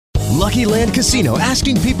Lucky Land Casino,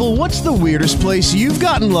 asking people, what's the weirdest place you've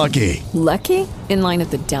gotten lucky? Lucky? In line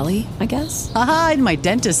at the deli, I guess? Aha, in my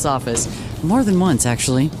dentist's office. More than once,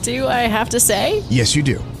 actually. Do I have to say? Yes, you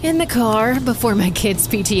do. In the car before my kids'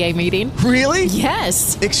 PTA meeting. Really?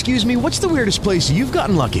 Yes. Excuse me, what's the weirdest place you've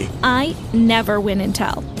gotten lucky? I never win and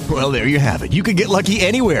tell. Well, there you have it. You can get lucky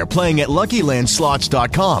anywhere, playing at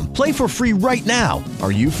LuckyLandSlots.com. Play for free right now.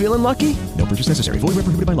 Are you feeling lucky? No purchase necessary. Void where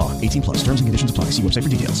prohibited by law. 18 plus. Terms and conditions apply. See website for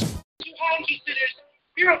details. You hockey sitters,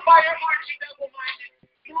 you're a fire marching double-minded.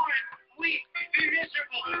 Mourn, weep, be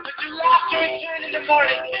miserable, but you laugh to return in the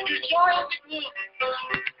morning. Your joy is the gloom.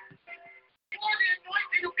 Pour the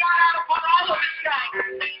anointing of God out upon all of us, God,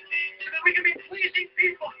 so that we can be pleasing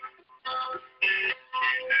people.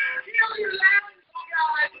 Heal your lands, oh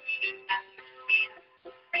God.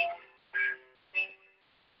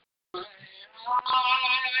 My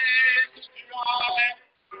eyes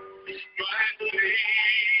dry,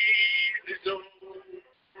 my sleep is over,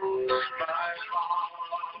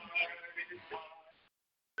 my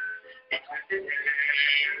heart is hard, my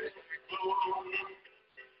prayers are closed.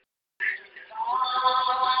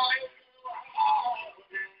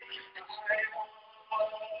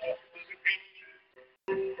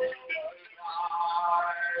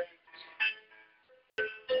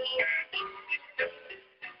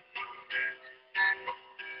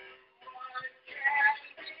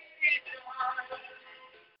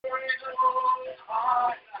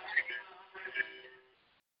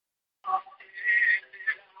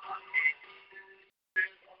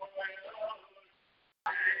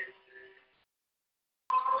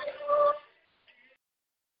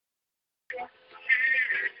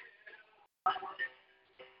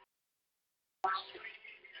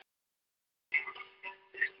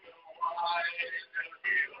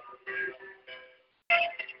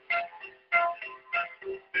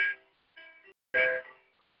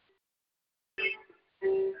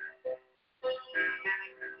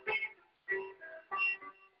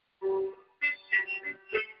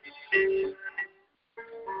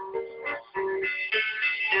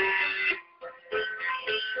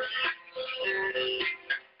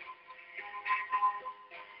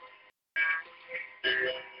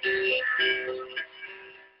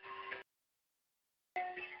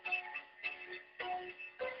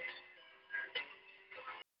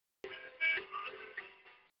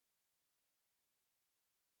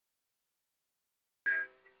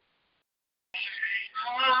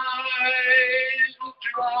 Eyes will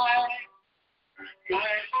dry,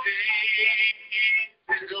 my faith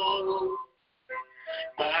is old,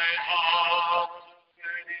 my heart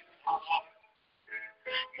is hard,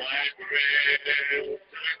 my prayers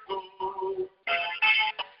are cold.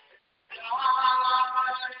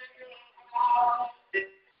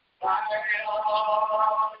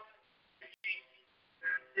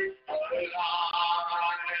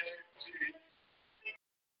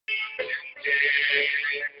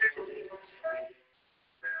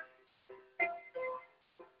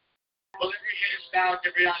 Well, every head is bowed,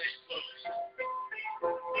 every eye is closed.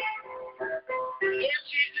 Lord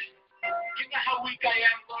Jesus, you know how weak I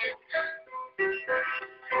am, Lord.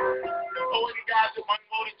 Oh, and God, that my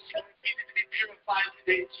motives needed to be purified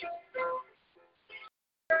today, Jesus.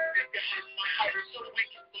 And God, my heart is so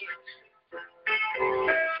wicked, Lord.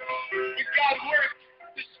 But God worked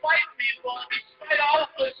despite me, Lord, despite all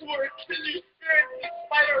of us work in your spirit,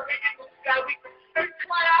 despite our wickedness, God. We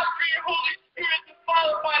cry out for your Holy Spirit to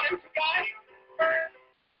fall upon us, God.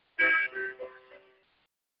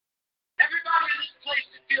 Everybody in this place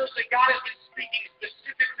that feels that God has been speaking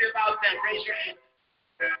specifically about them, raise your hand.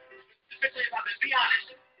 Specifically about them, be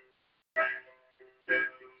honest.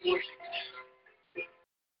 Lord,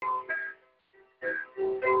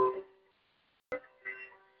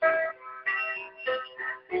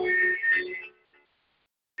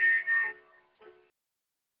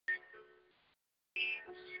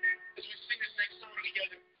 as we sing this next song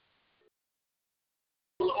together,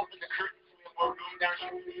 we'll open the curtain so we have more room down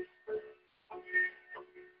here.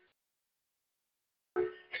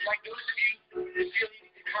 And like those of you who feel you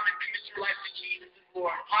need to come and commit your life to Jesus and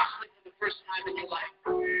Lord, possibly for the first time in your life.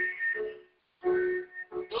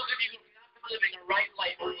 Those of you who have not been living a right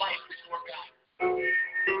life or life before God.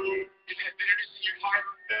 You've had bitterness in your heart.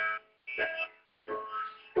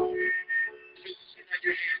 Just sit on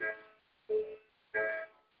your hand.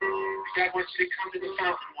 God wants you to come to the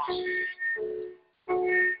fountain wash.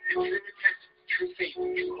 In true repentance, true faith,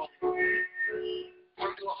 and true hope.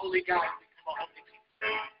 Come to a holy God and become a holy people.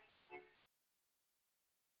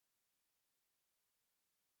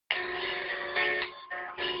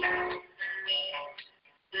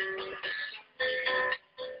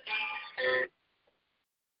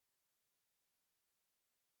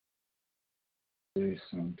 Do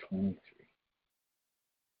Psalm 23.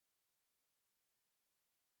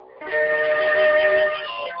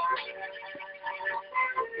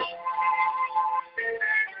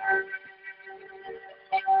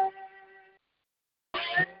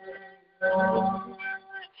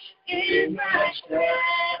 In my strength,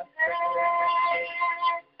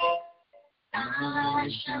 I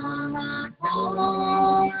shall not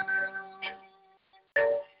fall.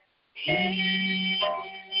 He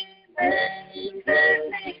made me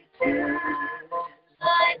to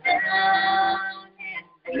lie down in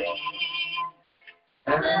green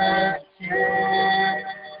pastures.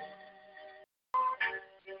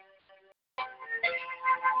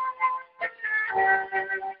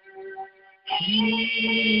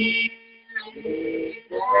 He leadeth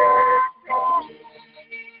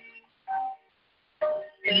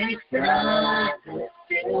me beside the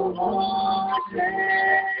still waters.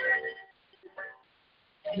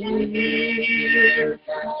 He is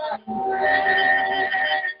my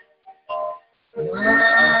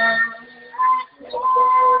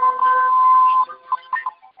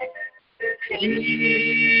He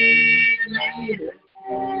leadeth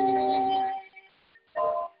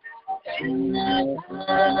in the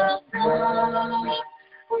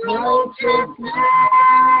righteousness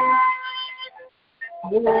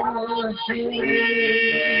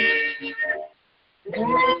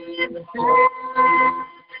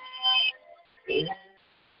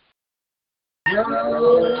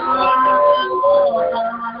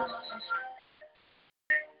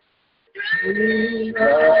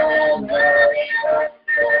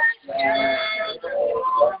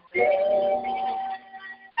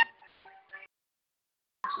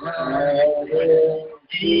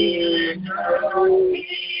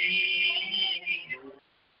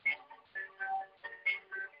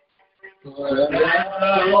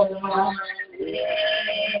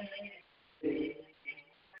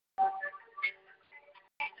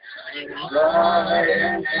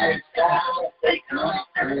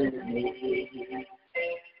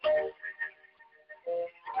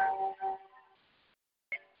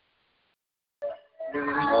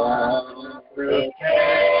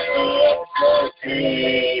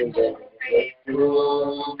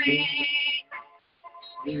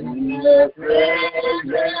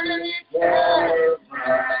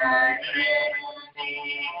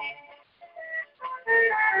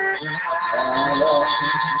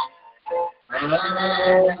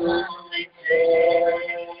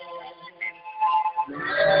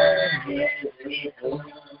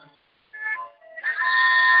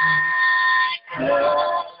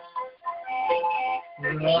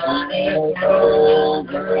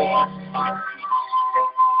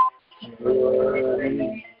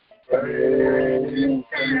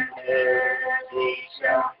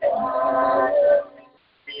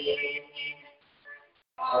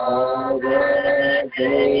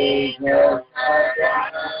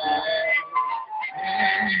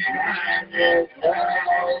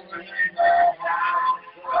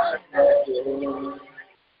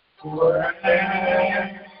for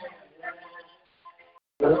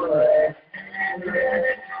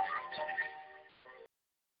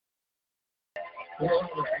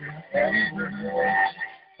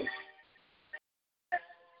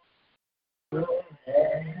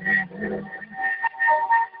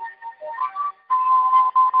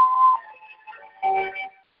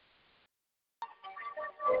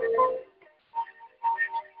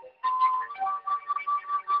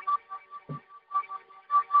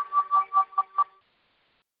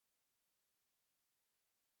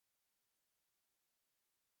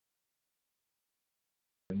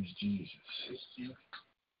Praise Jesus.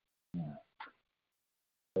 Yeah.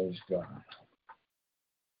 Praise God.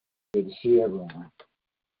 Good to see everyone.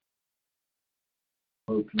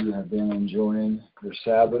 Hope you have been enjoying your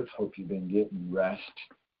Sabbath. Hope you've been getting rest,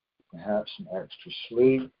 perhaps some extra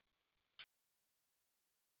sleep,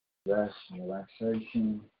 rest and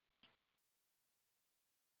relaxation.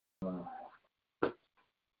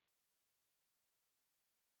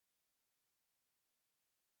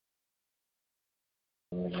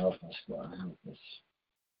 Lord, help us, God. Help us.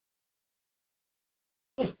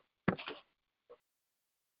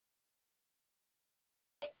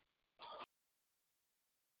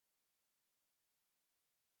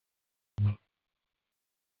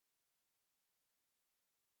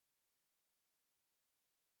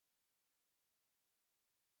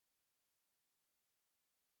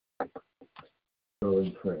 Go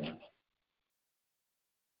in prayer.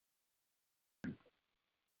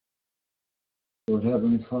 Lord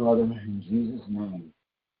Heavenly Father, in Jesus' name,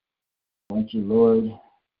 thank you, Lord,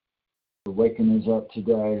 for waking us up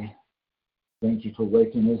today. Thank you for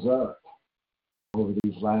waking us up over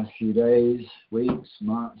these last few days, weeks,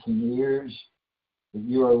 months, and years, that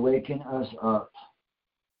you are waking us up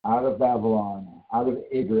out of Babylon, out of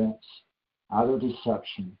ignorance, out of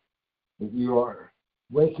deception, that you are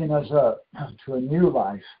waking us up to a new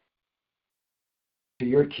life, to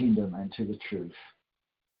your kingdom and to the truth.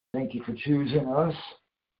 Thank you for choosing us.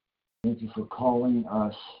 Thank you for calling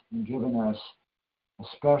us and giving us a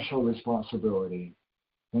special responsibility.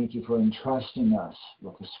 Thank you for entrusting us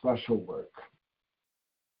with a special work.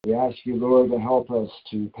 We ask you, Lord, to help us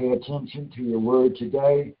to pay attention to your word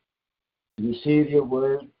today, to receive your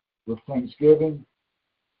word with thanksgiving,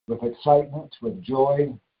 with excitement, with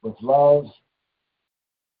joy, with love,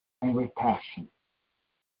 and with passion.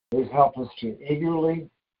 Please help us to eagerly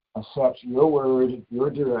accept your word, your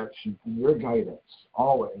direction, and your guidance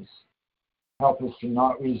always. Help us to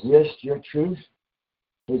not resist your truth.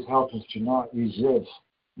 Please help us to not resist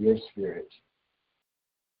your spirit.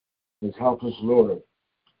 Please help us, Lord,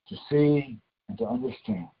 to see and to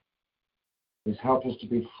understand. Please help us to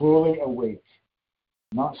be fully awake,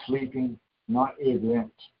 not sleeping, not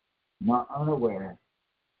ignorant, not unaware,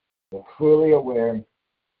 but fully aware,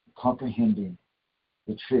 comprehending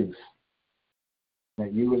the truth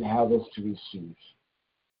that you would have us to receive.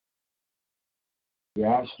 We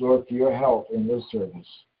ask, Lord, for your help in this service.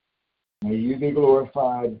 May you be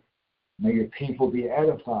glorified. May your people be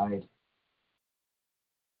edified.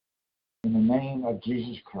 In the name of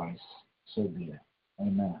Jesus Christ, so be it.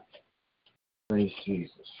 Amen. Praise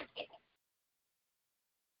Jesus.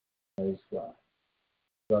 Praise God.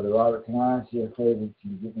 Brother Robert, can I ask you a favor?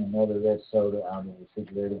 Can you get me another red soda out of the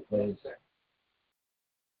refrigerator, please?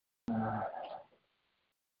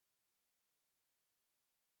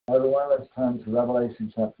 Everyone, let's turn to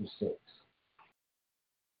Revelation chapter 6.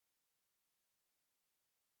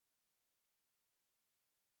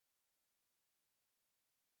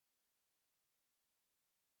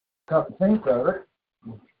 Come to think of it,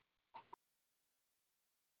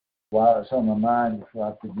 while it's on my mind before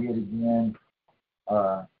I forget again,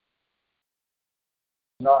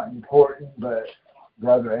 not important, but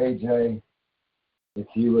Brother AJ, if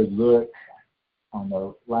you would look on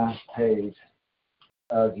the last page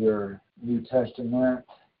of your New Testament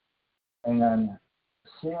and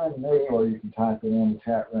send me, or you can type it in the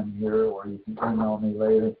chat room here, or you can email me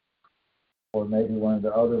later, or maybe one of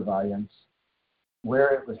the other volumes,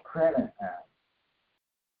 where it was printed at.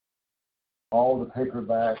 All the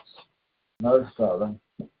paperbacks, most of them,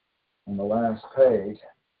 on the last page,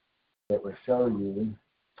 that will show you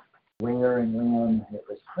where and when it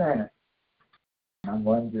was printed. I'm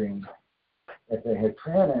wondering if they had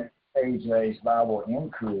printed AJ's Bible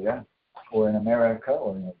in Korea or in America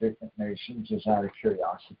or in a different nation, just out of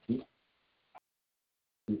curiosity. It'd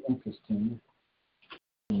be interesting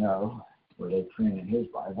to know where they printed his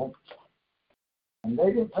Bible. And they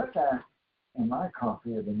didn't put that in my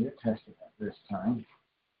copy of the New Testament this time.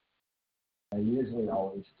 They usually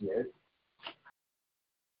always did.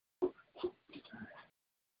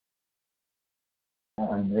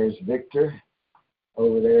 And there's Victor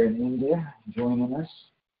over there in India joining us.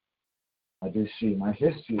 I do see my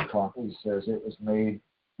history copy says it was made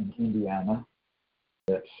in Indiana.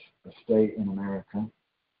 That's a state in America,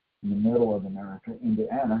 in the middle of America,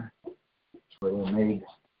 Indiana. That's where they made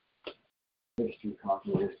history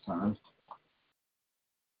copy this time.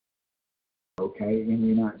 Okay, in the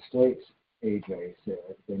United States, AJ said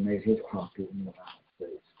they made his copy in the United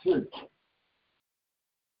States too.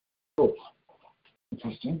 Cool.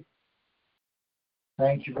 Interesting.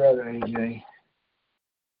 Thank you, Brother AJ.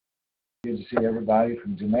 Good to see everybody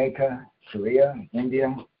from Jamaica, Korea,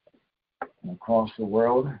 India, and across the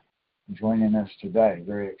world joining us today.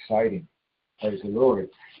 Very exciting. Praise the Lord.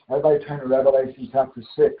 Everybody turn to Revelation chapter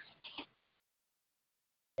 6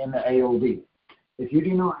 in the AOB. If you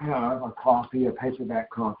do not have a copy, a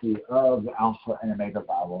paperback copy of the Alpha and Omega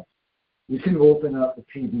Bible, you can open up the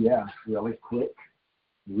PDF really quick,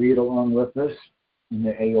 read along with us in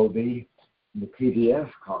the AOB, in the PDF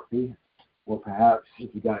copy, or perhaps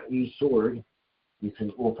if you got eSword, you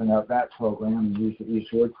can open up that program and use the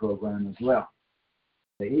eSword program as well.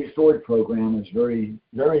 The eSword program is very,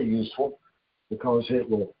 very useful because it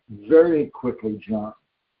will very quickly jump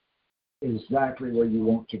exactly where you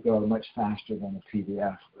want to go, much faster than the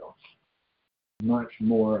PDF will. Much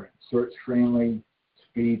more search-friendly,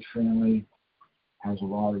 speed-friendly, has a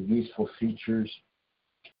lot of useful features.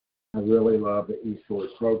 I really love the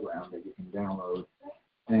eSword program that you can download.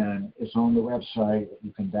 And it's on the website that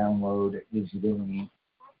you can download. It gives you the link.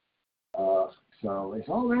 So it's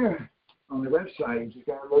all there on the website. You just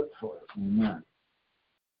got to look for it. Amen.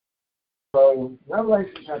 So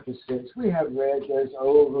Revelation chapter 6, we have read this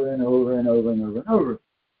over and over and over and over and over.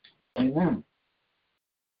 Amen.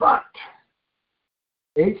 But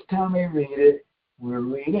each time we read it, we're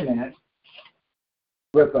reading it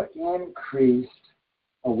with an increased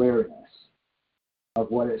awareness of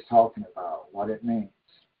what it's talking about, what it means,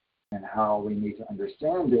 and how we need to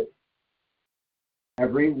understand it.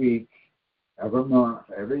 Every week, every month,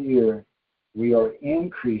 every year, we are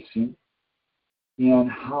increasing in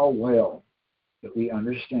how well that we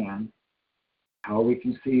understand, how we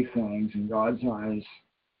can see things in God's eyes.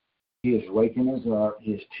 He is waking us up.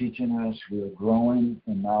 He is teaching us. We are growing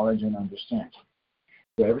in knowledge and understanding.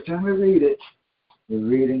 So every time we read it, we're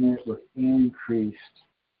reading it with increased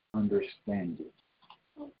understanding.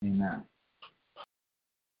 Amen.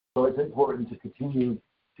 So it's important to continue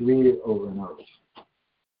to read it over and over.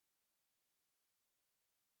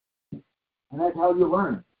 And that's how you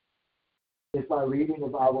learn. It's by reading the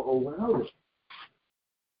Bible over and over.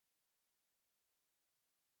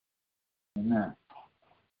 Amen.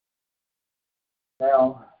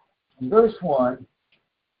 Now, in verse 1,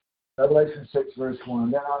 Revelation 6, verse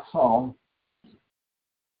 1, then I saw,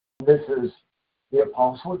 this is the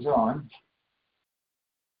Apostle John,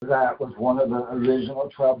 that was one of the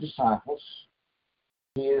original 12 disciples.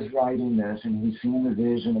 He is writing this, and he's seeing the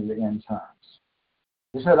vision of the end times.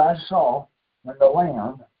 He said, I saw when the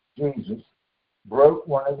Lamb, Jesus, broke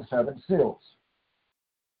one of the 7 seals.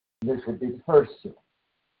 This would be the first seal.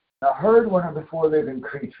 And I heard one of the 4 living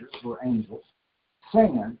creatures, or angels,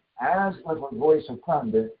 singing, as with a voice of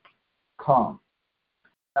thunder, Come.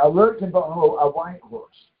 And I looked, and behold, a white horse,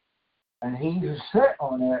 and he who sat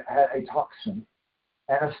on it had a tocsin,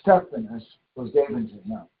 and a stuffiness was given to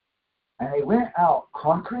him. And he went out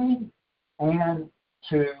conquering and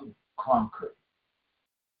to conquer.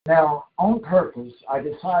 Now, on purpose, I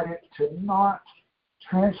decided to not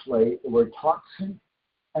translate the word toxin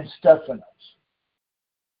and stuffinus,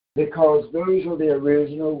 because those are the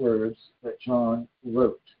original words that John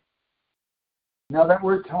wrote. Now, that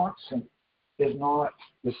word toxin is not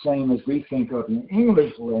the same as we think of in the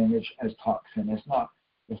English language as toxin. It's not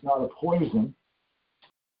a poison,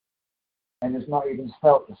 and it's not even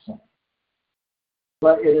spelled the same.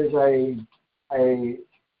 But it is a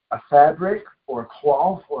fabric or a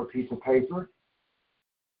cloth or a piece of paper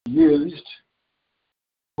used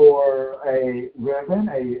for a ribbon,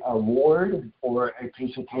 a ward, or a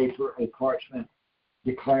piece of paper, a parchment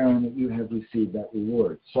declaring that you have received that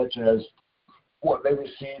reward, such as what they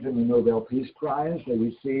received in the Nobel Peace Prize. They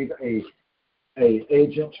receive a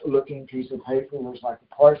agent-looking piece of paper that looks like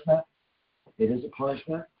a parchment. It is a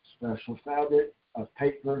parchment, special fabric of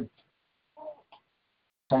paper,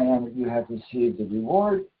 saying that you have received the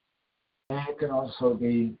reward. And it can also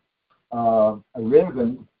be a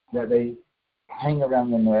ribbon that they hang around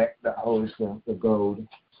the neck that holds the gold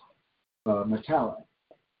metallic,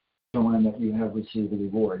 showing that you have received the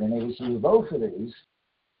reward. And they receive both of these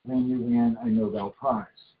when you win a Nobel Prize.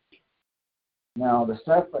 Now, the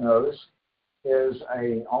Stephanos is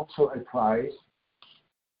also a prize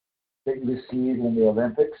that you receive in the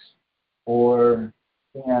Olympics or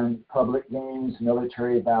in public games,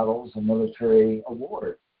 military battles, and military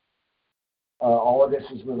awards. All of this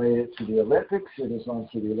is related to the Olympics. It is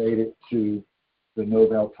also related to the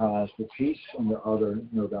Nobel Prize for Peace and the other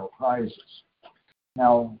Nobel Prizes.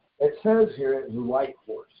 Now, it says here it's a white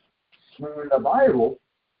horse. Now, in the Bible,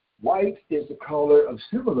 white is the color of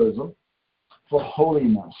symbolism for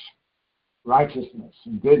holiness, righteousness,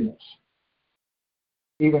 and goodness.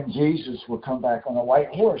 Even Jesus will come back on a white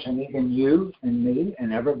horse, and even you and me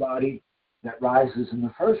and everybody that rises in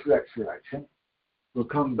the first resurrection will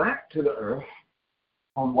come back to the earth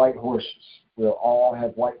on white horses. We'll all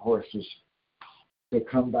have white horses that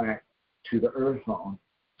come back to the earth on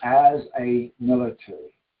as a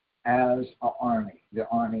military, as an army, the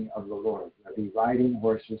army of the Lord. They'll be riding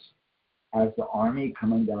horses as the army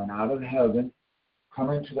coming down out of heaven,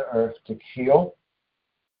 coming to the earth to kill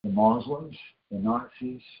the Muslims, the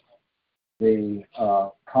Nazis, the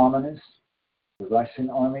communists, the Russian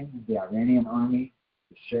army, the Iranian army,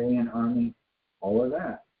 the Syrian army, all of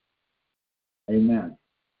that. Amen.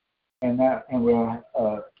 And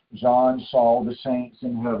John saw the saints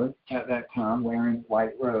in heaven at that time wearing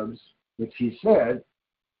white robes, which he said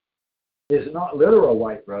is not literal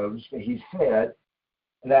white robes, but he said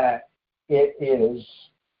that it is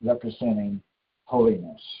representing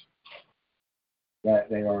holiness, that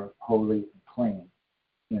they are holy and clean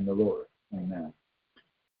in the Lord. Amen.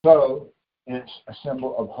 So it's a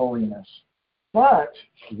symbol of holiness. But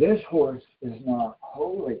this horse is not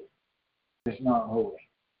holy. It's not holy.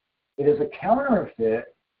 It is a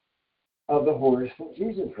counterfeit of the horse that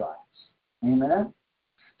Jesus rides. Amen?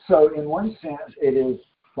 So in one sense, it is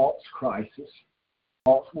false Christs,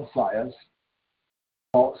 false messiahs,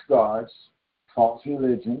 false gods, false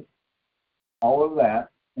religion, all of that,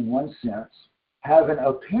 in one sense, have an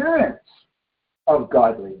appearance of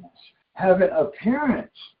godliness, have an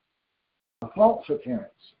appearance, a false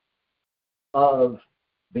appearance of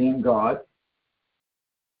being God.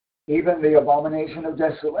 Even the abomination of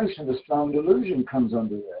desolation, the strong delusion comes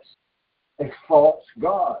under this. A false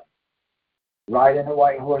God, riding a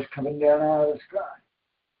white horse coming down out of the sky.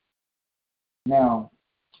 Now,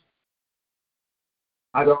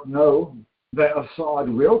 I don't know that Assad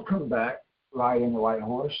will come back riding a white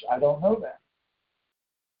horse. I don't know that.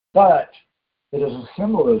 But it is a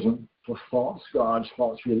symbolism for false gods,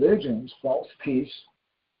 false religions, false peace,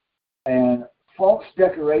 and false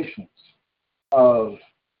decorations of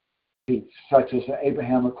peace, such as the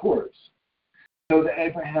Abraham Accords. So the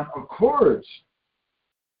Abraham Accords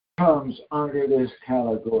comes under this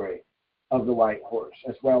category of the white horse,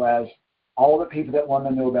 as well as all the people that won the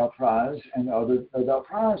Nobel Prize and the other Nobel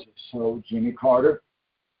Prizes. So Jimmy Carter,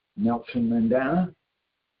 Nelson Mandela,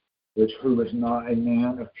 who was not a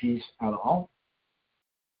man of peace at all.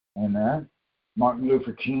 Amen. Martin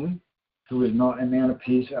Luther King, who was not a man of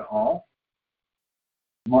peace at all.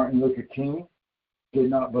 Martin Luther King did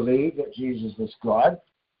not believe that Jesus was God.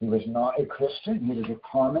 He was not a Christian. He was a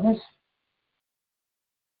communist.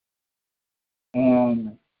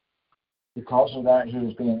 And because of that, he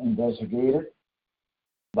was being investigated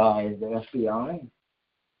by the FBI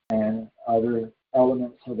and other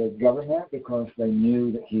elements of the government because they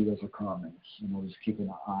knew that he was a communist and was keeping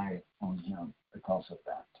an eye on him because of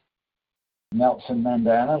that. Nelson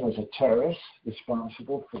Mandela was a terrorist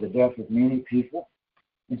responsible for the death of many people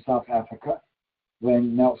in South Africa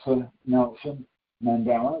when Nelson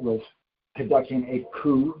Mandela was conducting a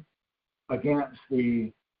coup against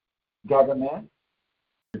the government,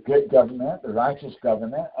 the good government, the righteous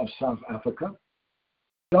government of South Africa.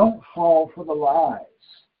 Don't fall for the lies.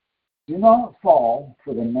 Do not fall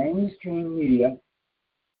for the mainstream media,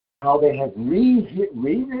 how they have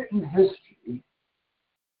rewritten history.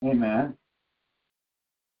 Amen.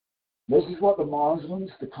 This is what the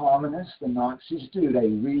Muslims, the communists, the Nazis do. They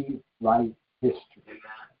rewrite history.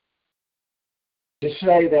 To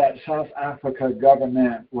say that South Africa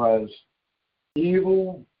government was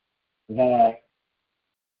evil, that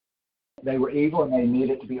they were evil and they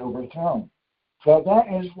needed to be overthrown. So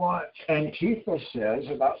that is what Antifa says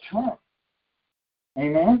about Trump.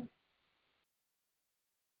 Amen?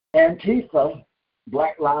 Antifa,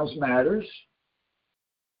 Black Lives Matters,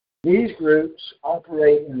 these groups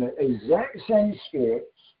operate in the exact same spirits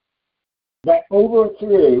that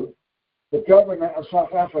overthrew the government of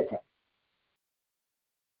South Africa.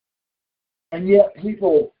 And yet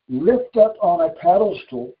people lift up on a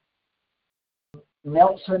pedestal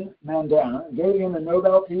Nelson Mandela, gave him the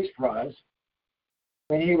Nobel Peace Prize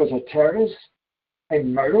when he was a terrorist, a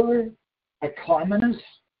murderer, a communist,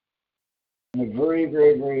 and a very,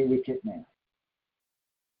 very, very wicked man.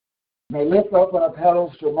 And they lift up on a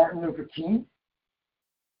pedestal Martin Luther King,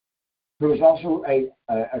 who was also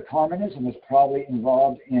a communist and was probably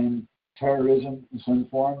involved in terrorism in some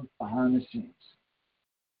form behind the scenes,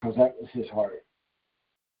 because that was his heart.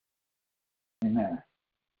 Amen.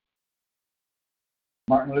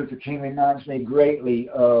 Martin Luther King reminds me greatly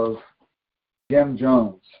of Jim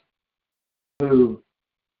Jones, who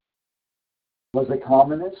was a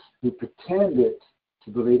communist who pretended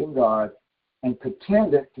to believe in God and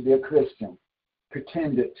pretended to be a Christian,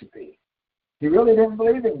 pretended to be. He really didn't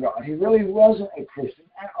believe in God. He really wasn't a Christian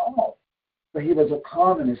at all. But he was a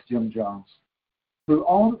communist, Jim Jones, who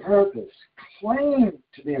on purpose claimed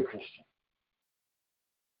to be a Christian.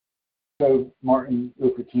 So Martin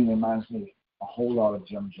Luther King reminds me a whole lot of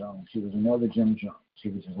Jim Jones. He was another Jim Jones. He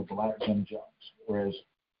was a black Jim Jones, whereas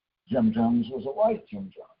Jim Jones was a white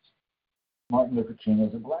Jim Jones. Martin Luther King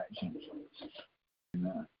was a black Jim Jones.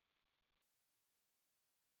 Amen.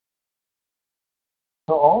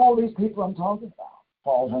 So all these people I'm talking about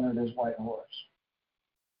falls under this white horse.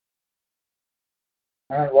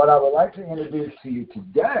 And what I would like to introduce to you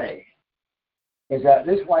today is that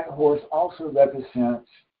this white horse also represents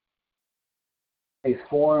a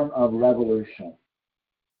form of revolution,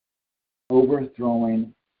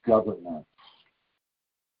 overthrowing government.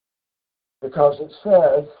 Because it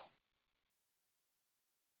says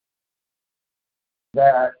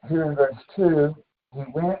that here in verse 2, he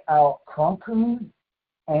went out conquering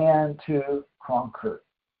and to conquer.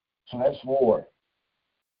 So that's war.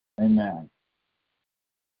 Amen.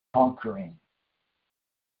 Conquering.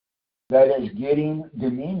 That is getting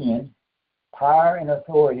dominion, power, and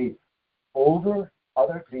authority over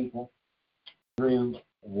other people through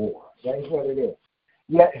war. That is what it is.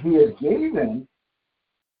 Yet he is given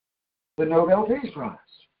the Nobel Peace Prize.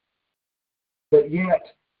 But yet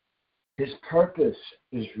his purpose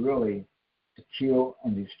is really to kill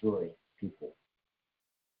and destroy people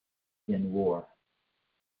in war.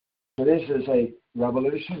 So this is a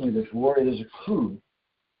revolution, it is war, it is a coup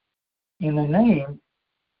in the name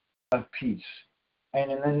of peace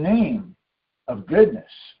and in the name of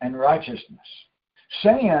goodness and righteousness,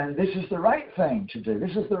 saying this is the right thing to do,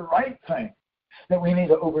 this is the right thing, that we need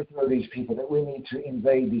to overthrow these people, that we need to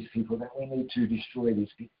invade these people, that we need to destroy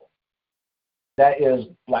these people. That is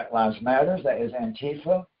Black Lives Matter, that is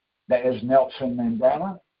Antifa, that is Nelson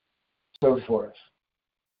Mandela, so forth.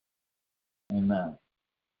 Amen.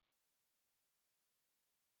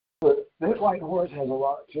 But this white horse has a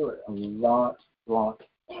lot to it, a lot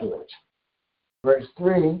to it. Verse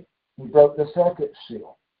 3, he broke the second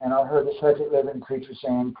seal, and I heard the second living creature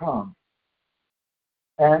saying, "Come."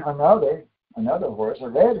 And another horse, a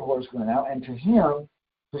red horse, went out, and to him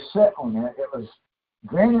who sat on it, it was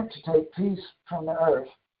granted to take peace from the earth,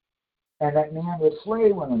 and that men would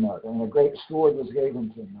slay one another, and a great sword was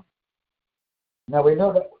given to him. Now we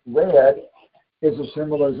know that red is a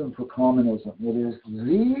symbolism for communism. It is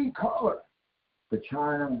the color for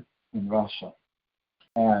China and Russia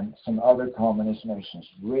and some other communist nations.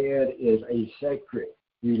 Red is a sacred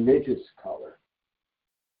religious color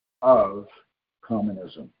of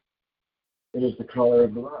communism. It is the color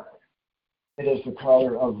of blood. It is the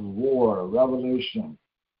color of war, revolution,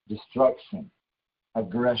 destruction,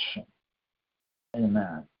 aggression.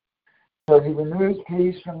 Amen. So he removes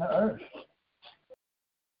peace from the earth.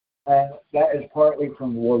 And that is partly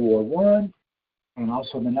from World War I and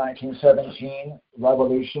also the 1917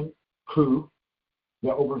 revolution, coup,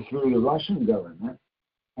 that overthrew the Russian government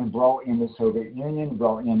and brought in the Soviet Union,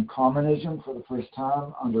 brought in communism for the first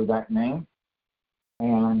time under that name,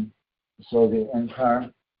 and the Soviet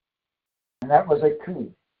Empire. And that was a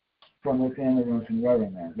coup from within the Russian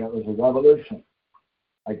government. That was a revolution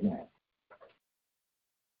again.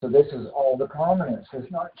 So this is all the communists.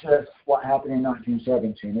 It's not just what happened in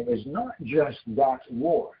 1917. It was not just that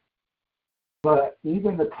war. But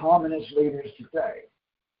even the communist leaders today,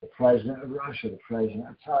 the president of Russia, the president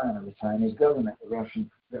of China, the Chinese government, the Russian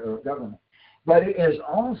government. But it is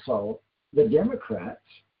also the Democrats,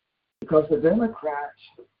 because the Democrats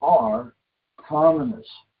are communists.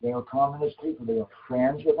 They are communist people. They are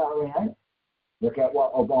friends with Iran. Look at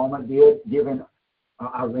what Obama did, giving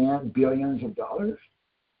Iran billions of dollars.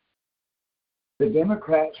 The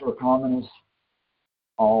Democrats are communists,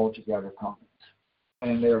 altogether communists.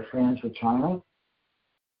 And they're friends with China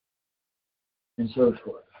and so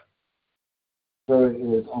forth. So it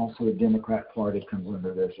is also the Democrat Party comes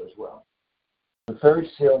under this as well. The third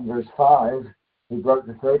seal in verse 5, he broke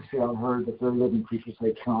the third seal and heard the third living creature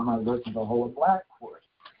say, "Come." I looked at the whole black horse.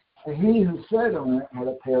 And he who sat on it had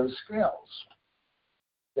a pair of scales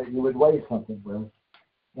that you would weigh something with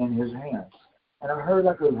in his hands. And I heard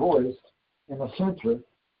like a voice in the center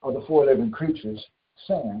of the four living creatures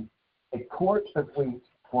saying, "A quart of wheat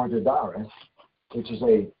for the denarius," which is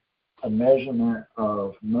a measurement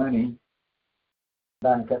of money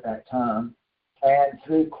back at that time, and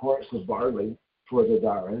 3 quarts of barley for the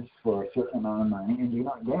denarius, for a certain amount of money, and do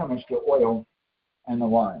not damage the oil and the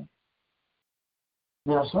wine.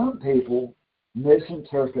 Now, some people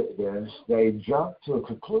misinterpret this. They jump to a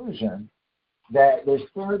conclusion that this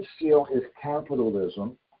third seal is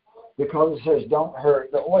capitalism because it says don't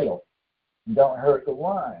hurt the oil, don't hurt the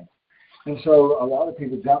wine. And so a lot of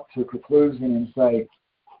people jump to a conclusion and say,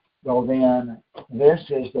 well, then this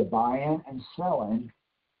is the buying and selling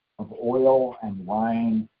of oil and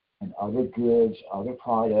wine and other goods, other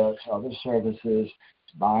products, other services,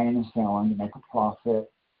 buying and selling to make a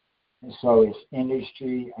profit. And so it's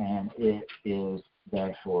industry and it is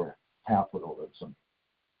therefore capitalism.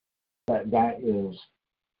 But that is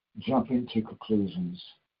jumping to conclusions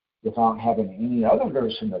without having any other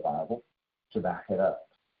verse in the Bible to back it up.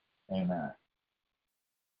 Amen.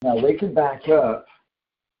 Now we can back up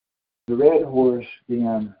the red horse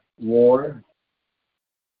being war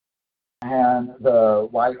and the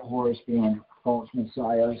white horse being false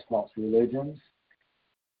messiahs, false religions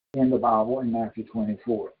in the Bible in Matthew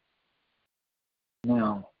 24.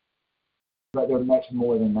 Now, but there's much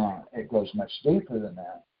more than that. It goes much deeper than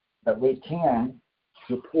that. But we can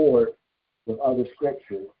support with other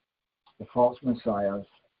scripture the false messiahs,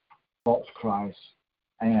 false Christ,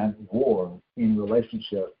 and war in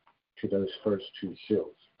relationship to those first 2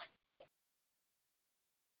 seals.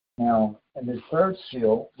 Now, in this third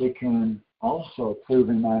seal, we can also prove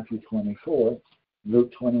in Matthew 24,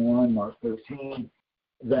 Luke 21, Mark 13,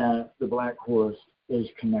 that the black horse is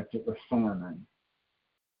connected with famine.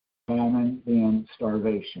 Famine being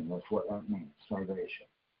starvation. That's what that means, starvation.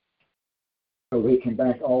 So we can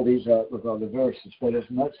back all these up with other verses, but it's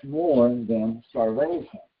much more than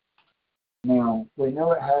starvation. Now, we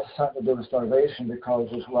know it has something to do with starvation because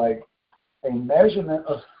it's like a measurement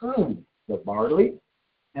of food, the barley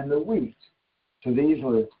and the wheat. So these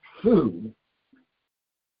are food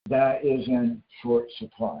that is in short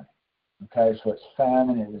supply. Okay, so it's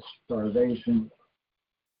famine, it is starvation.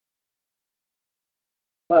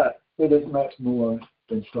 But it is much more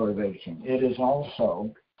than starvation. It is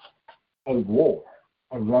also a war,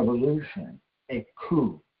 a revolution, a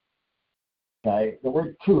coup. Okay, the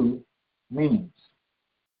word coup means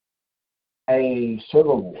a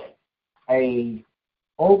civil war, a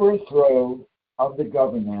overthrow of the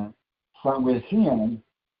government from within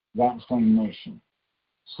that same nation.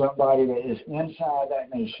 Somebody that is inside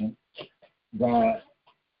that nation that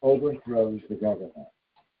overthrows the government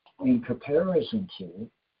in comparison to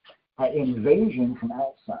an invasion from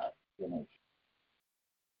outside the nation.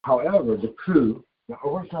 However, the coup that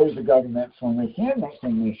overthrows the government from within that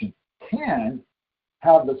same nation can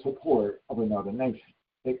have the support of another nation.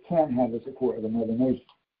 It can have the support of another nation.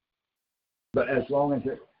 But as long as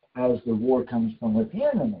the war comes from within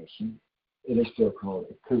the nation, it is still called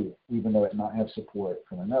a coup, even though it might have support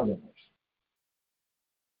from another nation.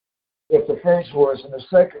 If the first horse and the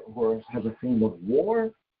second horse have a theme of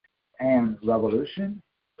war and revolution,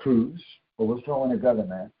 coups, overthrowing a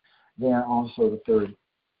government, then also the third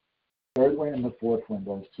one and the fourth one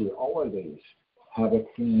does too. All of these have a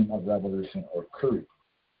theme of revolution or coup.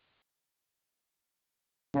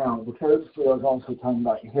 Now, the third seal is also talking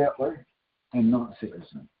about Hitler and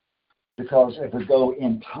Nazism. Because if we go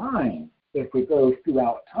in time, if we go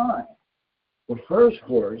throughout time, the first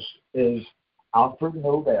horse is Alfred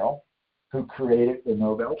Nobel, who created the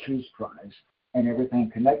Nobel Peace Prize and everything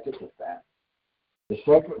connected with that. The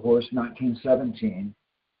second horse, 1917,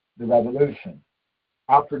 the revolution.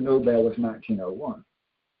 Alfred Nobel was 1901.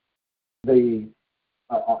 The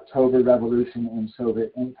October Revolution in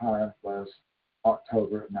Soviet Empire was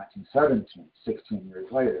October 1917, 16 years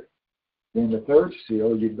later. Then the third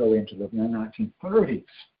seal, you go into the 1930s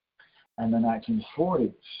and the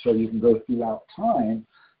 1940s. So you can go throughout time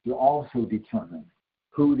to also determine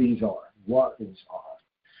who these are, what these are.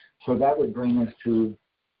 So that would bring us to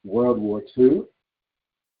World War II,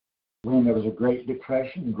 when there was a Great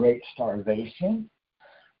Depression, great starvation,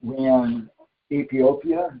 when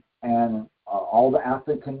Ethiopia and all the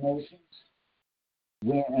African nations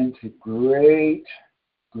went into great,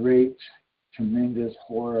 tremendous,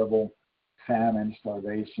 horrible famine,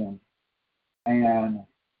 starvation, and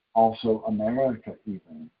also America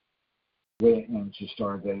even went into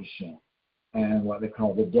starvation and what they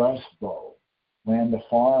call the Dust Bowl, when the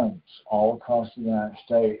farms all across the United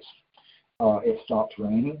States, it stopped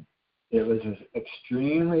raining. It was an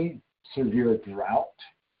extremely severe drought,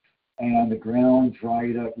 and the ground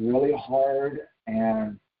dried up really hard,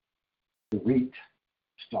 and the wheat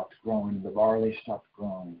stopped growing, the barley stopped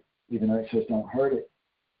growing, even though it says don't hurt it.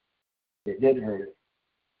 It did hurt it.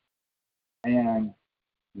 And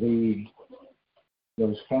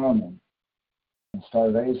those famine and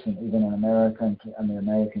starvation, even in America, and the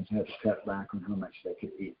Americans had to cut back on how much they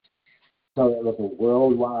could eat. So it was a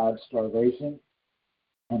worldwide starvation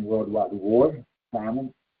and worldwide war,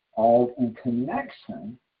 famine, all in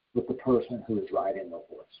connection with the person who is riding the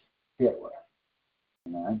horse, Hitler.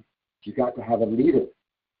 Amen. You got to have a leader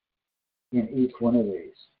in each one of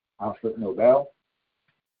these. Alfred Nobel,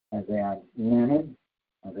 and then Lenin,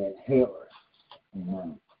 and then Hitler.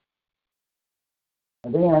 Amen.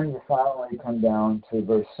 And then you finally come down to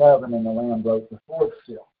verse 7, and the Lamb broke the fourth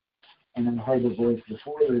seal. And then heard the voice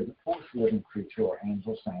before the fourth living creature or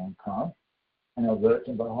angel saying, come. And I looked,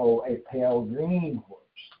 and behold, a pale green horse.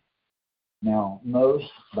 Now, most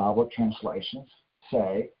Bible translations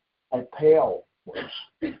say a pale horse.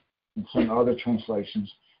 And some other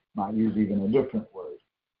translations might use even a different word.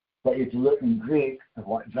 But if you look in Greek at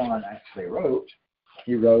what John actually wrote,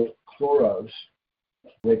 he wrote chloros,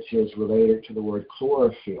 which is related to the word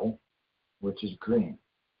chlorophyll, which is green.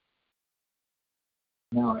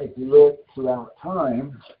 Now, if you look throughout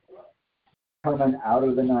time, coming out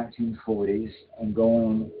of the 1940s and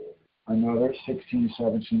going another 16,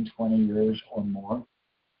 17, 20 years or more,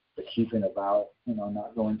 but keeping about,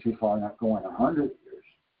 not going too far, not going 100 years.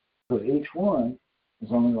 So each one is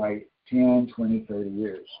only like 10, 20, 30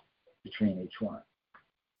 years between each one.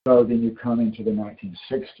 So then you come into the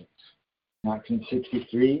 1960s.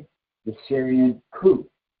 1963, the Syrian coup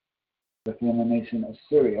within the nation of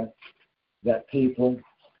Syria that people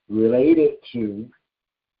related to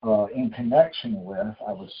in connection with,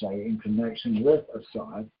 I would say, in connection with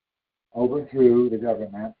Assad, overthrew the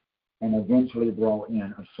government and eventually brought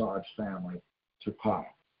in Assad's family to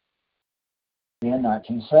power. In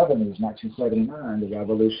 1979, the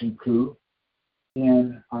revolution coup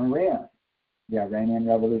in Iran, the Iranian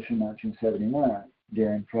Revolution 1979,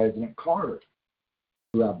 during President Carter,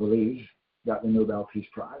 who I believe got the Nobel Peace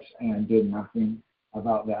Prize and did nothing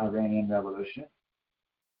about the Iranian Revolution,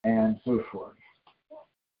 and so forth.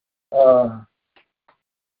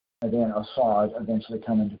 And then Assad eventually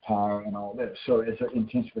coming to power and all this. So it's an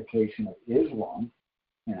intensification of Islam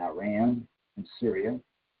in Iran and Syria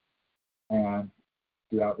and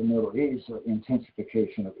throughout the Middle East, an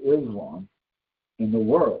intensification of Islam in the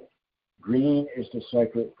world. Green is the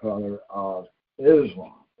sacred color of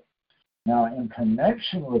Islam. Now, in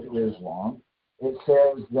connection with Islam, it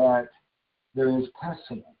says that there is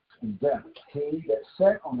pestilence and death. He that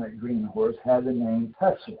sat on that green horse had the name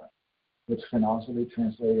pestilence, which can also be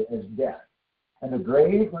translated as death. And the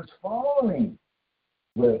grave was following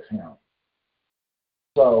with him.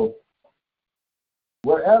 So,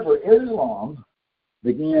 wherever Islam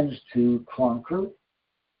begins to conquer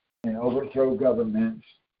and overthrow governments,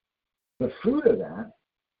 the fruit of that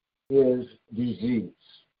is disease,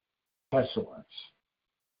 pestilence.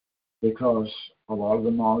 Because a lot of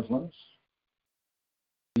the Muslims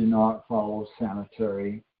do not follow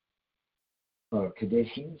sanitary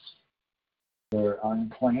conditions. They're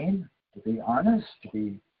unclean, to be honest, to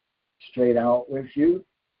be straight out with you.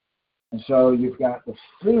 And so you've got the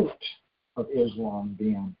fruit of Islam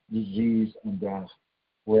being disease and death,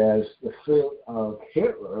 whereas the fruit of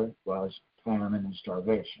Hitler was famine and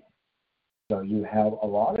starvation. So you have a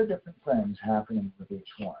lot of different things happening with each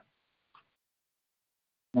one.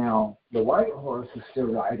 Now, the white horse is still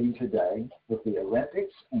riding today with the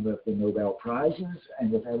Olympics and with the Nobel Prizes and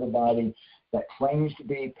with everybody that claims to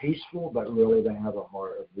be peaceful, but really they have a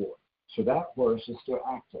heart of war. So that horse is still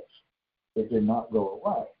active. It did not go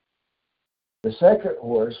away. The second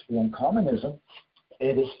horse, being communism,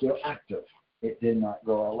 it is still active. It did not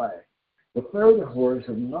go away. The third horse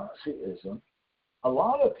of Nazism, a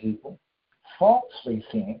lot of people falsely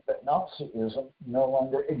think that Nazism no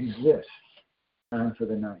longer exists after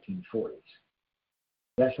the 1940s.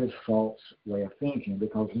 That's a false way of thinking,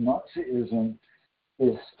 because Nazism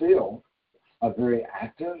is still a very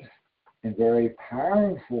active and very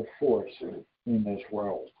powerful force in this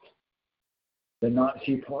world. The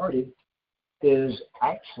Nazi Party is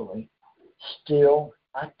actually still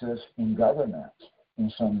active in government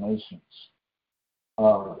in some nations.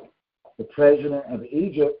 The president of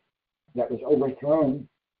Egypt that was overthrown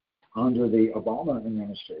under the Obama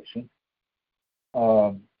administration,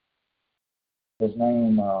 his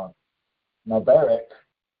name, Mubarak,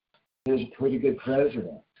 he was a pretty good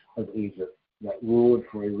president of Egypt that ruled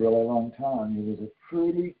for a really long time. He was a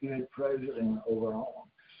pretty good president overall.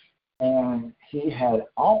 And he had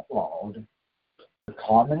outlawed the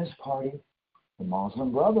Communist Party, the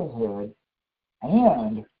Muslim Brotherhood,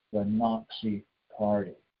 and the Nazi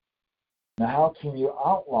Party. Now, how can you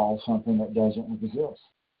outlaw something that doesn't exist?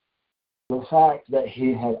 The fact that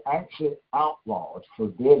he had actually outlawed,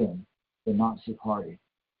 forbidden the Nazi Party,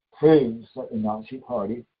 proves that the Nazi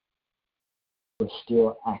Party was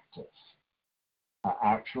still active, an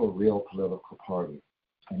actual real political party,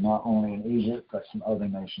 and not only in Egypt, but some other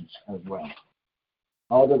nations as well.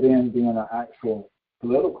 Other than being an actual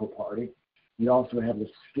political party, you also have the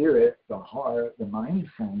spirit, the heart, the mind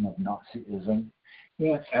frame of Nazism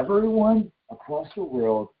in everyone across the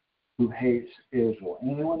world who hates Israel.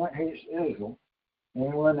 Anyone that hates Israel,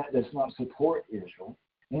 anyone that does not support Israel,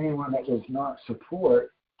 anyone that does not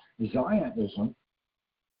support Zionism,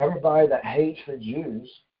 everybody that hates the Jews,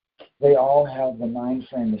 they all have the mind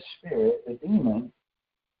frame, the spirit, the demon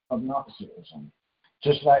of Nazism.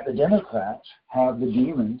 Just like the Democrats have the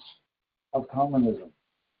demons of communism.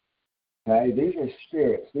 Okay, these are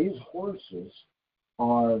spirits. These horses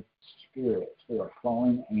are spirits. They are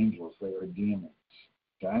fallen angels. They are demons.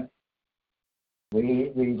 Okay?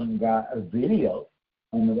 We even got a video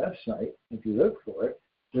on the website. If you look for it,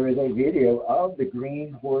 there is a video of the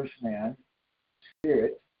green horseman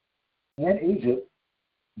spirit in Egypt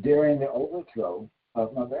during the overthrow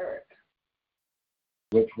of Mubarak,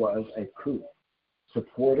 which was a coup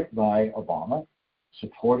supported by Obama,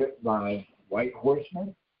 supported by white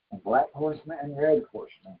horsemen and black horsemen and red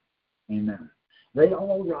horsemen. Amen. They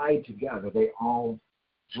all ride together. They all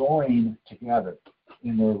join together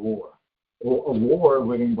in their war. A war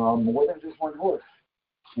would involve more than just one horse.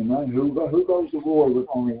 Amen. Who goes to war with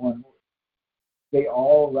only one horse? They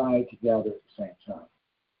all ride together at the same time.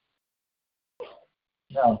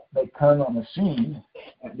 Now, they come on the scene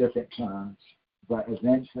at different times, but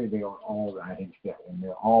eventually they are all riding together, and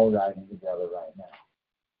they're all riding together right now.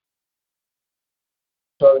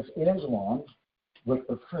 So it's Islam with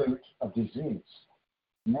the fruit of disease.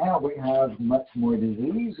 Now we have much more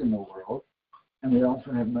disease in the world, and we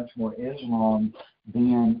also have much more Islam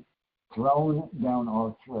being thrown down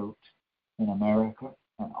our throat in America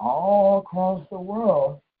and all across the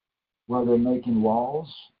world, where they're making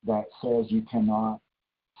laws that says you cannot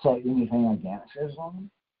say anything against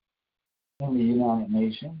Islam. In the United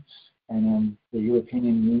Nations and in the European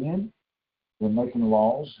Union, they're making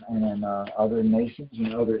laws, and in other nations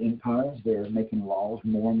and other empires, they're making laws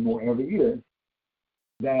more and more every year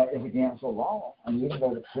that is against the law. And you can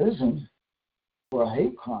go to prison for a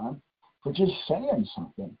hate crime for just saying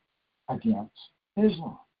something against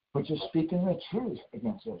Islam, for just speaking the truth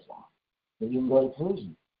against Islam. But you can go to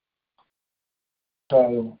prison.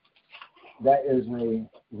 So that is a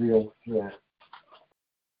real threat.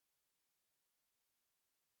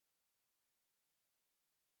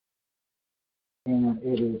 And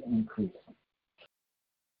it is increasing.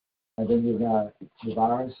 And then you've got the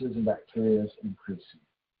viruses and bacteria increasing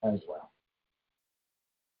as well.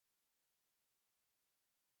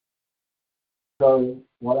 So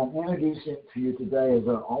what I'm introducing to you today is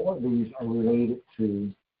that all of these are related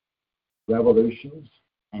to revolutions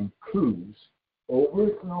and coups,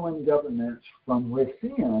 overthrowing governments from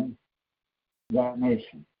within that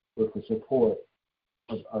nation with the support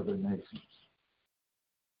of other nations.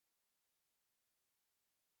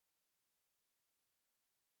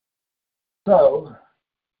 So,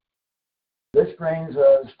 this brings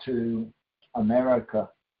us to America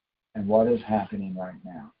and what is happening right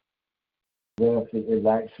now. With the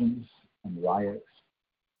elections and riots,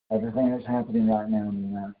 everything that's happening right now in the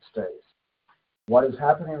United States. What is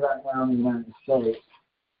happening right now in the United States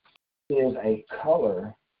is a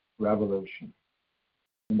color revolution.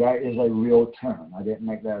 And that is a real term. I didn't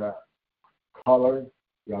make that up. Color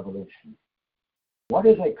revolution. What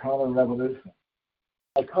is a color revolution?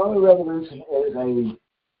 A color revolution is a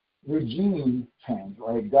regime change,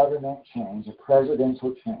 or a government change, a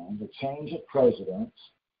presidential change, a change of presidents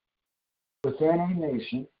within a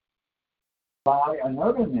nation by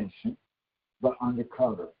another nation, but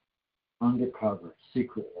undercover,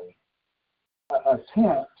 secretly. An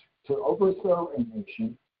attempt to overthrow a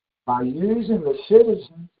nation by using the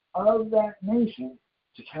citizens of that nation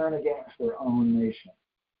to turn against their own nation,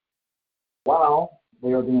 while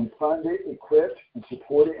they are being funded, equipped, and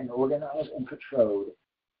supported, and organized and controlled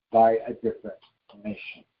by a different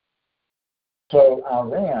nation. So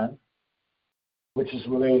Iran, which is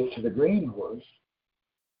related to the green horse,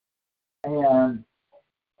 and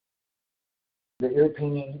the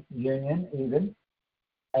European Union even,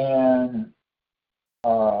 and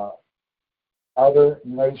other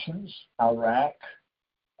nations, Iraq,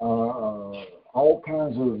 all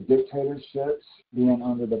kinds of dictatorships being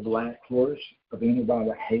under the black horse of anybody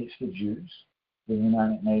that hates the Jews, the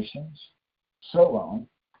United Nations, so on.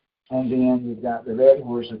 And then you've got the red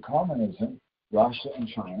horse of communism, Russia and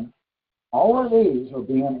China. All of these are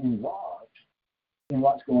being involved in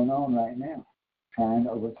what's going on right now, trying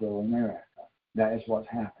to overthrow America. That is what's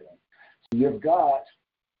happening. So you've got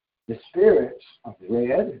the spirits of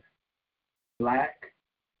red, black,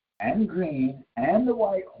 and green, and the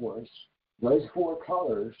white horse, those four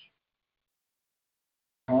colors,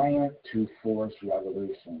 trying to force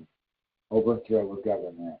revolution, overthrow a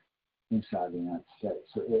government inside the United States.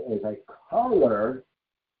 So it is a color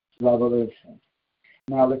revolution.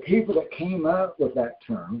 Now, the people that came up with that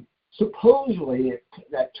term, supposedly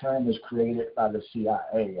that term was created by the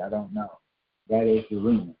CIA. I don't know. That is the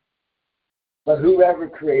rumor. But whoever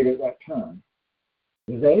created that term,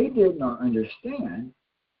 they did not understand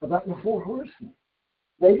about the four horsemen.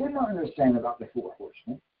 They did not understand about the four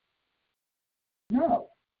horsemen. No.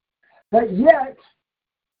 But yet,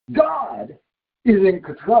 God is in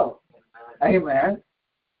control. Amen.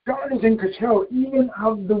 God is in control even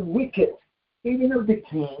of the wicked, even of the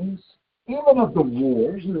kings, even of the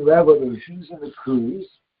wars and the revolutions and the coups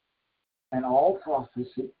and all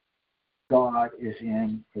prophecy. God is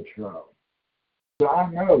in control. So I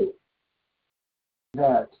know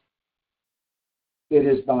that it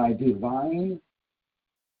is by divine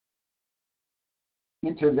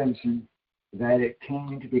intervention that it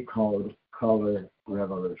came to be called color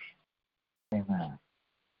revolution. Amen.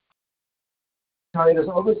 So it is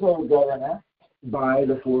overthrown government by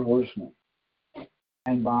the four horsemen,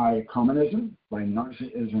 and by communism, by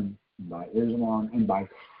Nazism, by Islam, and by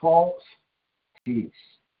false peace,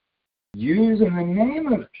 using the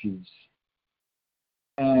name of peace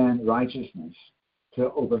and righteousness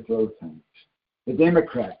to overthrow things. the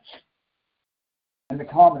Democrats, and the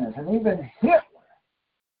communists, and even Hitler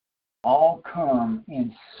all come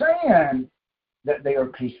in saying that they are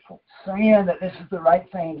peaceful, saying that this is the right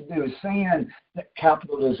thing to do, saying that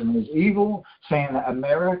capitalism is evil, saying that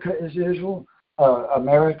America is evil,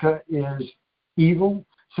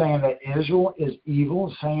 saying that Israel is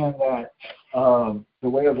evil, saying that the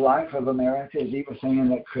way of life of America is evil, saying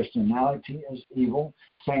that Christianity is evil,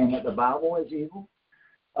 saying that the Bible is evil,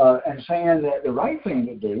 and saying that the right thing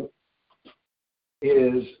to do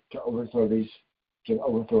is to overthrow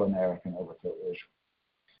America and overthrow Israel.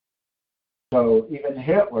 So even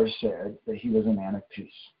Hitler said that he was a man of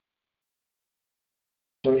peace.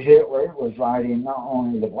 So Hitler was riding not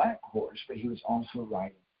only the black horse, but he was also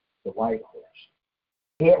riding the white horse.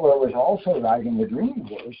 Hitler was also riding the green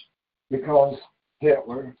horse because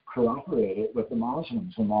Hitler cooperated with the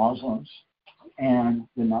Muslims. The Muslims and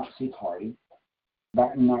the Nazi Party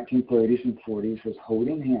back in the 1930s and 40s was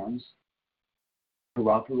holding hands,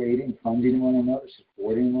 cooperating, funding one another,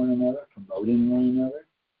 supporting one another, promoting one another,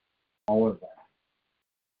 all of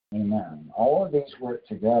that. Amen. All of these work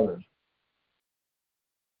together.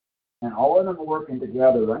 And all of them are working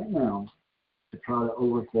together right now to try to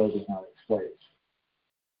overthrow the United States.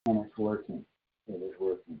 And it's working. It is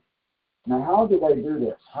working. Now, how do they do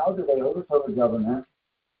this? How do they overthrow the government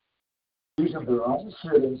using their own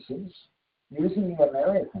citizens, using the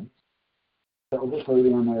Americans to overthrow the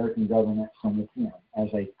American government from within as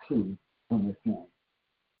a coup from within?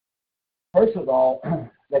 First of all,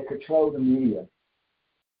 they control the media.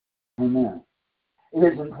 Amen.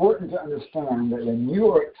 It is important to understand that the New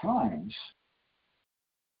York Times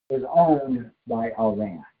is owned by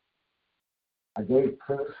Iran. I gave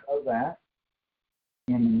proof of that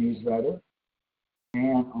in the newsletter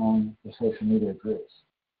and on the social media groups.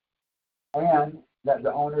 And that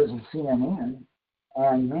the owners of CNN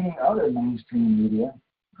and many other mainstream media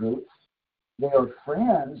groups, they are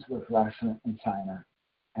friends with Russia and China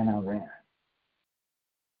and Iran.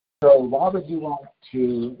 So why would you want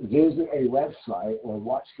to visit a website or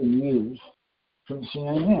watch the news from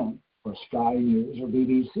CNN or Sky News or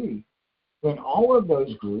BBC when all of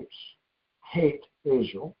those groups hate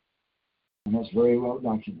Israel, and that's very well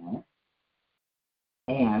documented,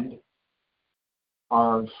 and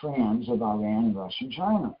are friends of Iran and Russia and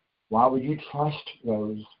China? Why would you trust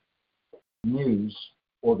those news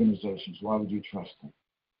organizations? Why would you trust them?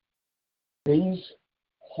 These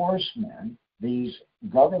horsemen, these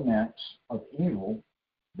governments of evil,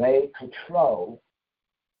 they control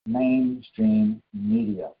mainstream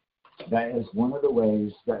media. That is one of the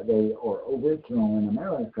ways that they are overthrowing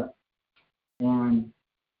America and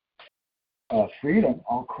freedom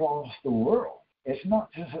across the world. It's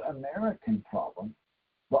not just an American problem,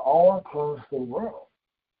 but all across the world.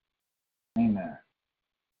 Amen.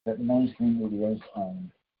 That the mainstream media is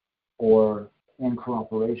owned or in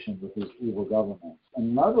cooperation with these evil governments.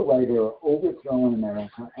 Another way they're overthrowing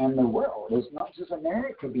America and the world is not just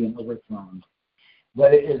America being overthrown,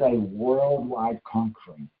 but it is a worldwide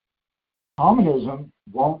conquering. Communism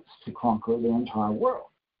wants to conquer the entire world.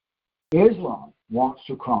 Islam wants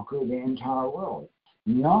to conquer the entire world.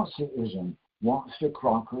 Nazism wants to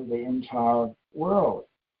conquer the entire world.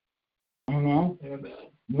 Amen? Amen.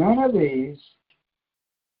 None of these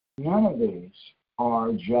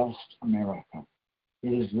are just America. It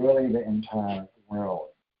is really the entire world.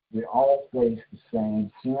 We all face the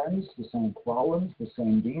same sins, the same problems, the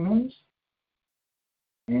same demons.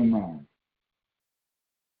 Amen.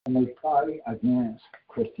 And they fight against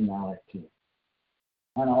Christianity.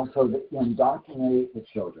 And also to indoctrinate the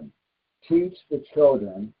children. Teach the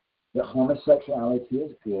children that homosexuality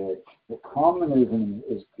is good, that communism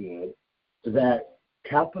is good, that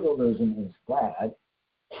capitalism is bad,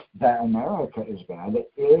 that America is bad, that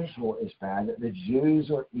Israel is bad, that the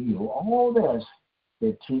Jews are evil. All this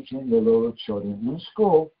they're teaching the little children in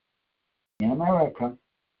school in America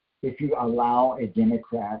if you allow a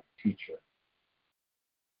Democrat teacher.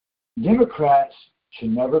 Democrats should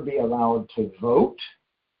never be allowed to vote.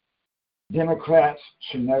 Democrats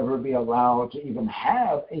should never be allowed to even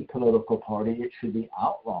have a political party. It should be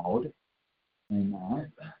outlawed.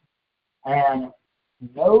 Amen. And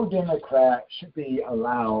no Democrat should be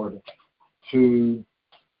allowed to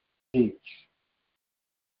teach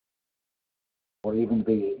or even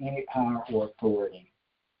be any power or authority.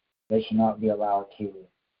 They should not be allowed to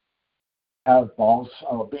have boss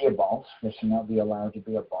or be a boss. They should not be allowed to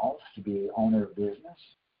be a boss, to be the owner of business.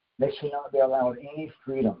 They should not be allowed any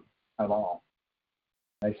freedom at all.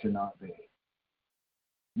 They should not be.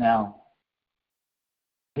 Now,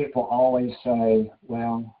 people always say,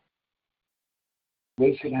 well,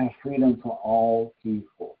 we should have freedom for all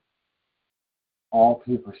people.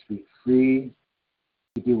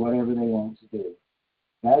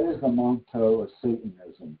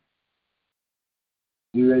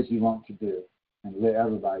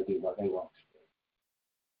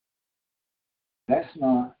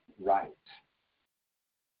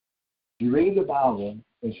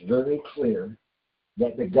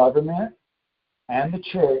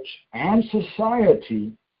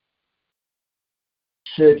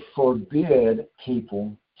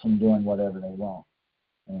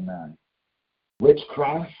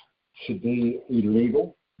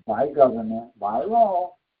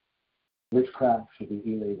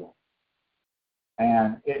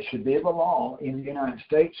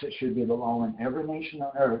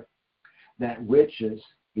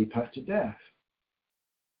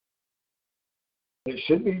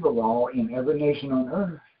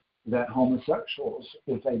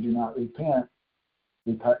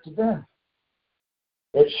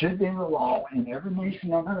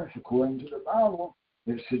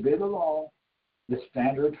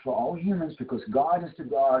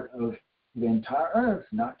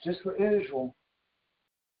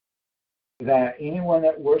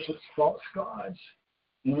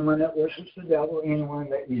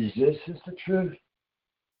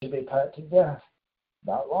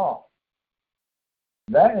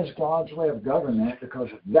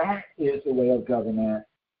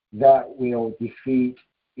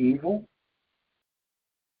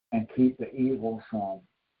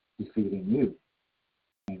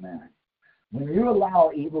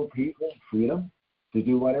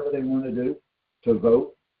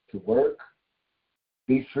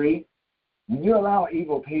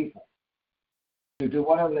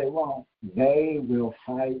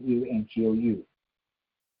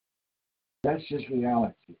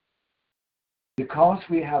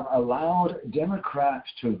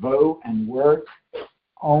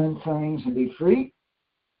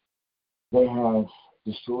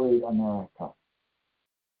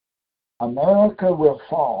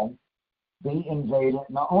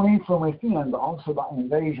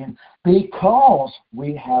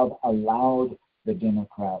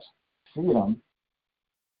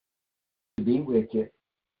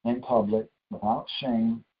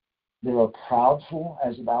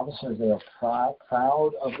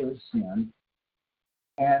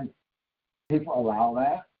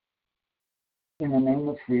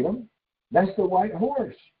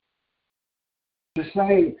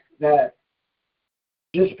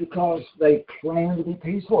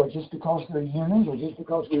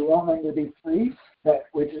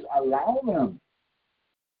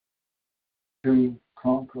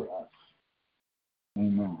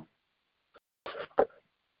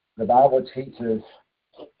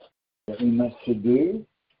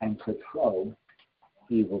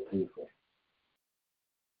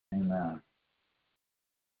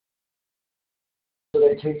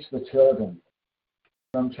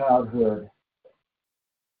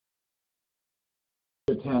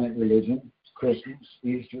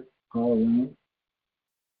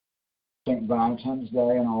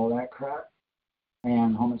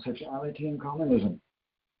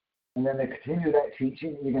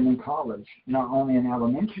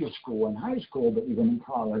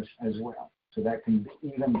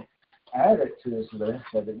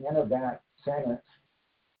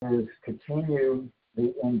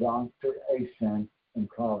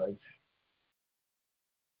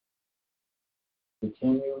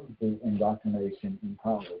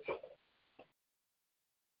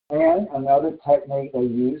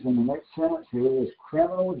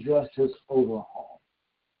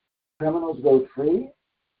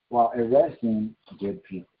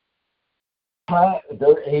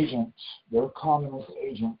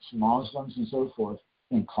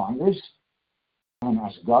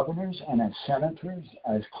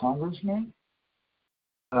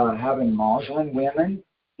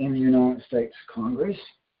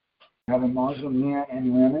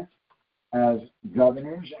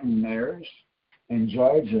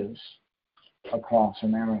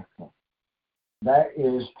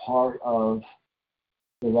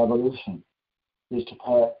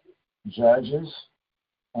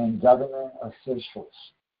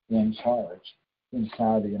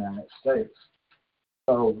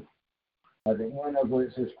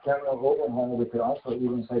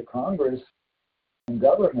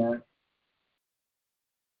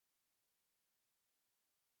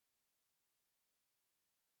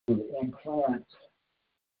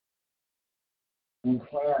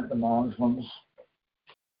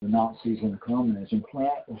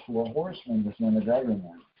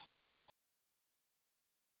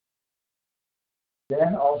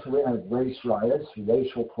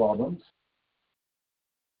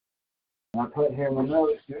 And I put here in the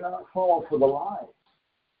notes, do not fall for the lie.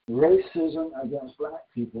 Racism against black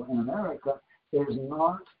people in America is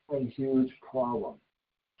not a huge problem.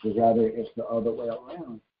 Rather, it's the other way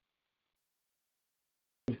around.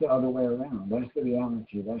 It's the other way around. That's the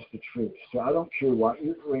reality. That's the truth. So I don't care what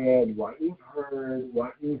you've read, what you've heard,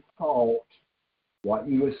 what you thought, what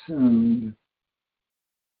you assumed.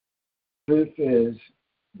 Truth is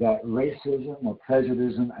that racism or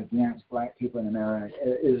prejudice against black people in America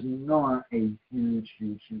is not a huge,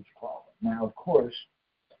 huge, huge problem. Now, of course,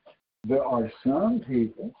 there are some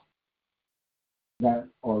people that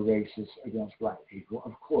are racist against black people,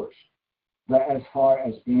 of course. But as far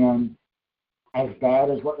as being as bad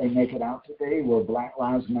as what they make it out to be, where Black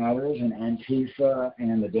Lives Matter and Antifa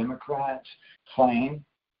and the Democrats claim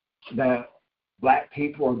that black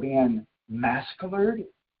people are being massacred,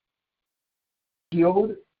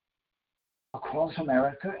 killed across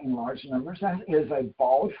America in large numbers, that is a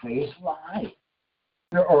bald-faced lie.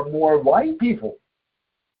 There are more white people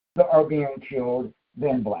that are being killed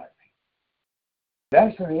than black people.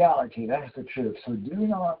 That's the reality. That's the truth. So do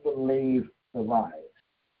not believe the lies.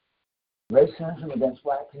 Racism against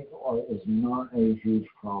black people is not a huge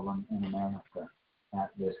problem in America at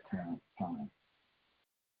this current time.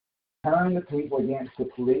 Turning the people against the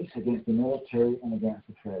police, against the military, and against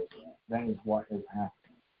the president. That is what is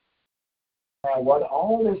happening. Now, what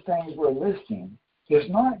all these things we're listing is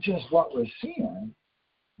not just what we're seeing,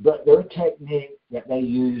 but their technique that they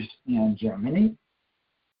used in Germany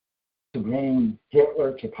to bring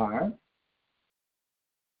Hitler to power,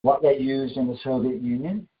 what they used in the Soviet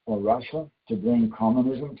Union or Russia to bring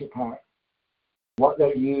communism to power, what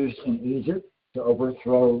they used in Egypt to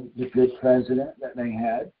overthrow the good president that they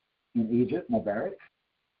had in Egypt, Mubarak,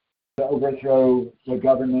 to overthrow the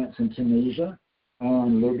governments in Tunisia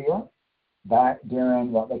and Libya back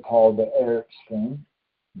during what they called the Arab Spring,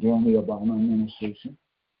 during the Obama administration,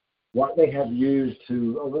 what they have used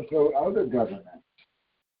to overthrow other governments,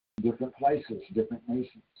 different places, different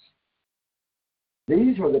nations.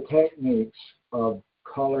 These are the techniques of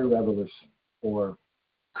color revolution or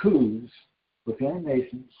coups within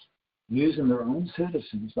nations using their own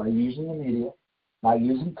citizens by using the media, by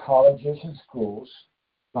using colleges and schools,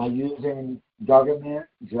 by using government,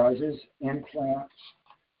 judges,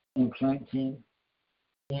 implanting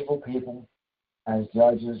evil people as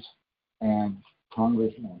judges and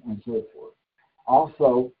congressmen and so forth.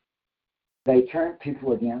 Also, they turn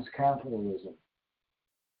people against capitalism.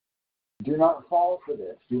 Do not fall for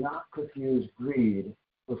this. Do not confuse greed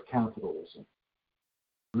with capitalism.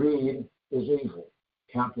 Greed is evil.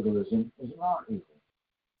 Capitalism is not evil.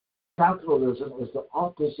 Capitalism is the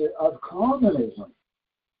opposite of communism.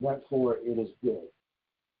 Therefore, it is good.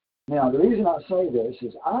 Now, the reason I say this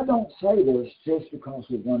is I don't say this just because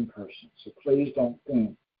of one person. So please don't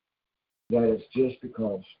think that it's just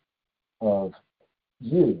because of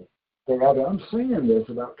you. But rather, I'm saying this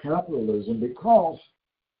about capitalism because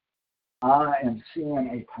I am seeing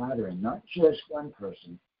a pattern, not just one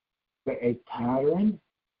person, but a pattern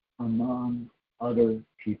among other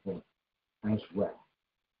people as well.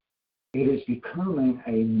 It is becoming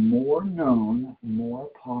a more known, more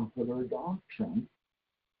popular doctrine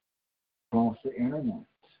across the internet.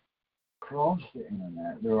 Across the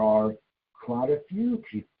internet, there are quite a few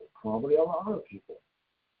people, probably a lot of people,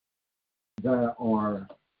 that are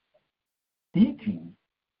thinking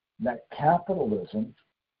that capitalism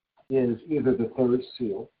is either the third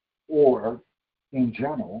seal or, in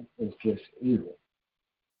general, is just evil.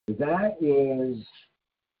 That is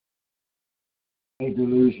a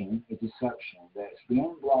delusion, a deception that's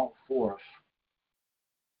being brought forth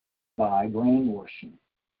by brainwashing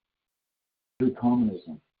through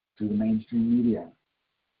communism, through the mainstream media,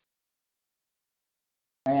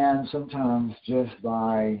 and sometimes just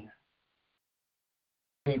by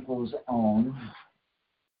people's own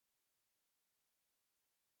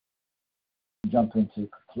jumping to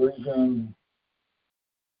conclusion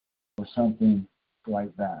or something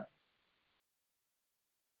like that.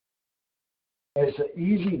 It's an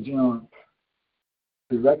easy jump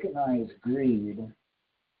to recognize greed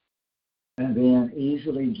and then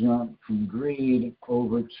easily jump from greed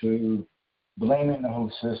over to blaming the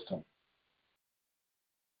whole system.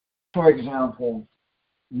 For example,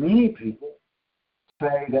 many people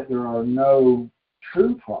say that there are no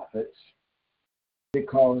true prophets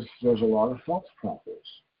because there's a lot of false prophets.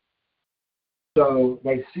 So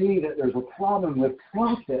they see that there's a problem with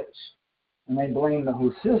prophets, and they blame the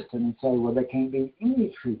whole system and say, well, there can't be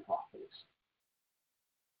any true prophets.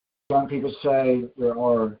 Some people say there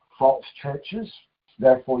are false churches,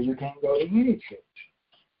 therefore you can't go to any church.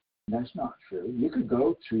 And that's not true. You could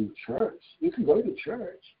go to church. You can go to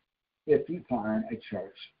church, if you find a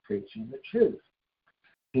church preaching the truth.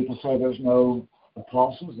 People say there's no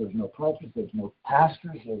apostles, there's no prophets, there's no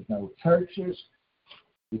pastors, there's no churches.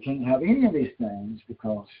 You can't have any of these things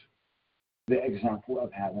because the example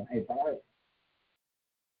of having a Bible.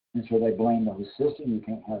 And so they blame the whole system. You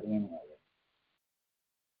can't have any of it.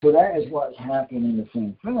 So that is what's happening in the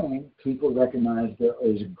same thing. People recognize there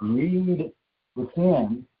is greed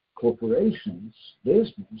within corporations,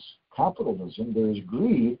 business, capitalism. There is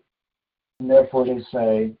greed, and therefore they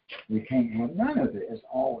say we can't have none of it. It's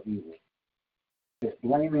all evil. It's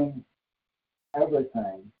blaming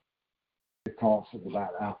everything because of the bad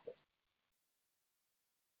apple.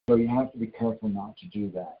 So you have to be careful not to do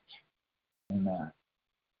that. Amen.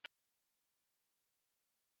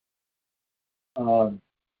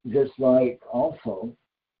 Just like also,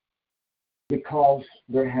 because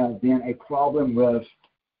there has been a problem with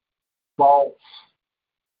false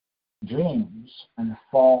dreams and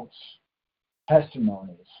false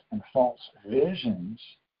testimonies and false visions,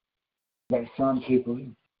 that some people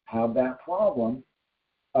have that problem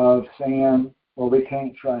of saying, well, we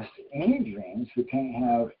can't trust any dreams, we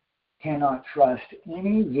cannot trust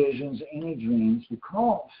any visions, any dreams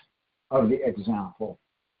because of the example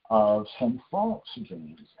of some false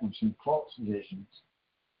dreams and some false visions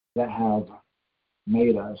that have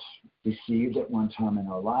made us deceived at one time in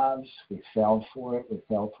our lives. We fell for it. We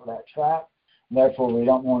fell for that trap. Therefore, we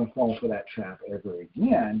don't want to fall for that trap ever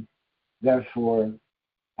again. Therefore,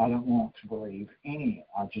 I don't want to believe any.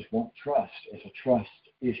 I just won't trust. It's a trust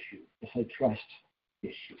issue. It's a trust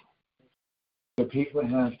issue. So people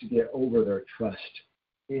have to get over their trust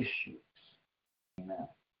issues. Amen.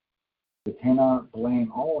 We cannot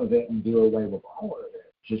blame all of it and do away with all of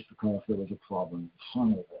it just because there was a problem with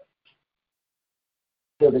some of it.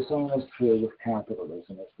 So the same is true with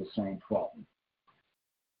capitalism. It's the same problem.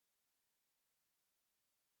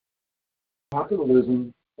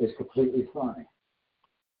 Capitalism is completely fine.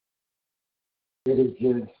 It is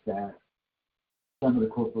just that some of the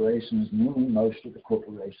corporations, meaning most of the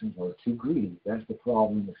corporations, are too greedy. That's the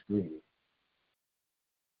problem with greed.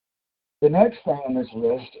 The next thing on this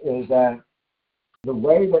list is that the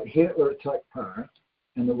way that Hitler took power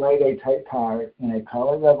and the way they take power in a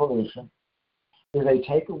color revolution is they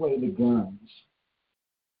take away the guns.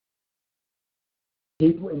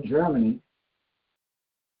 People in Germany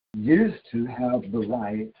used to have the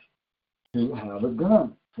right to have a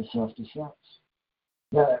gun for self-defense.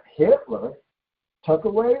 But Hitler took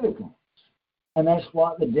away the guns. And that's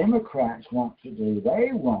what the Democrats want to do.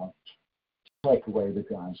 They want to take away the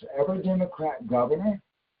guns. Every Democrat governor,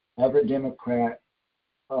 every Democrat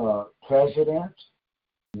president,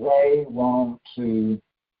 they want to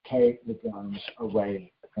take the guns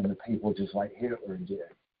away from the people just like Hitler did.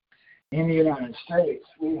 In the United States,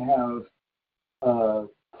 we have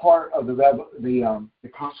part of the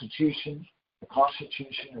Constitution. The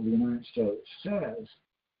Constitution of the United States says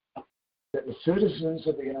that the citizens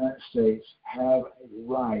of the United States have a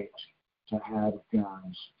right to have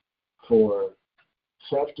guns for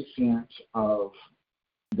self-defense of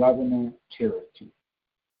government tyranny,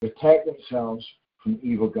 protect themselves from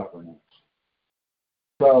evil governance.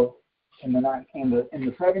 So, in the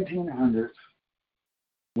 1700s,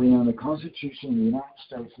 when the Constitution of the United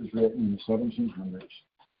States was written in the 1700s,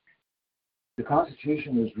 the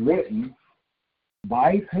Constitution was written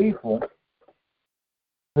by people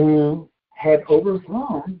who had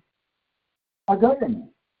overthrown a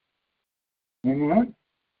government. Amen?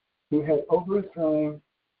 Who had overthrown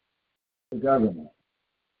the government.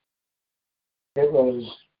 It was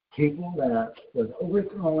people that was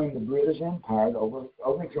overthrowing the British Empire,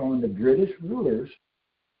 overthrowing the British rulers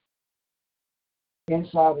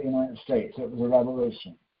inside the United States. It was a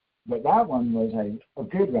revolution. But that one was a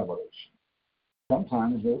good revolution.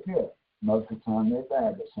 Sometimes they're good. Most of the time they're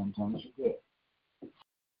bad, but sometimes they're good.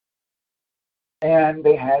 And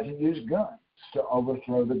they had to use guns to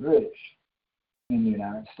overthrow the British in the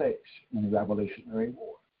United States in the Revolutionary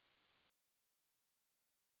War.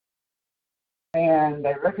 And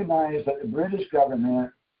they recognized that the British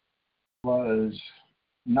government was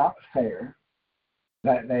not fair,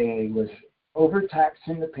 that they was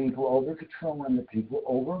overtaxing the people, over-controlling the people,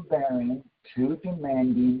 overbearing, too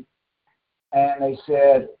demanding. And they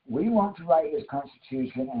said, we want to write this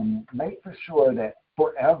Constitution and make for sure that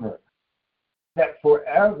forever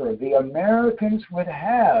the Americans would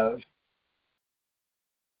have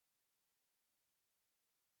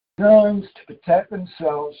guns to protect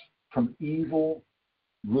themselves from evil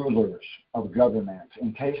rulers of governments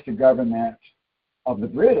in case the government of the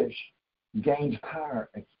British gains power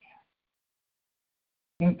again.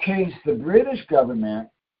 In case the British government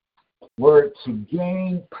were to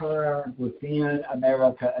gain power within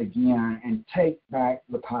America again and take back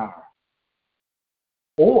the power.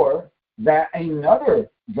 Or that another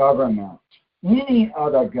government, any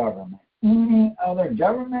other government, any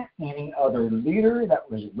other leader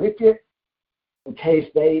that was wicked, in case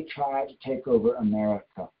they tried to take over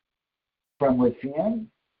America from within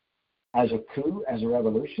as a coup, as a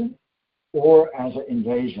revolution, or as an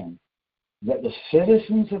invasion, that the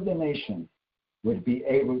citizens of the nation would be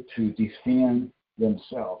able to defend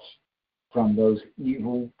themselves from those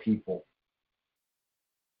evil people.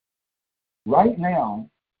 Right now,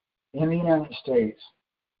 in the United States,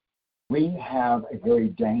 we have a very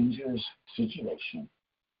dangerous situation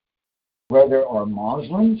where there are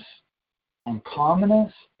Muslims and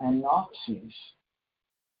communists and Nazis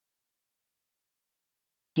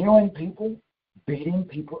killing people, beating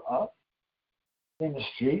people up in the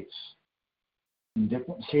streets in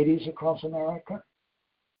different cities across America,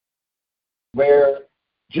 where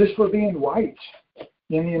just for being white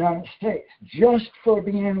in the United States, just for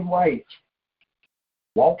being white,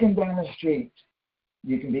 walking down the street,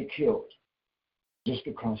 you can be killed just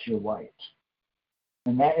because you're white.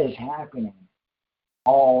 And that is happening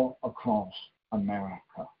all across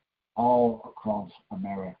America. All across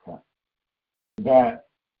America. That,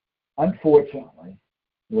 unfortunately,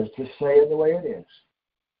 let's just say it the way it is,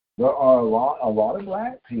 there are a lot of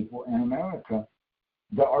black people in America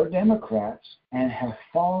that are Democrats and have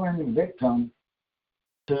fallen victim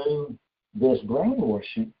to this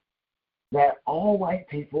brainwashing that all white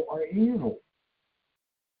people are evil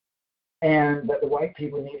and that the white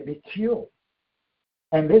people need to be killed.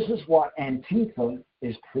 And this is what Antifa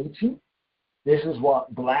is preaching. This is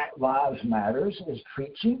what Black Lives Matter is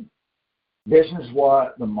preaching. This is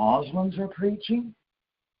what the Muslims are preaching.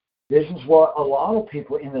 This is what a lot of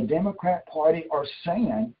people in the Democrat Party are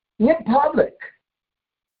saying in public,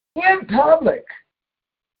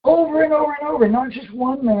 over and over and over, not just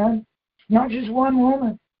one man, not just one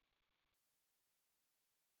woman,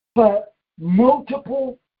 but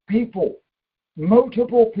multiple people in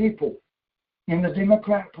the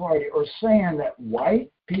Democrat Party are saying that white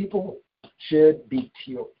people should be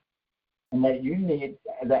killed. And that you need,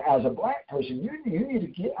 that as a black person, you need to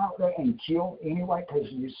get out there and kill any white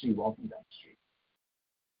person you see walking down the street.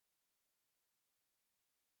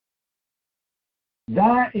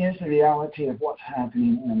 That is the reality of what's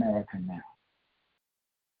happening in America now.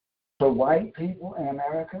 For white people in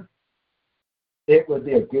America, it would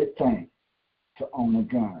be a good thing to own a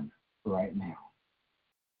gun right now.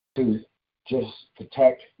 To just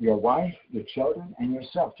protect your wife, your children, and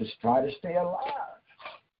yourself. Just try to stay alive.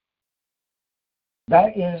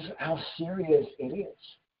 That is how serious it is.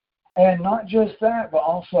 And not just that, but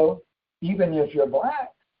also, even if you're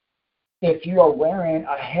black, if you are wearing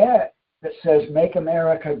a hat that says "Make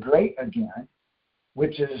America Great Again,"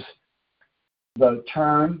 which is the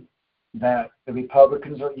term that the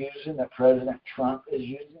Republicans are using, that President Trump is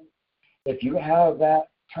using, if you have that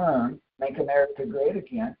term, "Make America Great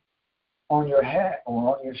Again," on your hat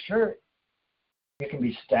or on your shirt, you can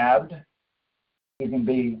be stabbed, you can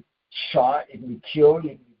be shot, you can be killed,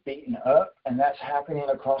 you can be beaten up, and that's happening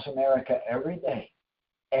across America every day.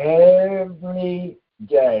 Every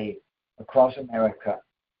day across America.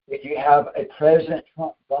 If you have a President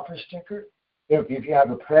Trump bumper sticker, if you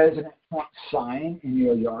have a President Trump sign in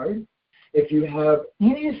your yard, if you have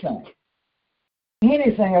anything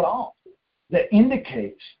at all that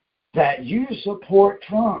indicates that you support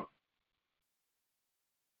Trump,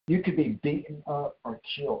 you could be beaten up or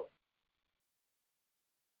killed.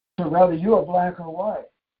 So whether you are black or white,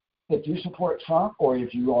 if you support Trump or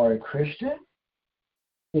if you are a Christian,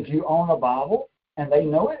 if you own a Bible and they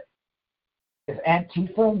know it, if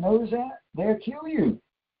Antifa knows that, they'll kill you.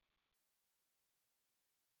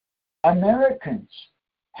 Americans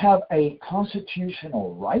have a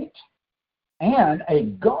constitutional right and a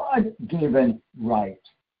God-given right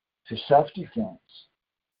to self-defense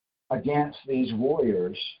against these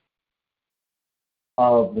warriors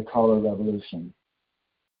of the color revolution.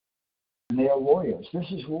 And they are warriors. This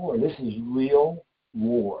is war. This is real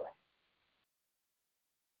war.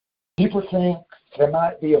 People think there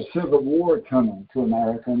might be a civil war coming to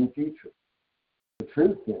America in the future. The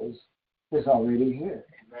truth is, it's already here.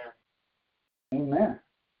 Amen. Amen.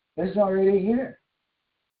 It's already here.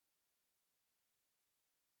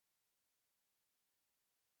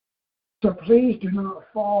 So please do not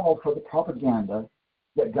fall for the propaganda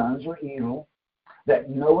that guns are evil, that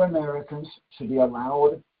no Americans should be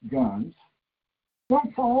allowed guns.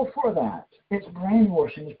 Don't fall for that. It's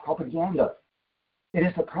brainwashing. It's propaganda. It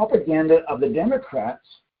is the propaganda of the Democrats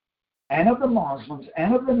and of the Muslims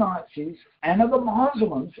and of the Nazis and of the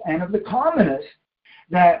Muslims and of the communists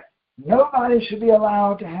that nobody should be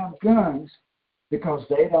allowed to have guns because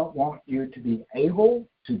they don't want you to be able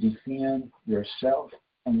to defend yourself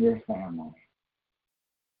and your family.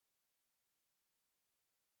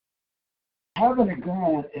 Having a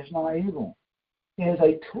gun is not evil. It is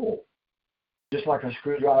a tool, just like a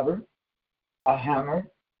screwdriver, a hammer,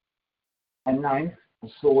 a knife, a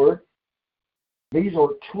sword. These are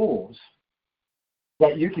tools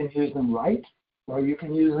that you can use them right or you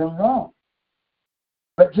can use them wrong.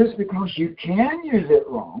 But just because you can use it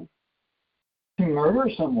wrong to murder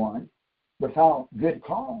someone without good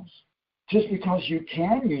cause, just because you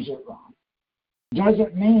can use it wrong,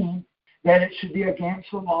 doesn't mean that it should be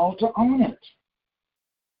against the law to own it.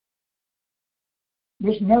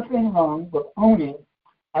 There's nothing wrong with owning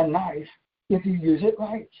a knife if you use it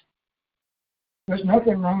right. There's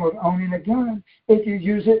nothing wrong with owning a gun if you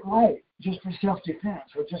use it right, just for self-defense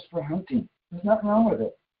or just for hunting. There's nothing wrong with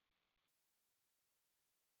it.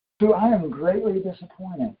 So I am greatly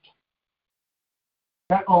disappointed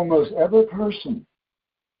that almost every person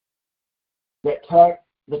that took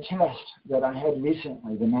the test that I had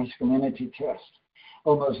recently, the masculinity test,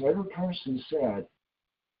 almost every person said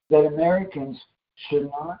that Americans should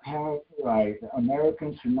not have the right,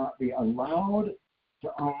 Americans should not be allowed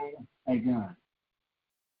to own a gun.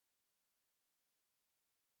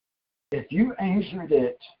 If you answered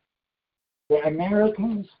it that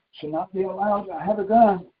Americans should not be allowed to have a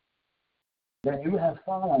gun, then you have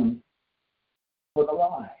fallen for the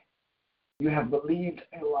lie. You have believed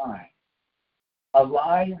a lie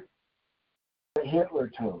that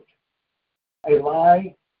Hitler told, a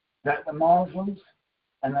lie that the Muslims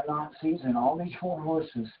and the Nazis and all these four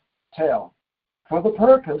horses tell for the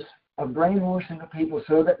purpose of brainwashing the people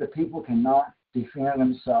so that the people cannot defend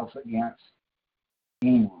themselves against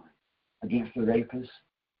anyone, against the rapists,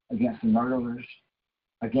 against the murderers,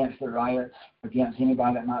 against the riots, against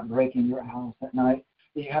anybody that might break in your house at night.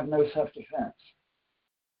 You have no self-defense.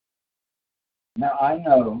 Now, I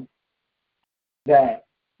know that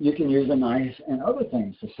you can use a knife and other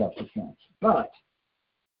things for self-defense, but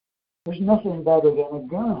there's nothing better than a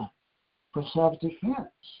gun for self-defense.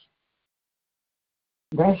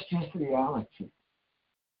 That's just reality.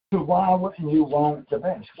 So why wouldn't you want the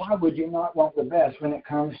best? Why would you not want the best when it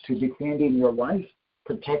comes to defending your life,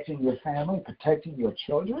 protecting your family, protecting your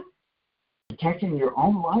children, protecting your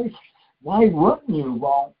own life? Why wouldn't you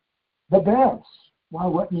want the best? Why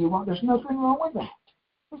wouldn't you want? There's nothing wrong with that.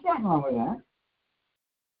 There's nothing wrong with that.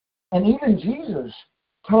 And even Jesus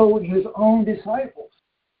told his own disciples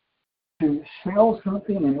to sell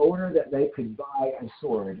something in order that they could buy a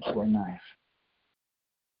sword or a knife.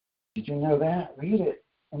 Did you know that? Read it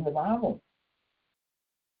in the Bible.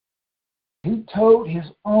 He told his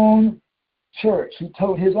own church, his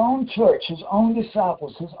own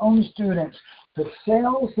disciples, his own students to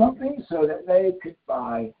sell something so that they could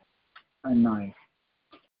buy a knife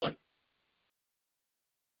for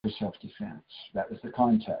self-defense. That was the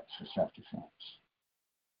context for self-defense.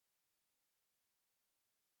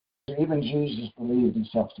 Even Jesus believed in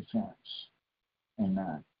self-defense.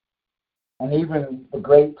 Amen. And even the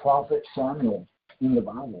great prophet Samuel in the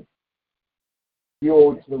Bible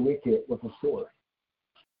killed the wicked with a sword.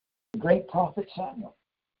 The great prophet Samuel.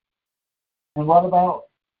 And what about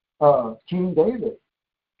King David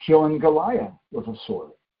killing Goliath with a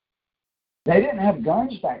sword? They didn't have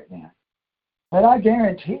guns back then. But I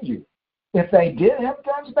guarantee you, if they did have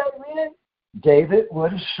guns back then, David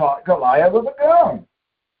would have shot Goliath with a gun.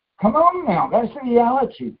 Come on now, that's the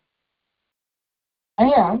reality.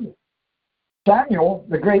 And Samuel,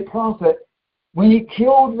 the great prophet, when he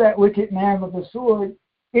killed that wicked man with a sword,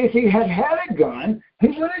 if he had had a gun, he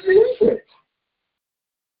would have used it.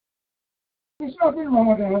 There's nothing wrong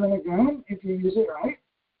with having a gun if you use it right.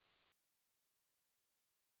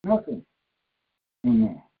 Nothing.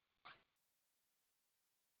 Amen.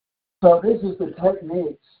 So this is the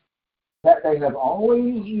techniques that they have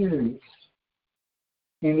always used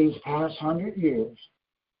in these past 100 years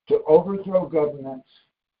to overthrow governments,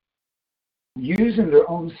 using their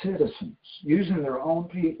own citizens, using their own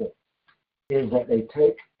people, is that they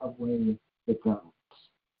take away the guns.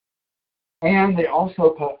 And they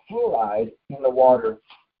also put fluoride in the water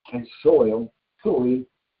and soy in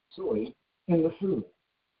the food.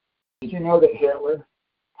 Did you know that Hitler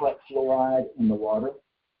put fluoride in the water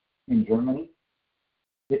in Germany?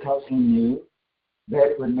 Because he knew that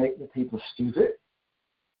it would make the people stupid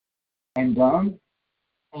and dumb,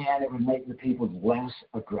 and it would make the people less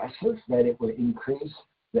aggressive, that it would increase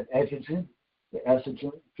the estrogen,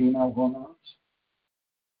 female hormones.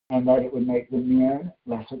 and that it would make the men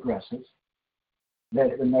less aggressive, that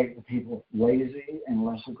it would make the people lazy and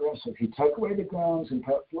less aggressive. He took away the guns and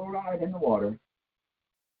put fluoride in the water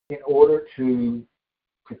in order to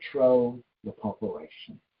control the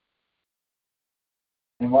population.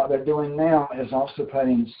 And what they're doing now is also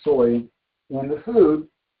putting soy in the food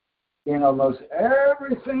in almost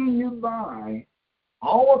everything you buy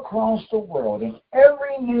all across the world, in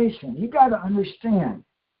every nation. You got to understand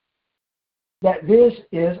that this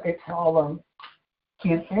is a problem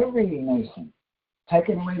in every nation.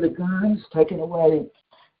 Taking away the guns, taking away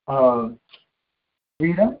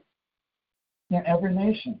freedom in every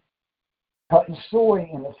nation. Putting soy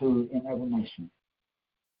in the food in every nation.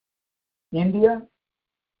 India,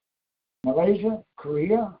 Malaysia,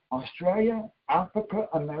 Korea, Australia, Africa,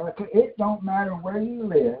 America, it don't matter where you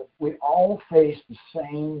live, we all face the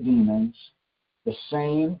same demons, the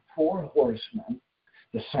same four horsemen,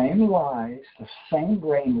 the same lies, the same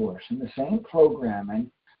brainwashing, the same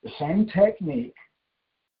programming, the same technique.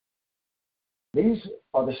 These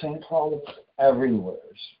are the same problems everywhere.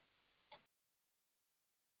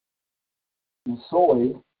 And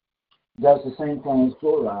soy does the same thing as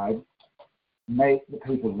fluoride, make the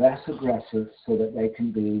people less aggressive so that they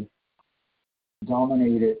can be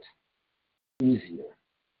dominated easier.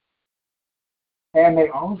 And they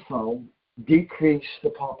also decrease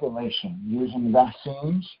the population using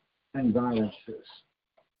vaccines and viruses.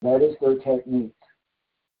 That is their technique.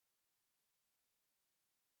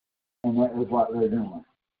 And that is what they're doing.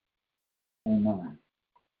 Amen.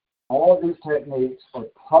 All of these techniques are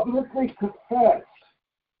publicly confessed.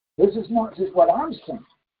 This is not just what I'm saying.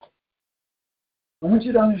 I want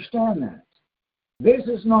you to understand that. This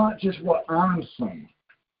is not just what I'm saying.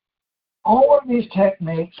 All of these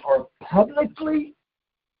techniques are publicly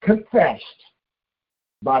confessed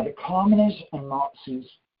by the communists and Nazis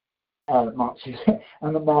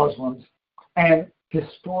and the Muslims, and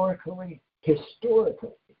historically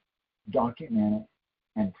documented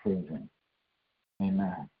and proven.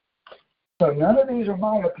 Amen. So none of these are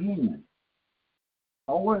my opinion.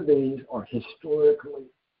 All of these are historically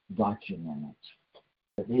documented.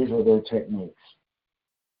 But these are their techniques.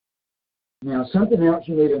 Now, something else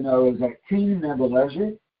you need to know is that King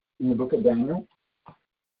Nebuchadnezzar, in the book of Daniel,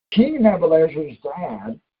 King Nebuchadnezzar's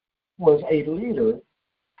dad was a leader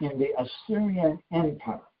in the Assyrian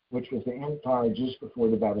Empire, which was the empire just before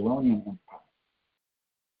the Babylonian Empire.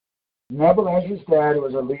 Nebuchadnezzar's dad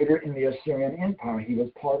was a leader in the Assyrian Empire. He was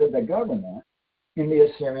part of the government in the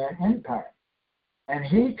Assyrian Empire. And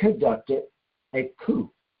he conducted a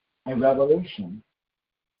coup, a revolution,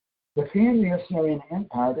 within the Assyrian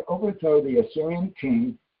Empire to overthrow the Assyrian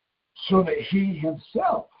king so that he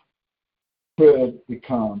himself could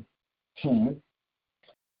become king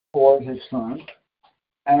for his son.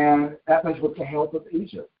 And that was with the help of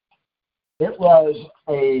Egypt. It was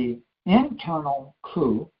an internal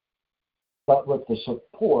coup, but with the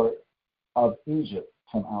support of Egypt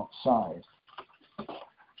from outside.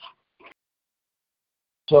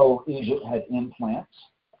 So Egypt had implants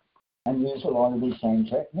and used a lot of these same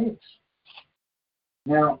techniques.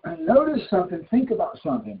 Now, notice something, think about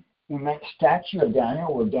something. In that statue of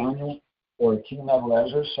Daniel, where Daniel or King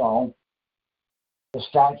Nebuchadnezzar saw the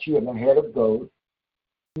statue of the head of gold,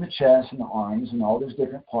 the chest and the arms and all those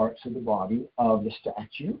different parts of the body of the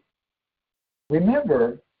statue,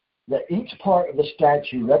 remember that each part of the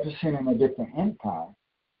statue representing a different empire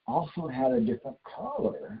also had a different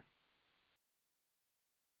color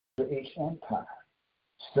for each empire.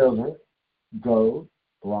 Silver, gold,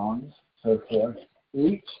 bronze, so forth.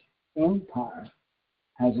 Each empire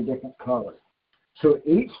has a different color. So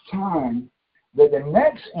each time that the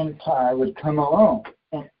next empire would come along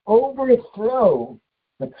and overthrow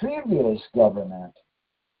the previous government,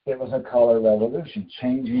 it was a color revolution,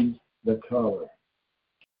 changing the color.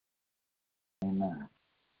 Amen.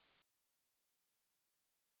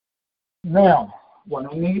 Now,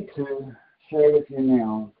 what I need to share with you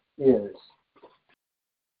now is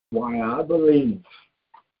why I believe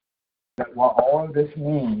that what all of this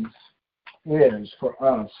means is for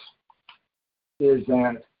us is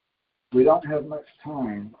that we don't have much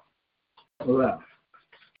time left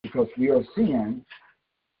because we are seeing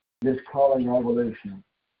this color revolution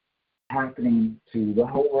happening to the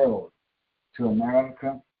whole world, to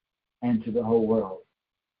America and to the whole world.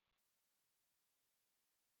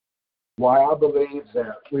 Why I believe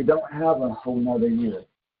that we don't have a whole nother year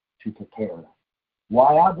to prepare.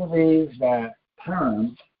 Why I believe that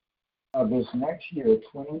term of this next year,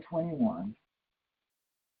 2021,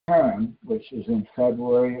 term, which is in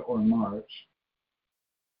February or March,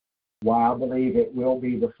 why I believe it will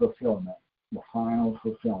be the fulfillment, the final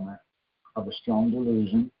fulfillment of a strong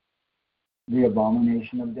delusion the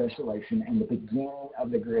abomination of desolation and the beginning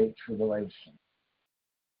of the Great Tribulation.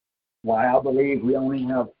 Why I believe we only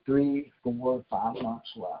have 3, 4, 5 months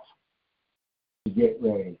left to get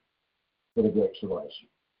ready for the Great Tribulation.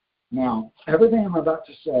 Now, everything I'm about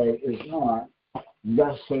to say is not,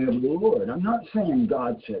 thus saith the Lord. I'm not saying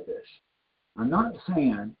God said this. I'm not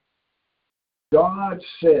saying God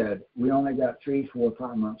said we only got 3, 4,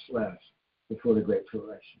 5 months left before the Great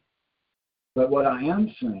Tribulation. But what I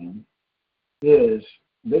am saying is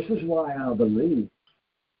this is why I believe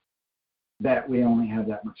that we only have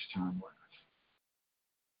that much time left.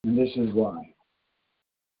 And this is why.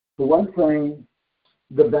 For one thing,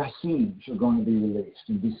 the vaccines are going to be released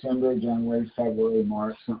in December, January, February,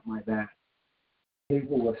 March, something like that.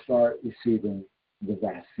 People will start receiving the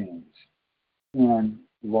vaccines in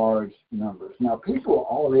large numbers. Now, people are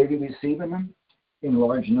already receiving them in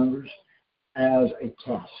large numbers as a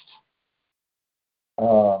test.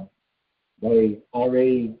 They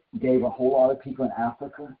already gave a whole lot of people in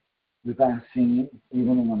Africa the vaccine,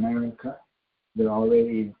 even in America. They're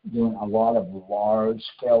already doing a lot of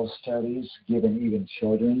large-scale studies, giving even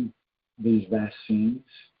children these vaccines.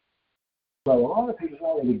 So a lot of people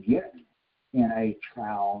are already getting in a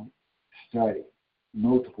trial study,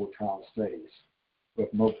 multiple trial studies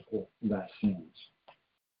with multiple vaccines.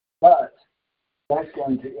 But that's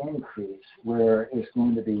going to increase where it's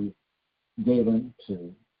going to be given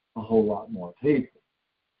to a whole lot more people.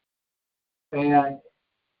 And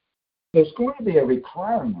there's going to be a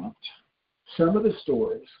requirement. Some of the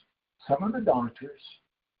stores, some of the doctors,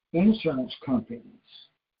 insurance companies,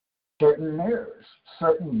 certain mayors,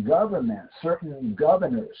 certain governments, certain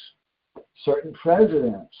governors, certain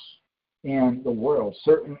presidents in the world,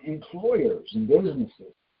 certain employers and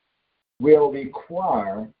businesses will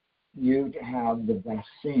require you to have the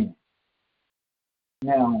vaccine.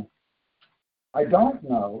 Now, I don't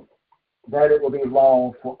know that it will be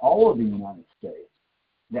law for all of the United States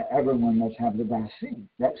that everyone must have the vaccine.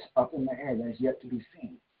 That's up in the air. That's yet to be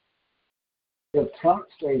seen. If Trump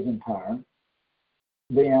stays in power,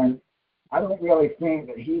 then I don't really think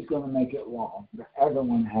that he's going to make it law that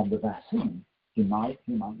everyone have the vaccine. He might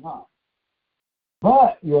not.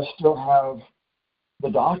 But you'll still have the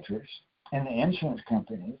doctors and the insurance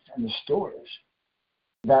companies and the stores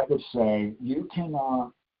that would say you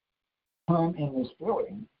cannot come in this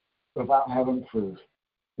building without having proof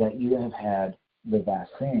that you have had the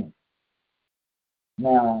vaccine.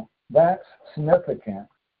 Now, that's significant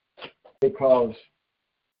because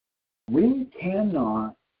we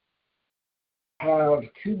cannot have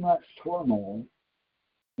too much turmoil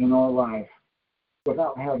in our life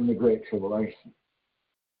without having the Great Tribulation.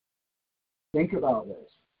 Think about this.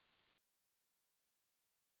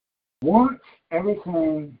 Once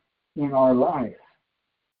everything in our life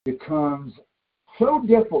becomes so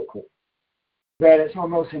difficult that it's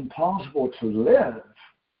almost impossible to live,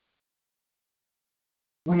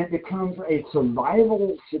 when it becomes a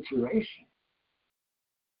survival situation,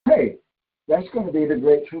 hey, that's going to be the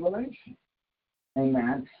Great Tribulation.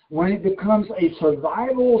 Amen. When it becomes a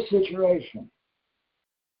survival situation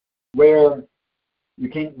where you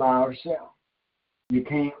can't buy or sell, you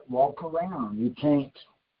can't walk around, you can't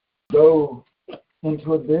go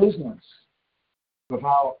into a business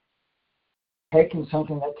without taking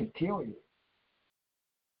something that could kill you,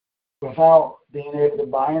 without being able to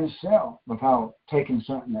buy and sell, without taking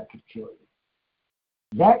something that could kill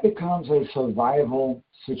you. That becomes a survival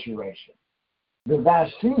situation. The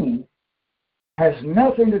vaccine has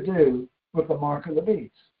nothing to do with the mark of the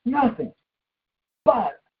beast. Nothing.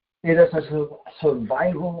 But it is a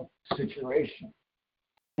survival situation.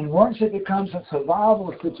 And once it becomes a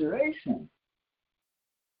survival situation,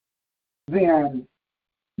 then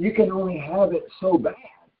you can only have it so bad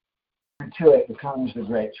until it becomes the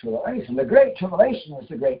Great Tribulation. The Great Tribulation is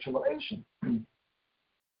the Great Tribulation.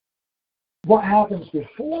 What happens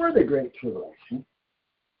before the Great Tribulation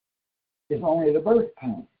is only the birth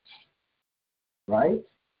pains, right?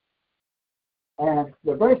 And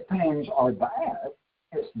the birth pains are bad.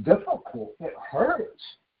 It's difficult. It hurts.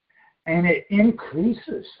 And it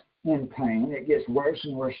increases in pain. It gets worse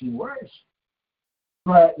and worse and worse.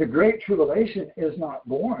 But the Great Tribulation is not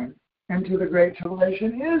born until the Great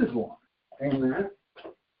Tribulation is born. Amen?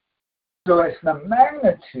 So it's the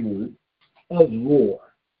magnitude of war.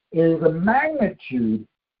 It is the magnitude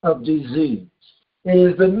of disease. It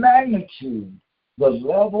is the magnitude, the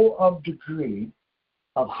level of degree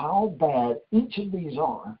of how bad each of these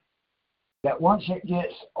are, that once it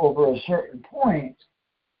gets over a certain point,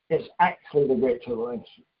 it's actually the Great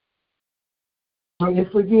Tribulation. So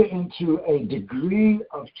if we get into a degree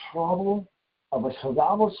of trouble, of a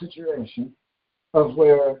survival situation, of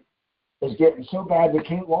where is getting so bad we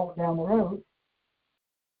can't walk down the road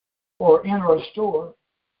or enter a store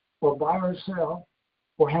or buy or sell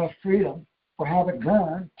or have freedom or have a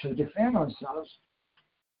gun to defend ourselves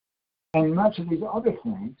and much of these other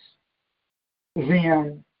things,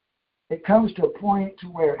 then it comes to a point to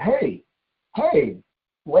where, hey,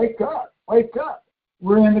 wake up.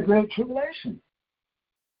 We're in the Great Tribulation.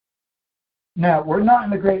 Now, we're not in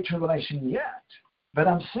the Great Tribulation yet, but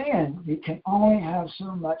I'm saying you can only have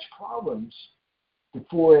so much problems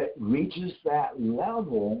before it reaches that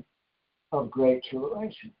level of Great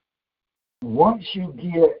Tribulation. Once you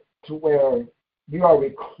get to where you are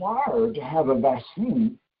required to have a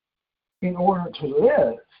vaccine in order to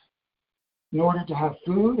live, in order to have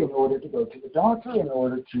food, in order to go to the doctor, in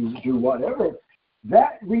order to do whatever,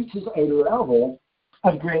 that reaches a level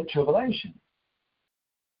of Great Tribulation.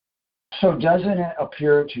 So doesn't it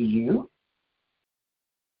appear to you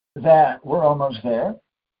that we're almost there,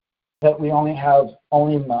 that we only have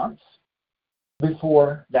months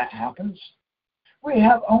before that happens? We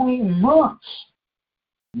have only months,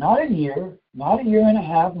 not a year and a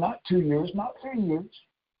half, not 2 years, not 3 years.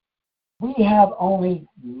 We have only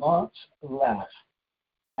months left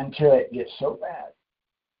until it gets so bad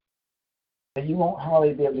that you won't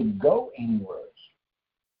hardly be able to go anywhere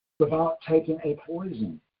without taking a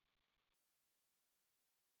poison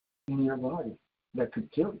in your body that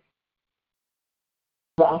could kill you.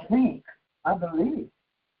 So I believe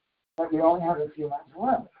that we only have a few months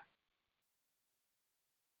left.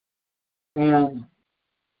 And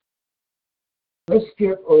let's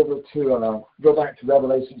skip over to, go back to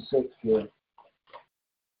Revelation 6 here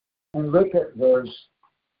and look at verse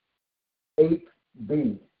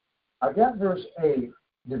 8b. I got verse 8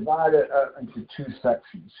 divided up into two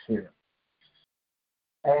sections here.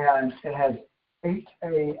 And it has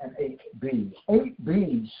 8a and 8b.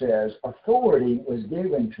 8b says, authority was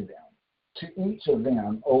given to them, to each of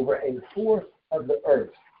them, over a fourth of the earth,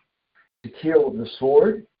 to kill with the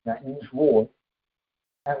sword, that means war,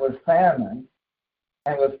 and with famine,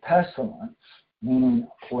 and with pestilence, meaning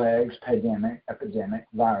plagues, epidemic,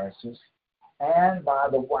 viruses, and by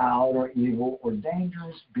the wild or evil or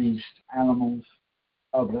dangerous beast, animals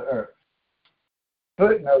of the earth.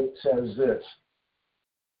 Footnote says this: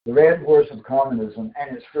 the red horse of communism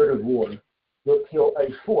and its fruit of war will kill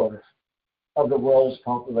a fourth of the world's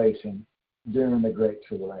population during the Great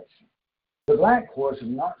Tribulation. The black horse of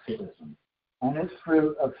Nazism and its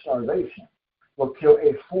fruit of starvation will kill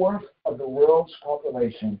a fourth of the world's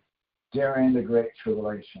population during the Great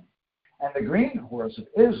Tribulation. And the green horse of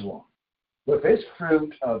Islam, with its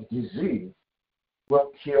fruit of disease,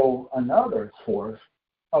 will kill another fourth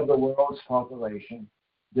of the world's population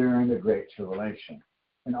during the Great Tribulation.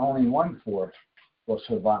 And only 1/4 will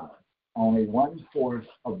survive. Only 1/4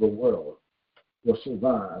 of the world will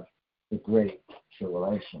survive the Great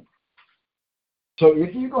Tribulation. So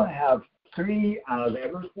if you're going to have 3 out of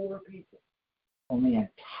every 4 people on the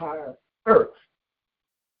entire earth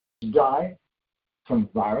die from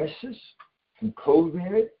viruses, from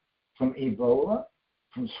COVID, from Ebola,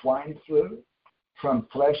 from swine flu, from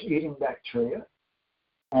flesh-eating bacteria,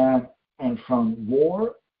 and from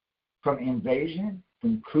war, from invasion,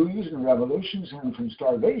 from coups and revolutions, and from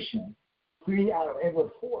starvation, 3 out of every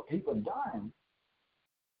 4 people dying.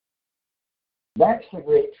 That's the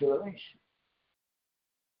Great Tribulation.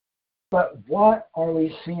 But what are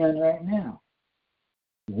we seeing right now?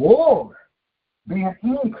 War being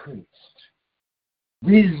increased.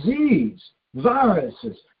 Disease,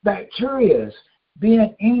 viruses, bacteria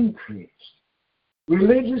being increased.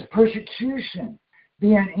 Religious persecution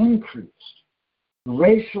being increased.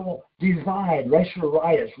 Racial divide, racial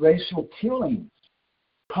riots, racial killings,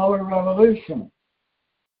 color revolution.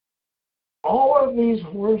 All of these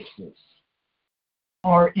forces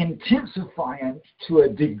are intensifying to a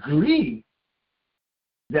degree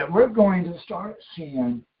that we're going to start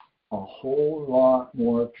seeing a whole lot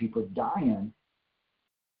more people dying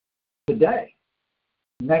today,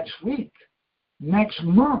 next week, next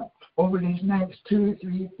month, over these next 2,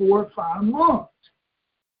 3, 4, 5 months.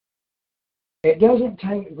 It doesn't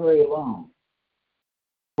take very long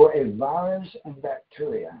for a virus and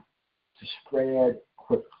bacteria to spread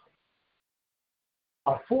quickly.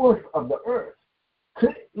 1/4 of the earth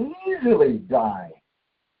could easily die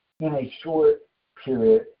in a short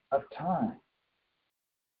period of time.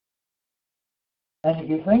 And if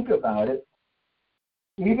you think about it,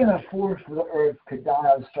 even 1/4 of the earth could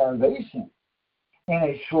die of starvation in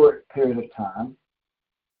a short period of time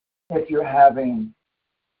if you're having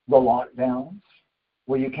the lockdowns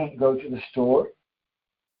where you can't go to the store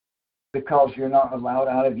because you're not allowed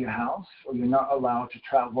out of your house, or you're not allowed to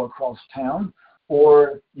travel across town,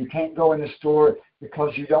 or you can't go in the store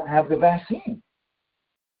because you don't have the vaccine.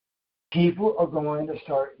 People are going to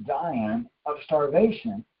start dying of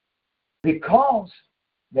starvation because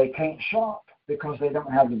they can't shop, because they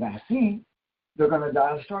don't have the vaccine. They're going to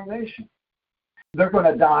die of starvation. They're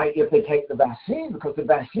going to die if they take the vaccine, because the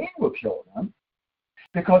vaccine will kill them,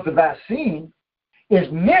 because the vaccine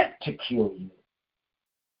is meant to kill you.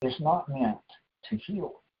 It's not meant to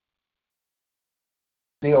heal.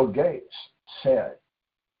 Bill Gates said,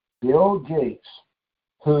 Bill Gates,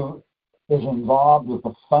 who is involved with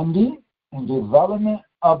the funding and development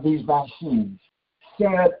of these vaccines,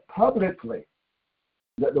 said publicly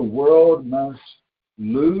that the world must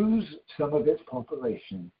lose some of its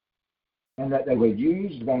population and that they would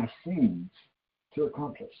use vaccines to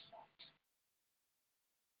accomplish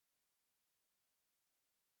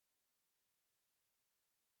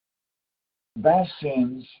that.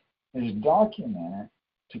 Vaccines is documented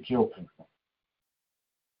to kill people.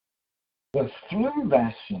 The flu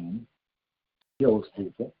vaccine kills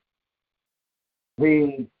people.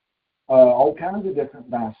 All kinds of different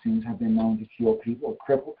vaccines have been known to kill people,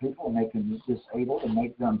 cripple people, make them disabled, and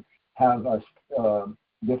make them have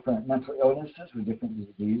different mental illnesses or different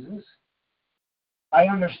diseases. I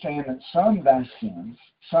understand that some vaccines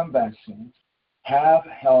have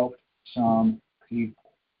helped some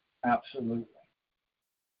people, absolutely.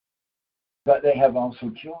 But they have also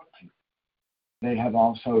killed people. They have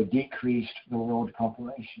also decreased the world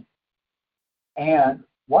population. And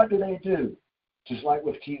what do? Just like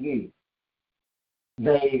with TV,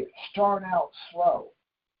 they start out slow,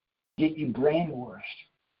 get you brainwashed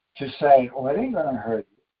to say, oh, it ain't going to hurt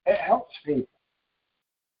you. It helps people.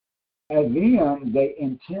 And then they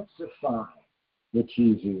intensify the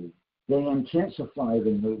TV. They intensify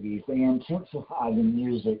the movies. They intensify the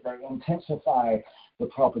music. They intensify the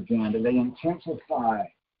propaganda. They intensify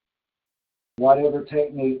whatever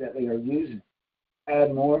technique that they are using.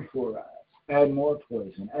 Add more fluoride. Add more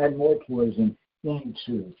poison. Add more poison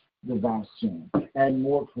into the vaccine. Add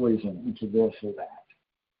more poison into this or that.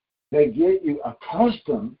 They get you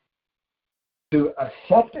accustomed to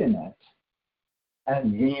accepting it,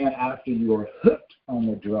 and then after you are hooked on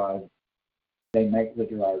the drug, they make the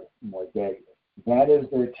drug more deadly. That is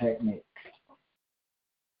their technique.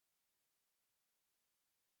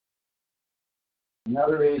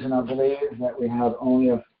 Another reason I believe that we have only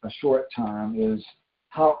a short time is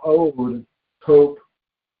how old Pope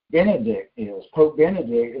Benedict is. Pope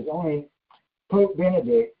Benedict,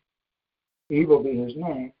 evil be his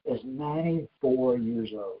name, is 94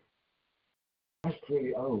 years old. That's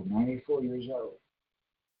pretty old, 94 years old.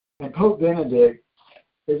 And Pope Benedict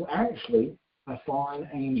is actually a fallen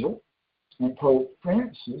angel, and Pope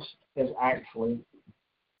Francis is actually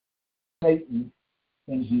Satan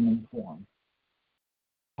in human form.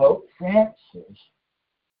 Pope Francis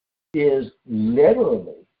is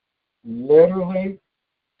literally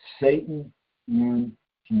Satan in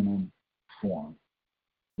human form.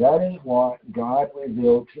 That is what God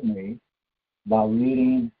revealed to me by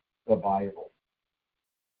reading the Bible.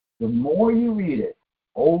 The more you read it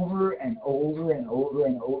over and over and over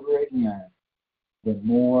and over again, the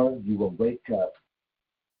more you will wake up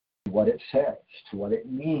to what it says, to what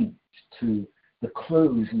it means, to the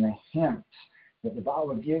clues and the hints that the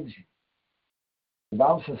Bible gives you. The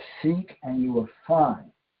Bible says, seek and you will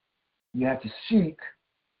find. You have to seek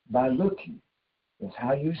by looking. That's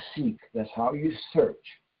how you seek. That's how you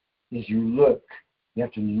search, is you look. You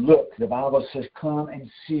have to look. The Bible says, come and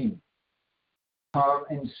see. Come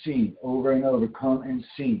and see. Over and over, come and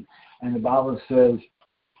see. And the Bible says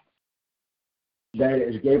that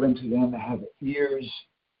it is given to them that have ears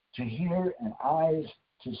to hear and eyes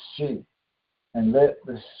to see. And let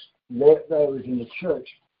those in the church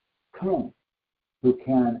come who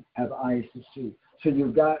can have eyes to see. So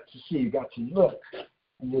you've got to see, you've got to look,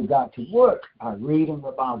 and you've got to work by reading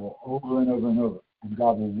the Bible over and over and over. And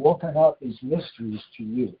God will open up these mysteries to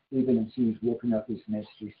you, even as He's opening up these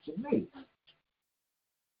mysteries to me.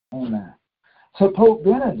 Amen. So Pope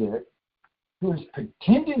Benedict, who is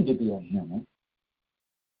pretending to be a human,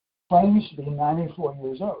 claims to be 94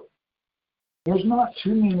 years old. There's not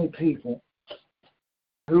too many people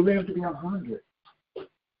who live to be 100.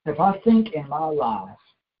 If I think in my life,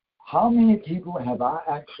 how many people have I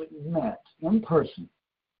actually met in person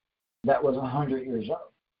that was 100 years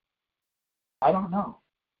old? I don't know.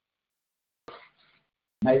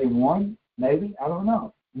 Maybe one, maybe, I don't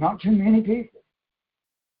know. Not too many people.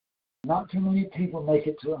 Not too many people make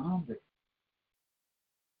it to 100.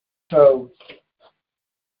 So,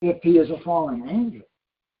 if he is a fallen angel,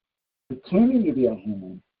 pretending to be a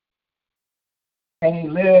human, and he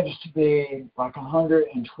lives to be like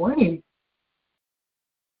 120,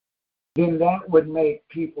 then that would make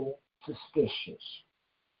people suspicious.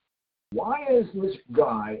 Why is this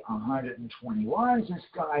guy 120? Why is this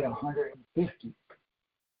guy 150?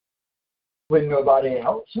 When nobody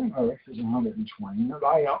else on earth is 120,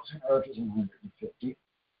 nobody else on earth is 150,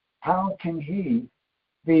 how can he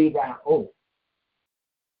be that old?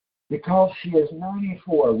 Because he is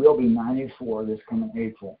 94, will be 94 this coming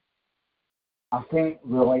April. I think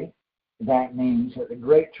really that means that the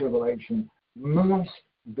Great Tribulation must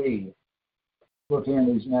be within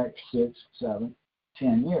these next 6, 7,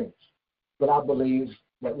 10 years. But I believe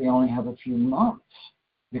that we only have a few months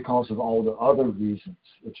because of all the other reasons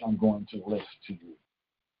which I'm going to list to you.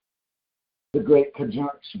 The Great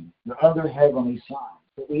Conjunction, the other heavenly signs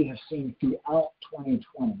that we have seen throughout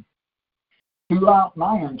 2020, throughout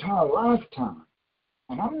my entire lifetime.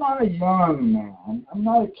 And I'm not a young man, I'm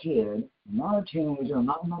not a kid, I'm not a teenager, I'm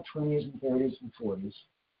not in my 20s and 30s and 40s.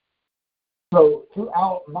 So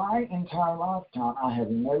throughout my entire lifetime, I have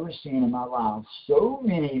never seen in my life so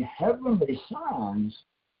many heavenly signs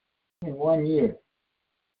in 1 year.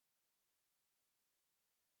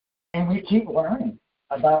 And we keep learning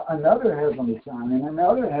about another heavenly sign and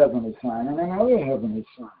another heavenly sign and another heavenly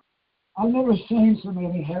sign. I've never seen so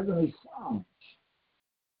many heavenly signs.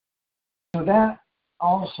 So that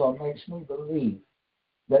also makes me believe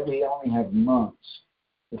that we only have months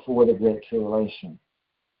before the Great Tribulation.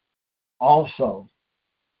 Also,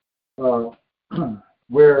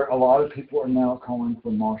 where a lot of people are now calling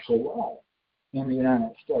for martial law in the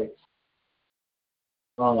United States.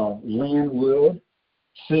 Lynn Wood,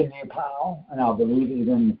 Sidney Powell, and I believe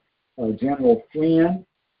even General Flynn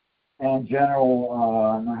and General,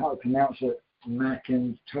 I don't know how to pronounce it,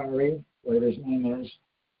 McIntyre, whatever his name is,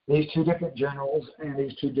 these two different generals and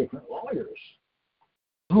these two different lawyers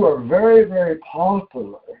who are very, very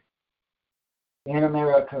popular in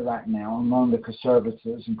America right now among the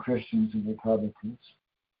conservatives and Christians and Republicans.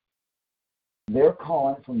 They're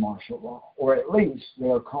calling for martial law, or at least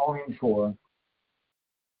they're calling for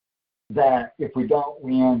that if we don't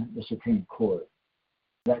win the Supreme Court,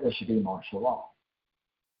 that there should be martial law.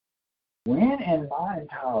 When in my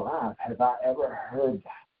entire life have I ever heard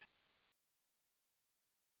that?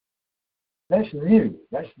 That's new.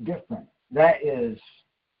 That's different. That is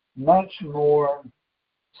much more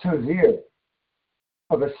severe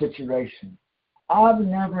of a situation. I've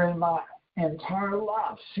never in my entire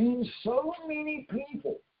life seen so many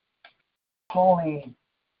people calling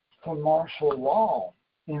for martial law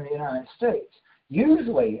in the United States.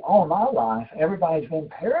 Usually, all my life, everybody's been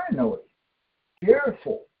paranoid,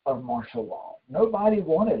 fearful of martial law. Nobody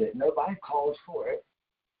wanted it. Nobody calls for it.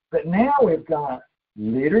 But now we've got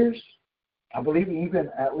leaders, I believe even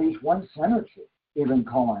at least one senator even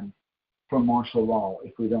calling for martial law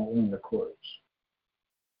if we don't win the courts.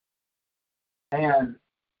 And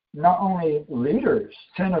not only leaders,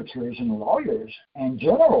 senators and lawyers and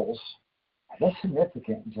generals, that's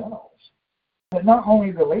significant, generals, but not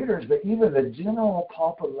only the leaders, but even the general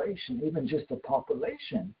population, even just the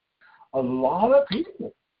population, a lot of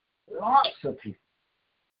people, lots of people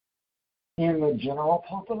in the general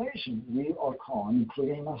population, we are calling,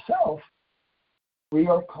 including myself, we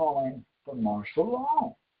are calling for martial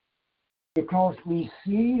law because we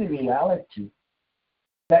see the reality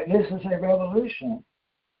that this is a revolution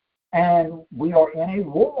and we are in a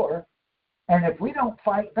war, and if we don't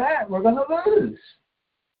fight back, we're going to lose.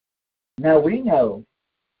 Now we know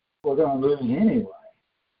we're going to lose anyway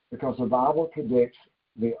because the Bible predicts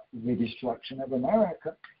the destruction of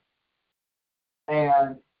America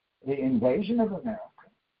and the invasion of America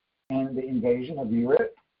and the invasion of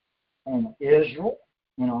Europe and Israel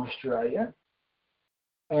and Australia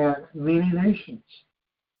and many nations.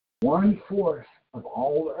 1/4 of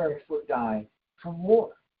all the earth would die from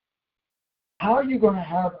war. How are you going to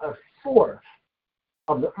have 1/4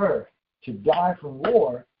 of the earth to die from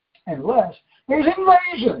war unless there's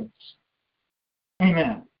invasions?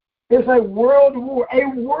 Amen. It's a world war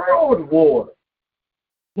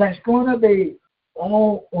that's going to be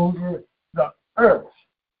all over the earth,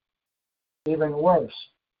 even worse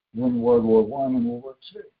than World War I and World War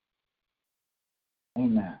II.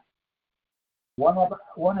 Amen. One of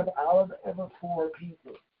out of every 4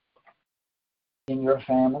 people in your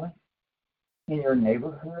family, in your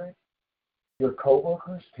neighborhood, your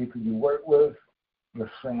co-workers, people you work with, your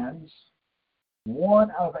friends,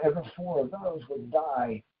 1 out of every 4 of those would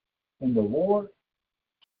die in the war,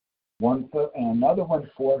 and another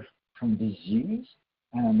 1/4 from disease,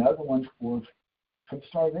 and another 1/4 from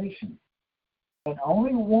starvation. And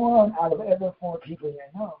only 1 out of every 4 people you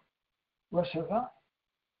know will survive.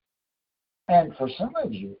 And for some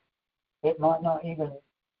of you, it might not even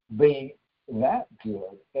be that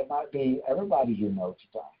good. It might be everybody you know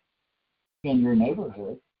today in your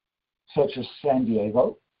neighborhood, such as San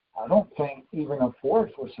Diego. I don't think even a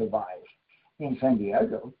fourth will survive in San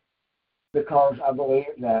Diego because I believe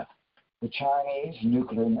that the Chinese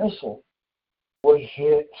nuclear missile would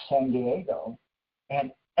hit San Diego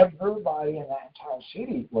and everybody in that entire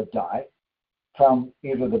city would die from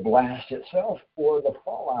either the blast itself or the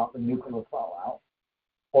fallout, the nuclear fallout,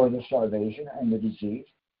 or the starvation and the disease.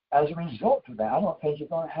 As a result of that, I don't think you're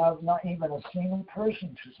going to have not even a single person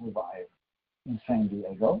to survive in San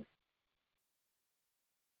Diego.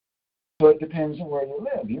 So it depends on where you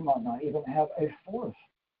live. You might not even have a fourth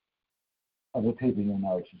of the people you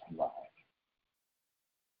know to survive.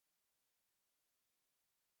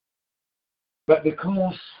 But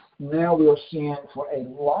because now we're seeing for a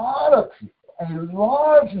lot of people, a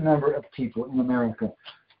large number of people in America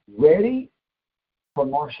ready for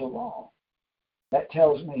martial law, that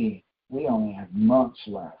tells me we only have months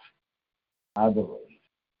left, I believe,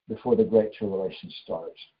 before the Great Tribulation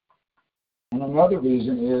starts. And another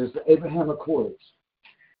reason is the Abraham Accords.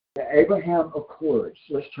 The Abraham Accords.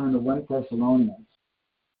 Let's turn to 1 Thessalonians.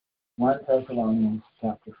 1 Thessalonians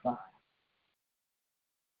chapter 5.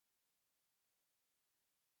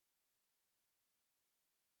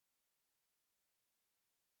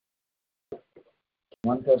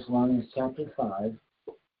 1 Thessalonians chapter 5,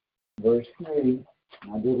 verse 3.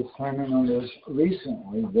 I did a sermon on this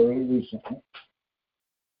recently, very recently.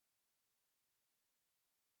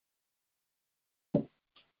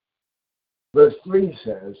 Verse 3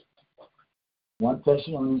 says, 1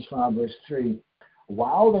 Thessalonians 5, verse 3,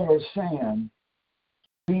 while they were saying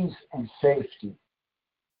peace and safety,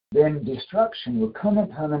 then destruction will come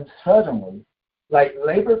upon them suddenly, like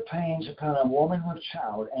labor pains upon a woman with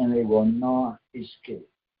child, and they will not escape.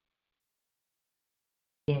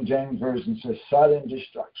 King James Version says sudden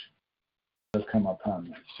destruction will come upon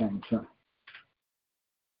them. Same thing.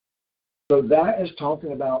 So that is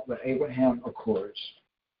talking about the Abraham Accords,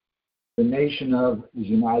 the nation of the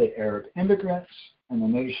United Arab Emirates and the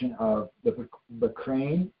nation of the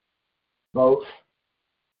Bahrain, both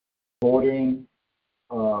bordering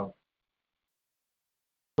Saudi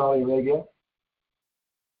Arabia,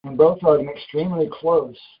 and both are extremely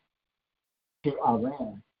close to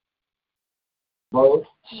Iran. Both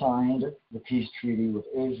signed the peace treaty with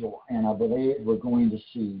Israel, and I believe we're going to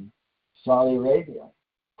see Saudi Arabia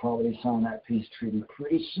probably sign that peace treaty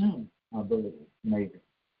pretty soon, I believe, maybe.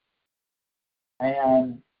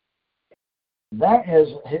 And that is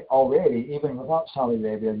already, even without Saudi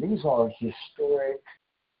Arabia, these are historic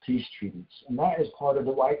peace treaties, and that is part of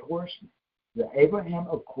the White Horseman. The Abraham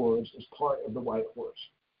Accords is part of the White Horse.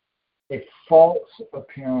 A false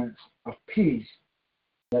appearance of peace,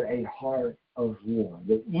 but a heart of war.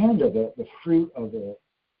 The end of it, the fruit of it,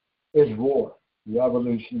 is war,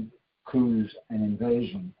 revolution, coups, and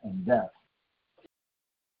invasion and death.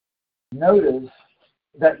 Notice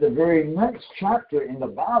that the very next chapter in the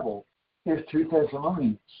Bible is 2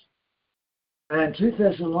 Thessalonians. And 2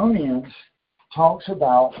 Thessalonians talks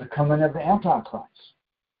about the coming of the Antichrist.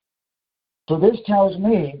 So this tells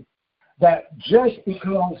me that just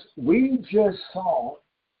because we just saw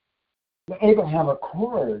the Abraham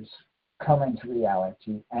Accords come into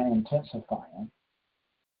reality and intensifying,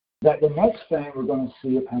 that the next thing we're going to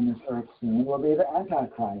see upon this earth soon will be the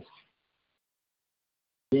Antichrist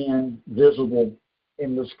being visible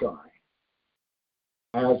in the sky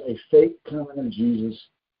as a fake coming of Jesus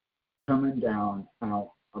coming down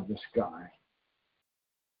out of the sky,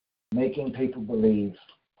 making people believe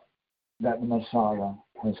that the Messiah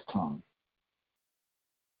has come.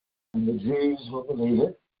 And the Jews will believe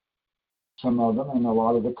it. Some of them, and a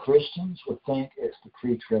lot of the Christians will think it's the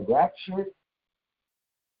pre-trib rapture,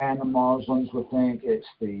 and the Muslims will think it's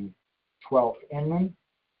the 12th Imam,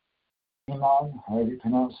 however you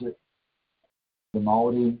pronounce it, the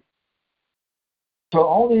Mahdi. So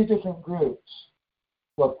all these different groups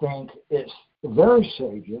will think it's their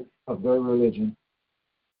savior of their religion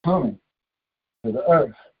coming to the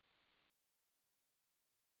earth.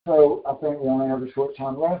 So I think we only have a short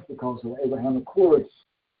time left because of the Abraham Accords.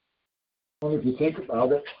 And if you think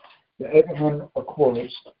about it, the Abraham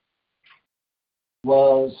Accords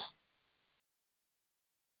was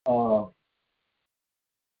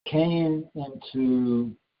came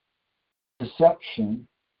into deception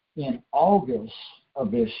in August of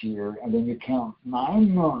this year, and then you count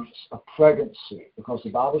 9 months of pregnancy, because the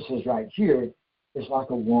Bible says right here it's like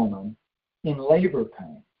a woman in labor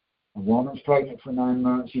pain. A woman's pregnant for 9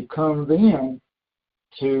 months. You come then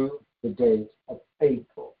to the date of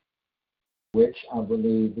April, which I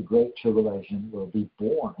believe the Great Tribulation will be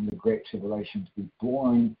born. The Great Tribulation to be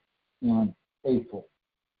born in April.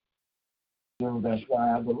 So that's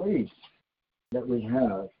why I believe that we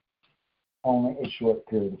have only a short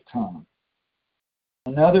period of time.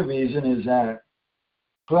 Another reason is that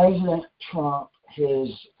President Trump, his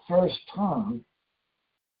first term,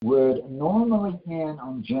 would normally end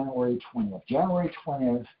on January 20th. January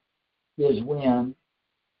 20th is when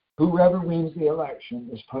whoever wins the election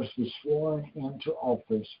is supposed to be sworn into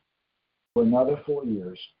office for another 4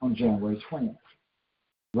 years on January 20th.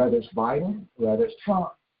 Whether it's Biden, whether it's Trump,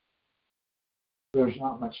 there's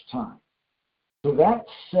not much time. So that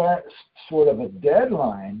sets sort of a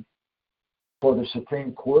deadline for the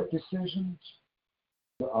Supreme Court decisions,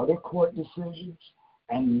 the other court decisions,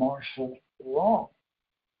 and martial law.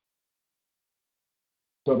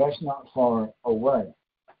 So that's not far away.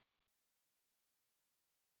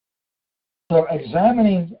 So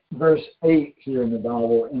examining verse 8 here in the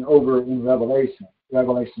Bible and over in Revelation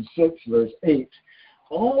 6, verse 8,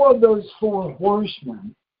 all of those four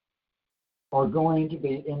horsemen are going to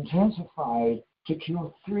be intensified to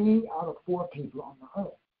kill 3 out of 4 people on the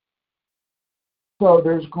earth. So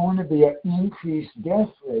there's going to be an increased death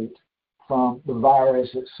rate from the virus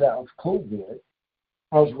itself, COVID,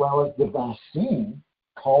 as well as the vaccine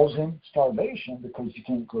causing starvation because you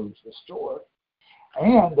can't go to the store,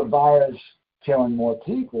 and the virus killing more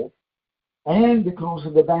people, and because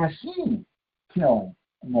of the vaccine killing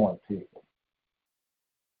more people.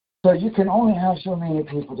 So you can only have so many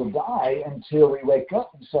people to die until we wake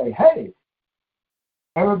up and say, hey,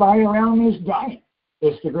 everybody around me is dying.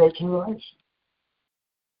 It's the Great Tribulation.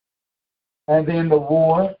 And then the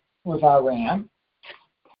war with Iran.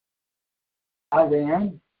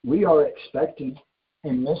 We are expecting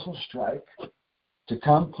a missile strike to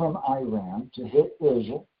come from Iran to hit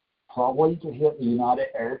Israel, probably to hit the United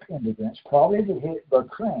Arab Emirates, probably to hit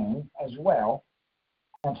Bahrain as well,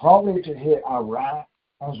 and probably to hit Iraq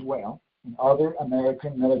as well, and other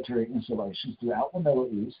American military installations throughout the Middle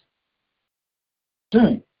East.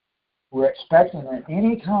 Soon, we're expecting at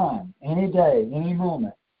any time, any day, any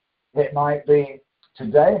moment. It might be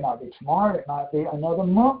today, it might be tomorrow, it might be another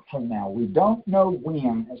month from now. We don't know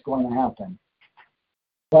when it's going to happen.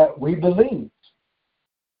 But we believe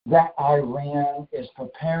that Iran is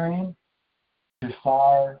preparing to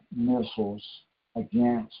fire missiles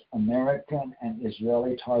against American and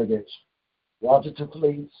Israeli targets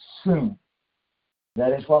relatively soon.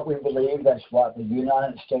 That is what we believe. That's what the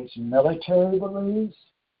United States military believes.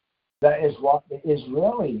 That is what the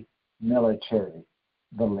Israeli military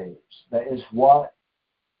believes. That is what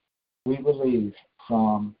we believe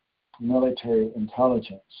from military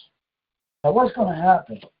intelligence. Now, what's going to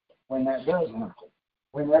happen when that does happen?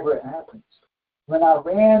 Whenever it happens. When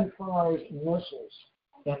Iran fires missiles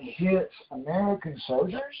and hits American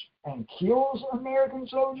soldiers and kills American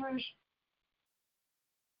soldiers,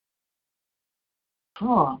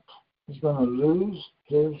 Trump is going to lose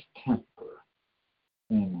his temper.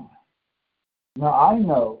 Amen. Now, I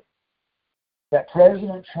know that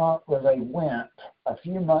President Trump was a wimp a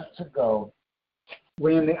few months ago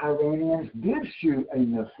when the Iranians did shoot a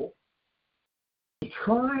missile to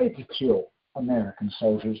try to kill American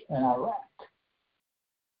soldiers in Iraq.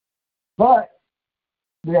 But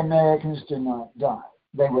the Americans did not die.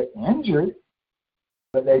 They were injured,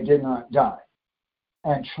 but they did not die.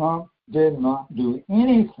 And Trump did not do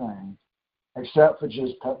anything except for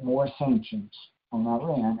just put more sanctions on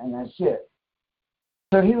Iran, and that's it.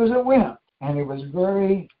 So he was a wimp, and he was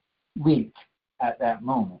very weak at that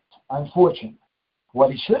moment, unfortunately.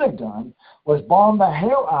 What he should have done was bomb the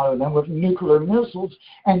hell out of them with nuclear missiles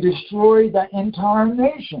and destroy the entire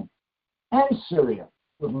nation and Syria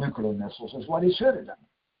with nuclear missiles is what he should have done.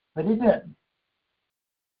 But he didn't.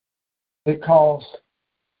 Because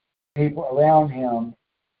people around him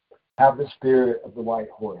have the spirit of the white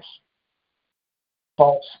horse.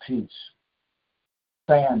 False peace.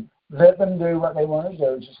 Saying, let them do what they want to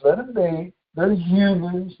do. Just let them be. They're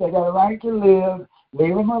humans. They got a right to live.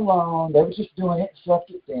 Leave them alone. They were just doing it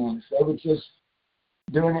self-defense. They were just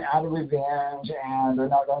doing it out of revenge, and they're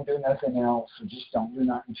not going to do nothing else. So just don't do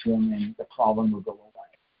nothing to them, and the problem will go away.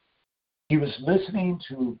 He was listening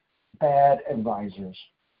to bad advisors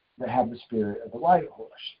that have the spirit of the white horse.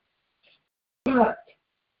 But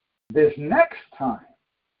this next time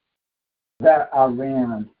that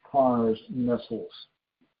Iran fires missiles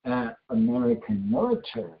at American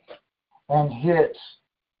military and hits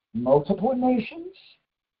multiple nations,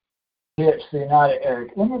 hits the United Arab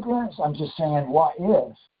Emirates. I'm just saying, what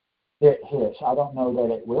if it hits? I don't know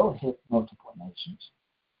that it will hit multiple nations,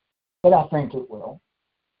 but I think it will,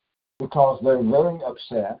 because they're very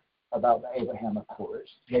upset about the Abraham Accords.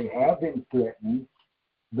 They have been threatening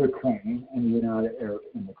Ukraine and the United Arab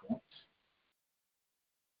Emirates.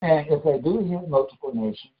 And if they do hit multiple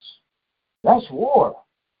nations, that's war.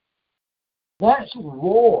 That's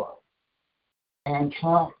war. And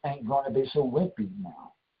Trump ain't going to be so wimpy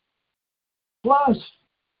now. Plus,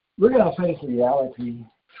 we're going to face reality.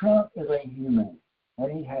 Trump is a human,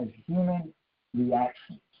 and he has human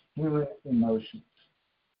reactions, human emotions.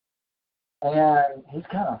 And he's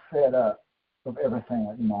kind of fed up with everything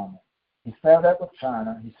at the moment. He's fed up with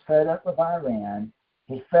China. He's fed up with Iran.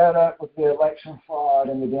 He's fed up with the election fraud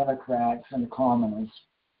and the Democrats and the communists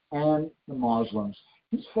and the Muslims.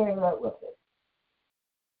 He's fed up with it.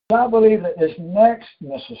 So I believe that this next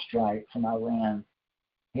missile strike from Iran,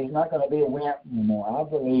 he's not going to be a wimp anymore. I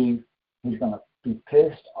believe he's going to be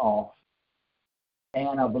pissed off.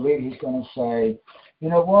 And I believe he's going to say, you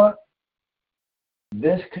know what?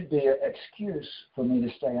 This could be an excuse for me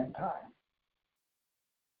to stay in power.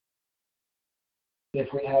 If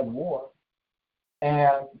we have war.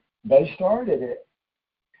 And they started it.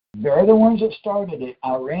 They're the ones that started it.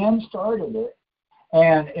 Iran started it.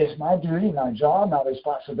 And it's my duty, my job, my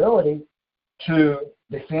responsibility to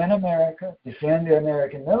defend America, defend the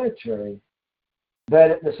American military.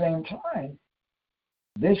 But at the same time,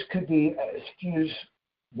 this could be an excuse,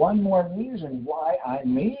 one more reason why I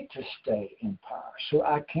need to stay in power, so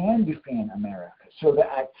I can defend America, so that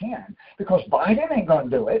I can. Because Biden ain't going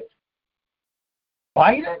to do it.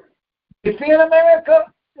 Biden? Defend America?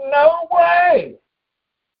 No way.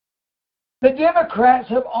 The Democrats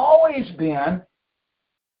have always been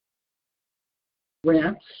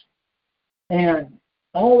wimps and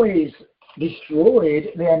always destroyed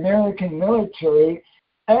the American military.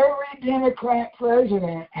 Every Democrat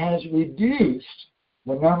president has reduced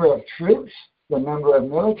the number of troops, the number of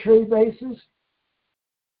military bases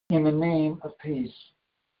in the name of peace,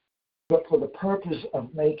 but for the purpose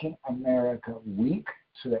of making America weak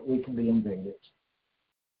so that we can be invaded.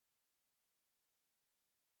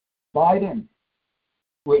 Biden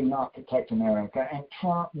would not protect America, and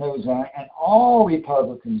Trump knows that, and all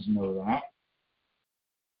Republicans know that.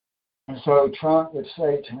 And so Trump would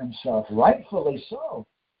say to himself, rightfully so,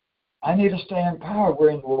 I need to stay in power.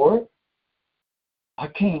 We're in war. I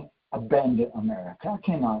can't abandon America. I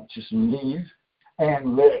cannot just leave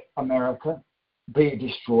and let America be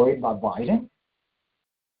destroyed by Biden.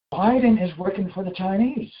 Biden is working for the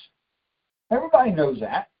Chinese. Everybody knows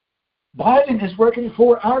that. Biden is working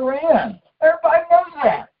for Iran. Everybody knows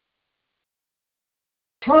that.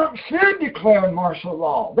 Trump should declare martial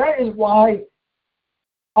law. That is why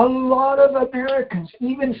a lot of Americans,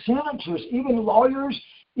 even senators, even lawyers,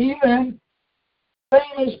 even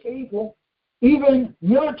famous people, even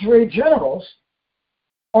military generals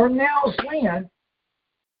are now saying,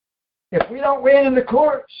 if we don't win in the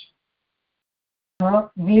courts,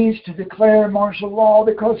 Trump needs to declare martial law,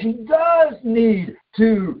 because he does need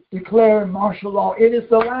to declare martial law. It is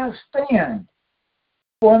the last stand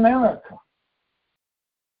for America.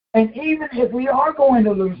 And even if we are going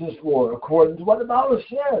to lose this war, according to what the Bible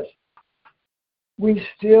says, we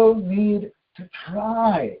still need to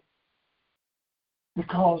try,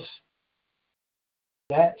 because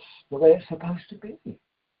that's the way it's supposed to be.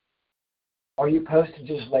 Are you supposed to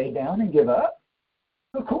just lay down and give up?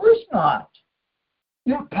 Of course not.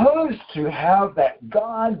 You're supposed to have that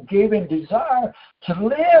God-given desire to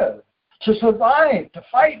live, to survive, to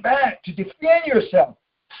fight back, to defend yourself.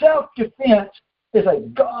 Self-defense is a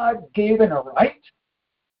God-given right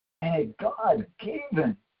and a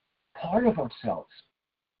God-given part of ourselves.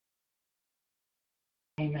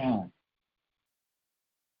 Amen.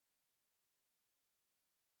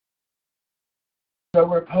 So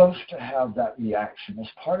we're supposed to have that reaction. It's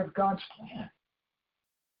part of God's plan.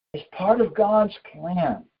 It's part of God's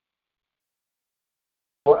plan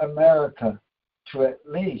for America to at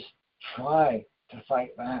least try to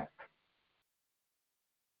fight back.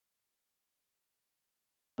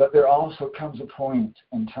 But there also comes a point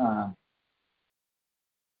in time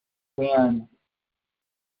when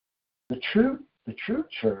the true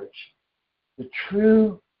church, the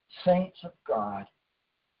true saints of God,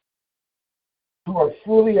 who are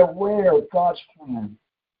fully aware of God's plan,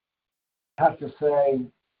 have to say,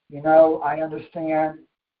 you know, I understand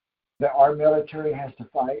that our military has to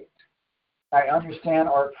fight. I understand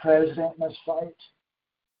our president must fight.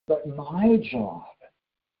 But my job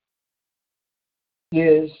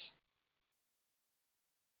is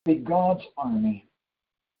be God's army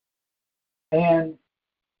and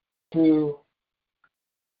to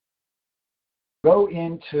go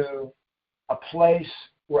into a place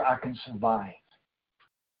where I can survive.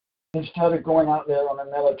 Instead of going out there on a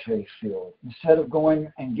military field, instead of going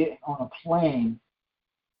and getting on a plane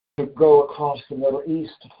to go across the Middle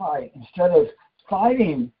East to fight, instead of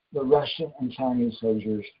fighting the Russian and Chinese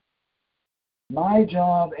soldiers. My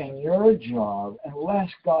job and your job, unless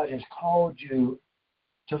God has called you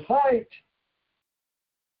to fight,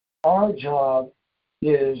 our job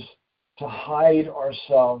is to hide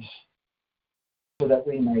ourselves so that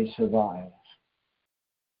we may survive.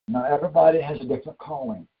 Now, everybody has a different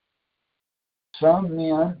calling. Some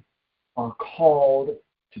men are called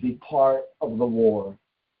to be part of the war,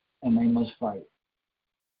 and they must fight.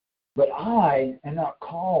 But I am not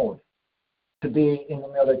called to be in the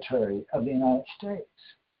military of the United States.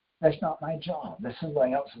 That's not my job. That's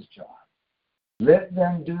somebody else's job. Let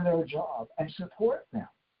them do their job and support them.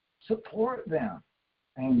 Support them.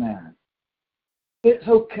 Amen. It's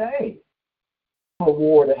okay for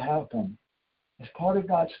war to happen. It's part of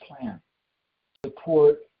God's plan.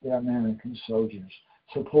 Support the American soldiers.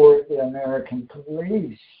 Support the American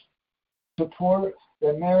police. Support the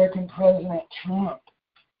American President Trump.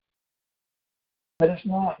 But it's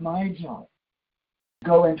not my job to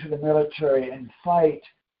go into the military and fight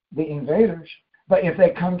the invaders. But if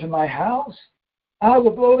they come to my house, I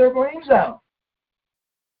will blow their brains out.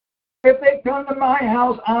 If they come to my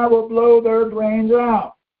house, I will blow their brains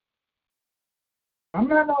out. I'm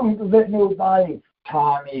not going to let nobody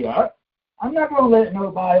tie me up. I'm not going to let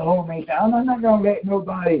nobody hold me down. I'm not going to let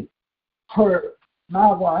nobody hurt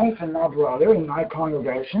my wife and my brother and my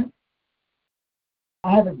congregation.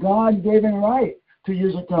 I have a God-given right to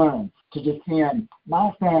use a gun to defend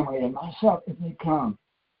my family and myself if they come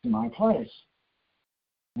to my place.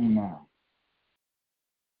 Amen.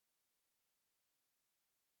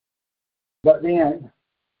 But then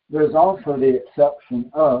there's also the exception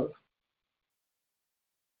of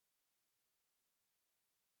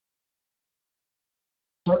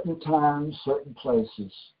certain times, certain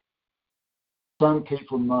places. Some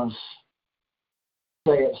people must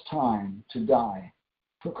say it's time to die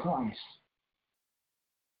for Christ.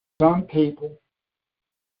 Some people,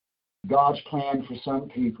 God's plan for some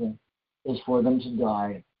people is for them to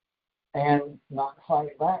die and not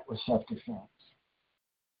fight back with self-defense.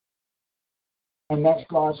 And that's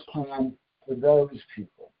God's plan for those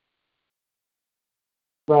people.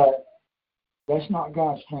 But that's not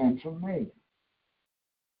God's plan for me.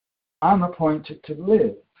 I'm appointed to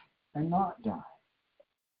live and not die.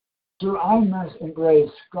 So I must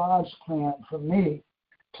embrace God's plan for me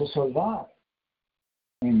to survive.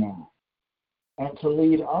 Amen. And to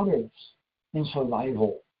lead others in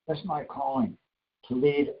survival. That's my calling, to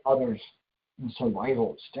lead others in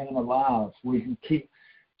survival, staying alive. We can keep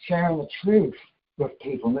sharing the truth with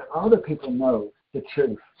people and let other people know the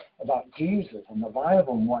truth about Jesus and the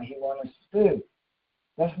Bible and what He wants us to do.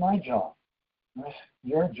 That's my job. That's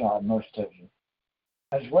your job, most of you,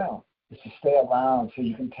 as well, is to stay alive so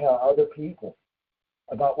you can tell other people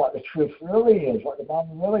about what the truth really is, what the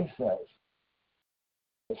Bible really says.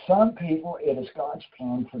 But some people, it is God's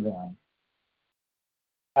plan for them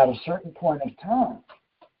at a certain point of time,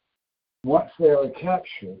 once they are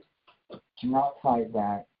captured, to not fight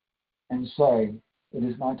back and say, it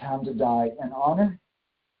is my time to die in honor,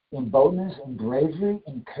 in boldness, in bravery,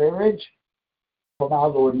 in courage for my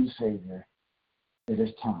Lord and Savior. It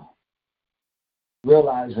is time.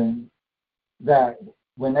 Realizing that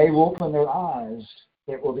when they open their eyes,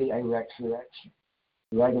 it will be a resurrection.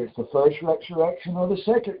 Whether it's the first resurrection or the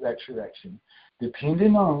second resurrection,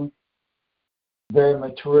 depending on their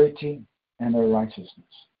maturity and their righteousness.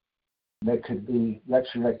 They could be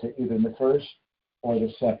resurrected either in the first or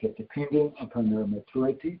the second, depending upon their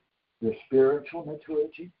maturity, their spiritual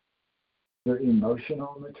maturity, their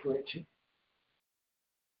emotional maturity.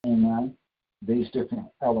 Amen. These different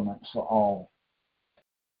elements are all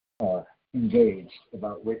engaged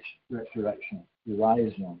about which resurrection you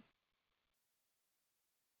rise in.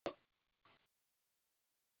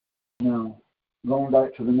 Now, going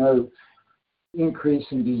back to the notes, increase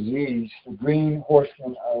in disease, the green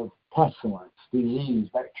horseman of pestilence, disease,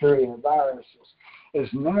 bacteria, viruses, is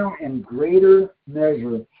now in greater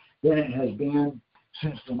measure than it has been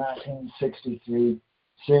since the 1963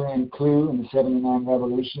 Syrian coup and the 79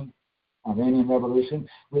 revolution, Iranian revolution.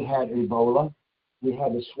 We had Ebola, we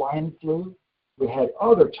had the swine flu, we had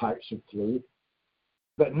other types of flu,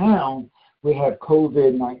 but now we have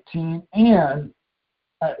COVID-19 and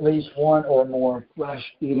at least one or more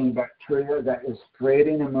flesh-eating bacteria that is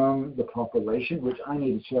spreading among the population, which I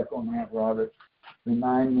need to check on that, Robert.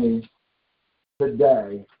 Remind me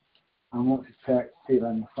today. I want to check, see if I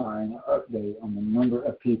can find an update on the number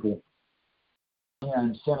of people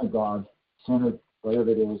in Senegal, whatever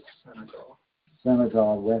it is,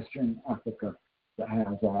 Senegal, Western Africa, that has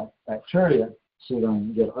that bacteria. See if I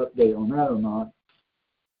can get an update on that or not.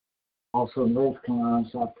 Also North Carolina,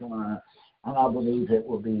 South Carolina, And I believe it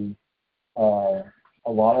will be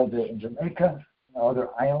a lot of the Jamaica and other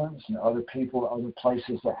islands and other people, other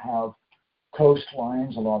places that have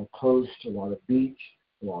coastlines, a lot of coast, a lot of beach,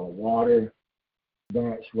 a lot of water.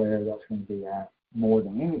 That's where that's going to be at more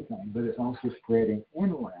than anything. But it's also spreading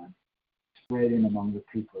inland, spreading among the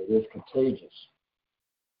people. It is contagious.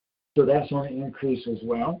 So that's on the increase as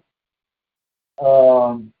well.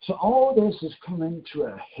 So all of this is coming to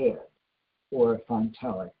a head, or a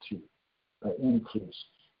fatality, an increase.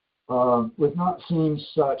 We've not seen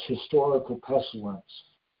such historical pestilence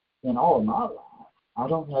in all of my life. I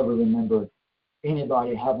don't ever remember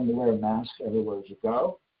anybody having to wear a mask everywhere you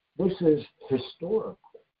go. This is historical.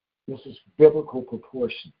 This is biblical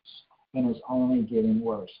proportions, and it's only getting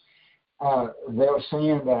worse. They're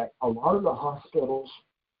saying that a lot of the hospitals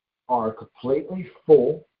are completely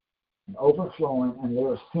full and overflowing, and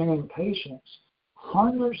they're sending patients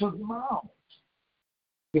hundreds of miles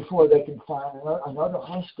before they can find another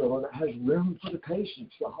hospital that has room for the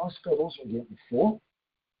patients. The hospitals are getting full.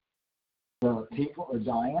 The people are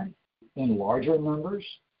dying in larger numbers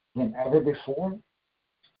than ever before.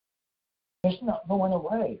 It's not going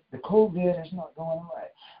away. The COVID is not going away.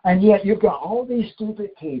 And yet you've got all these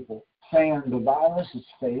stupid people saying the virus is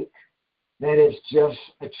fake, that it's just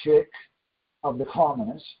a trick of the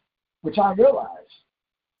communists, which I realize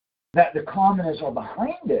that the communists are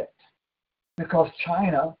behind it because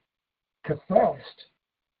China confessed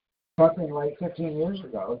something like 15 years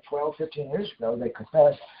ago, 12, 15 years ago, they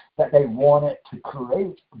confessed that they wanted to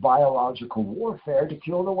create biological warfare to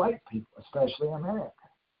kill the white people, especially America.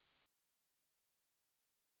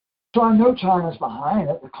 So I know China's behind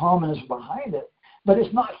it, the communists are behind it, but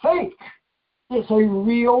it's not fake. It's a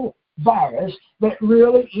real virus that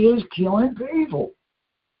really is killing people.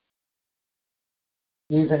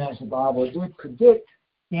 Even as the Bible did predict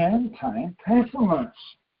end-time pestilence.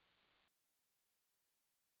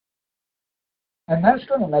 And that's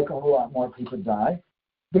going to make a whole lot more people die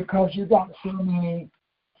because you've got so many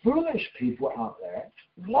foolish people out there,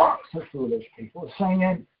 lots of foolish people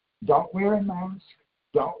saying, don't wear a mask,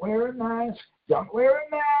 don't wear a mask, don't wear a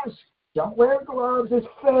mask, don't wear gloves, it's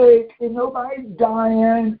fake, and nobody's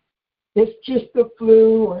dying, it's just the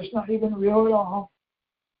flu, or it's not even real at all.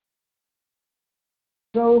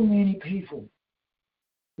 So many people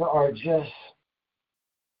that are just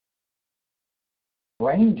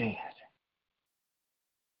brain dead,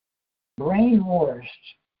 brainwashed,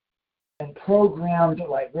 and programmed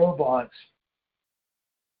like robots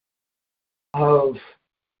of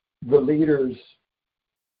the leaders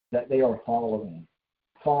that they are following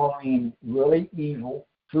really evil,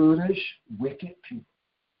 foolish, wicked people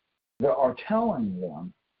that are telling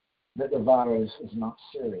them that the virus is not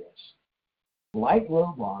serious. Like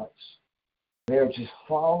robots, they're just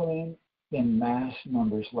following in mass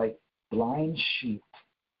numbers like blind sheep,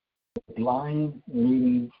 the blind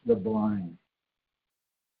leading the blind.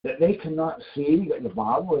 That they cannot see that the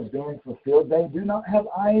Bible is being fulfilled. They do not have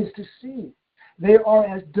eyes to see. They are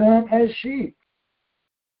as dumb as sheep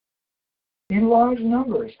in large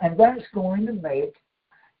numbers. And that's going to make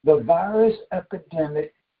the virus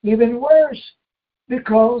epidemic even worse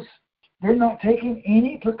because they're not taking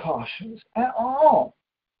any precautions at all.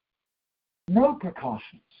 No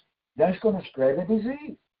precautions. That's going to spread the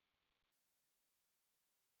disease.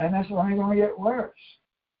 And that's only going to get worse.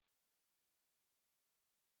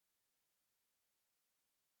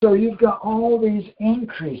 So you've got all these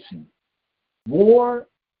increasing war,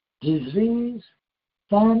 disease,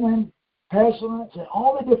 famine, pestilence, and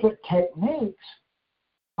all the different techniques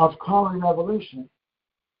of calling evolution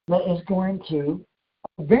that is going to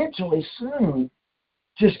eventually soon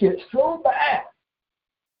just get so bad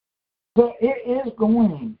that it is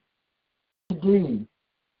going to be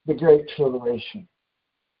the Great Tribulation.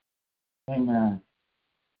 Amen.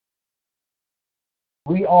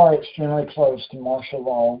 We are extremely close to martial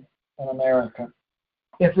law in America.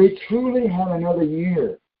 If we truly had another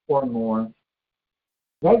year or more,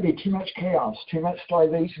 that'd be too much chaos, too much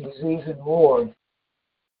starvation, disease, and war,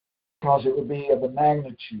 because it would be of the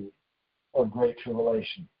magnitude of Great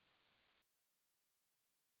Tribulation.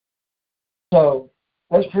 So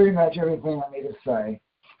that's pretty much everything I need to say.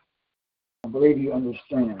 I believe you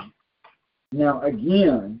understand. Now,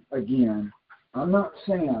 again, I'm not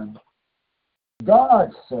saying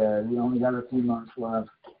God said we only got a few months left,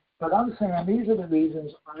 but I'm saying these are the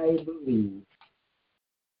reasons I believe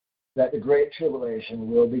that the Great Tribulation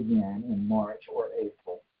will begin in March or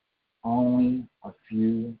April, only a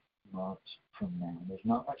few months from now. There's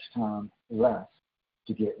not much time left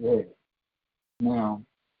to get ready. Now,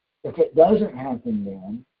 if it doesn't happen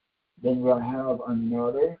then we'll have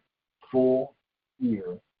another full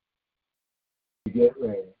year get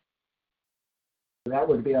ready. That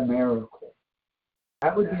would be a miracle.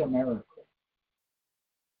 That would be a miracle.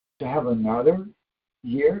 To have another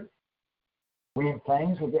year when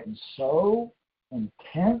things are getting so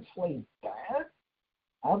intensely bad,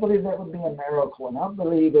 I believe that would be a miracle. And I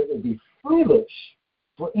believe it would be foolish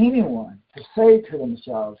for anyone to say to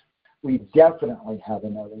themselves, we definitely have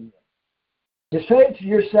another year. To say to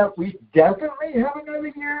yourself, we definitely have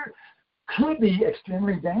another year, could be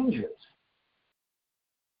extremely dangerous.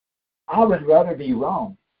 I would rather be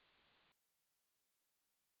wrong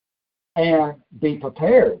and be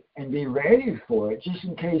prepared and be ready for it just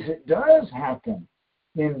in case it does happen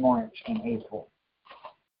in March and April.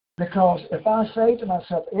 Because if I say to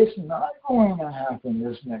myself, it's not going to happen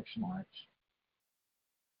this next March,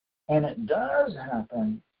 and it does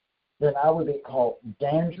happen, then I would be called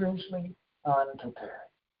dangerously unprepared.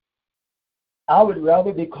 I would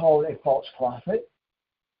rather be called a false prophet.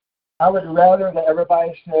 I would rather that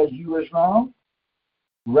everybody says you was wrong,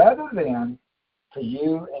 rather than for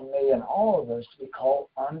you and me and all of us to be called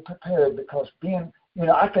unprepared, because being,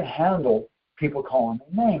 I can handle people calling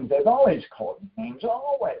me names. They've always called me names,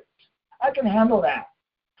 always. I can handle that.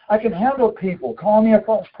 I can handle people calling me a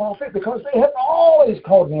false prophet because they have always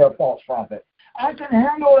called me a false prophet. I can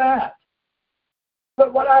handle that.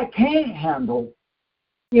 But what I can't handle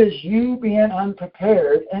is you being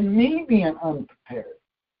unprepared and me being unprepared.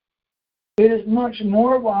 It is much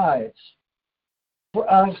more wise for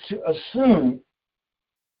us to assume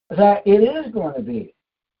that it is going to be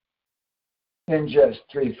in just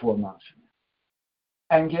 3-4 months from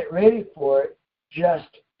now, and get ready for it just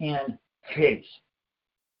in case.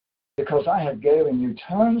 Because I have given you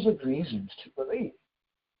tons of reasons to believe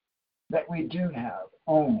that we do have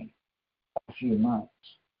only a few months.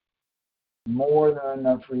 More than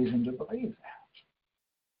enough reason to believe that.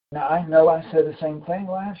 Now, I know I said the same thing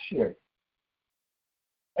last year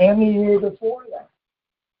and the year before that.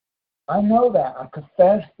 I know that. I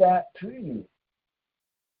confess that to you.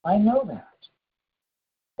 I know that.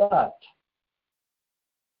 But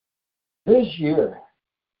this year,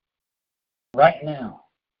 right now,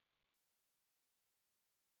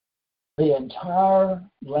 the entire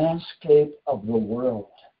landscape of the world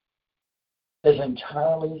is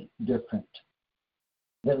entirely different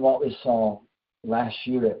than what we saw last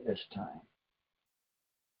year at this time.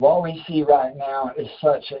 What we see right now is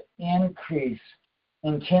such an increase,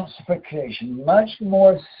 intensification, much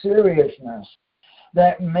more seriousness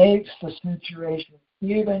that makes the situation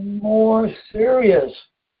even more serious,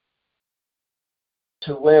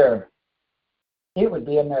 to where it would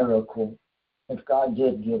be a miracle if God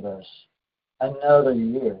did give us another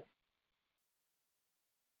year.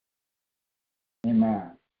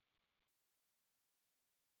 Amen.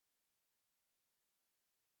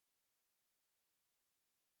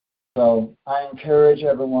 So I encourage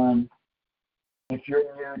everyone, if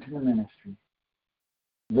you're new to the ministry,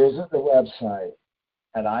 visit the website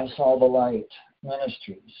at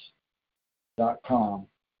ISawTheLightMinistries.com.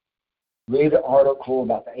 Read the article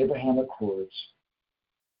about the Abraham Accords,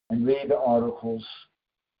 and read the articles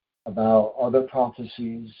about other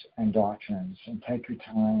prophecies and doctrines, and take your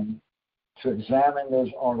time to examine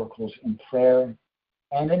those articles in prayer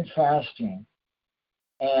and in fasting,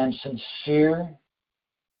 and sincere,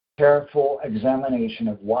 careful examination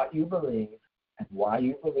of what you believe and why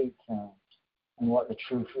you believe things and what the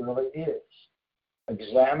truth really is.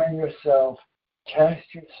 Examine yourself,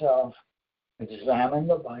 test yourself, examine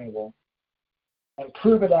the Bible, and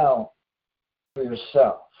prove it out for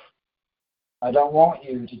yourself. I don't want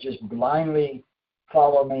you to just blindly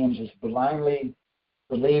follow me and just blindly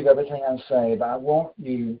believe everything I say, but I want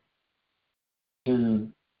you to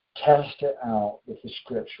test it out with the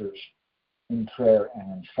Scriptures in prayer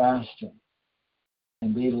and in fasting,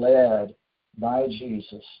 and be led by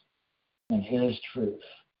Jesus and His truth.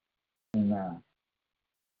 Amen.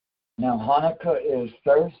 Now, Hanukkah is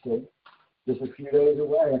Thursday, just a few days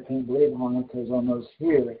away. I can't believe Hanukkah is almost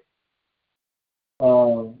here.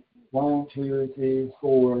 1, 2, 3,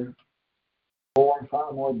 4 or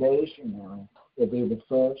 5 more days from now will be the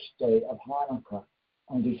first day of Hanukkah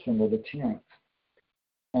on December the 10th.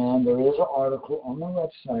 And there is an article on the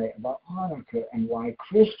website about Hanukkah and why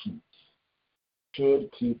Christians should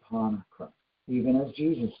keep Hanukkah, even as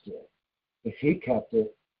Jesus did. If He kept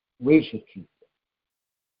it, we should keep it.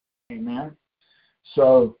 Amen?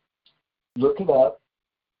 So look it up.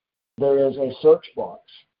 There is a search box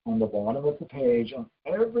on the bottom of the page. On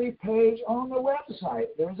every page on the website,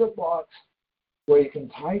 there's a box where you can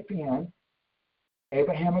type in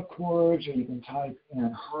Abraham Accords, or you can type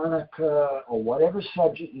in Hanukkah, or whatever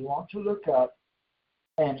subject you want to look up,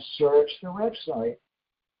 and search the website.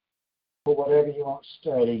 for whatever you want to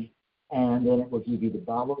study, and then it will give you the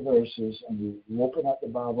Bible verses, and you open up the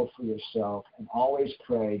Bible for yourself, and always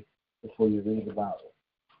pray before you read the Bible,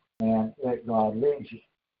 and let God lead you.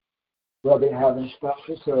 We'll be having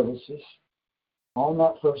special services on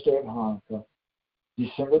that first day of Hanukkah,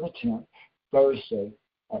 December the 10th, Thursday,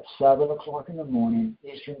 at 7 o'clock in the morning,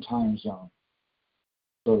 Eastern Time Zone.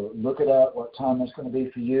 So look it up, what time that's going to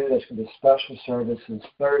be for you. That's going to be special services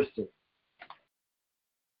Thursday.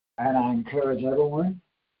 And I encourage everyone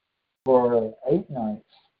for 8 nights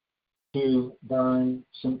to burn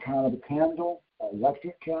some kind of a candle, an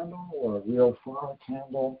electric candle or a real fire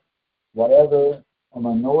candle, whatever, a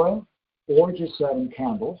menorah, or just 7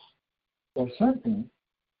 candles or something.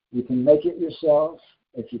 You can make it yourself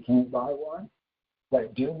if you can't buy one,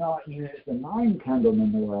 but do not use the 9-candle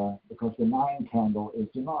menorah because the 9 candle is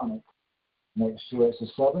demonic. Make sure it's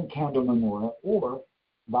a 7-candle menorah, or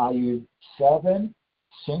buy you 7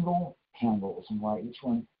 single candles and light each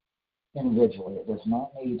one individually. It does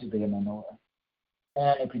not need to be a menorah.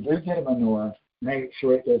 And if you do get a menorah, make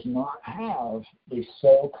sure it does not have the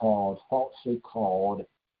so-called, falsely called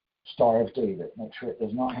Star of David. Make sure it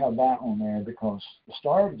does not have that on there, because the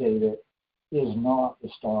Star of David is not the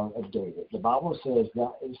Star of David. The Bible says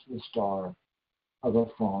that is the star of a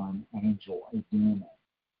fallen angel, a demon.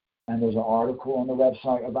 And there's an article on the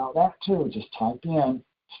website about that too. Just type in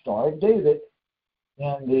Star of David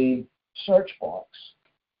in the search box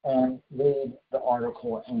and read the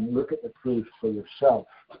article and look at the proof for yourself.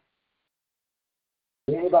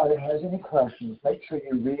 If anybody has any questions, make sure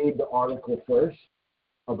you read the article first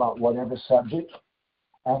about whatever subject,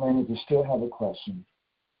 and then if you still have a question,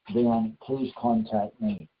 then please contact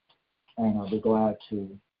me, and I'll be glad to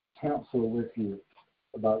counsel with you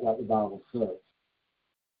about what the Bible says.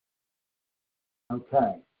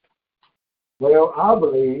 Okay. Well, I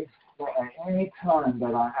believe that at any time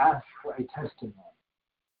that I ask for a testimony.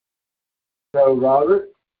 So, Robert,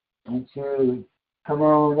 why don't you come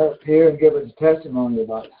on up here and give us a testimony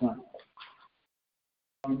about something?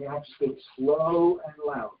 And you have to speak slow and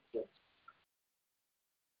loud.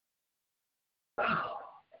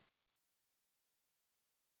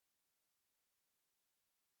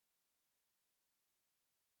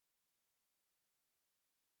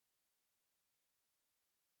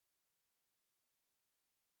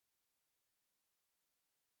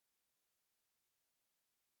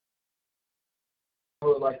 I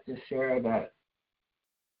would like to share that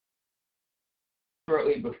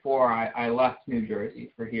shortly before I left New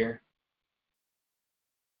Jersey for here,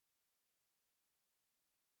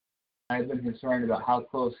 I've been concerned about how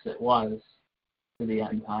close it was to the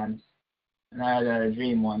end times. And I had a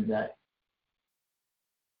dream one day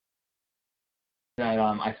that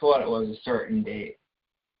I thought it was a certain date,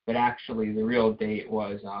 but actually the real date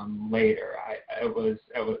was later.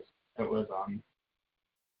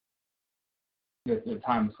 The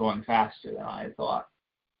time was going faster than I thought.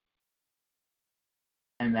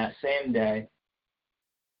 And that same day,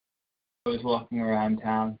 I was walking around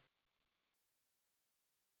town,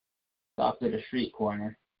 stopped at a street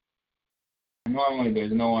corner. And normally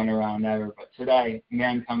there's no one around ever, but today a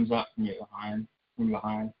man comes up from behind, kind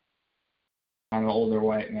of an older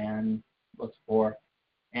white man, looks poor,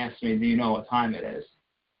 asks me, "Do you know what time it is?"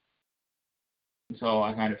 And so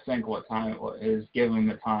I kind of think what time it is, give him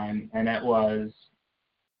the time, and it was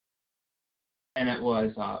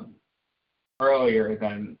earlier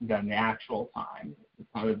than the actual time.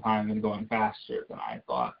 The time had been going faster than I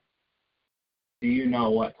thought. Do you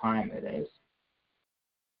know what time it is?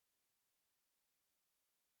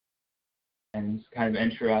 And it's kind of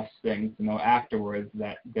interesting to know afterwards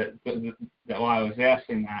that while I was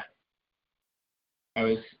asking that,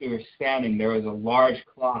 we were standing, there was a large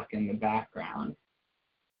clock in the background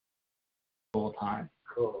the whole time.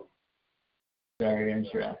 Cool. Very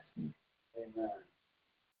interesting. Amen.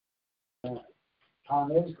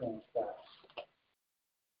 Time is going fast.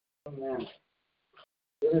 Amen.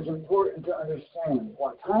 It is important to understand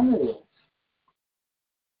what time it is.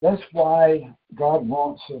 That's why God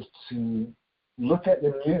wants us to look at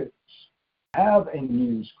the news, have a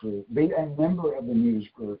news group, be a member of the news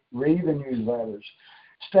group, read the newsletters,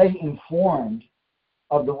 stay informed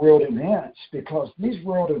of the world events, because these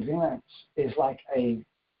world events is like a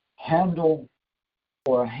handle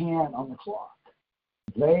or a hand on the clock.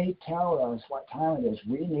 They tell us what time it is.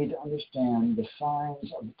 We need to understand the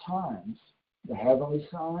signs of the times, the heavenly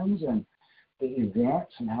signs and the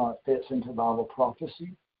events and how it fits into Bible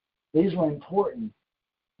prophecy. These are important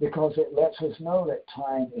because it lets us know that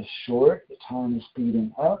time is short, that time is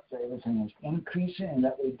speeding up, that everything is increasing, and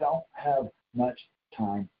that we don't have much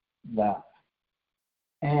time left.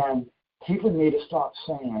 And people need to stop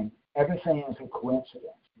saying everything is a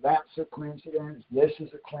coincidence. That's a coincidence. This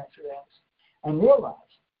is a coincidence. And realize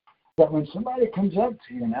that when somebody comes up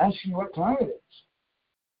to you and asks you what time it is,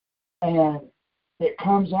 and it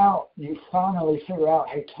comes out, you finally figure out,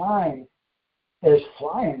 hey, time is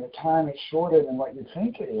flying. The time is shorter than what you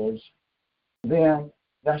think it is. Then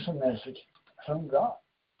that's a message from God.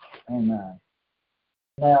 Amen.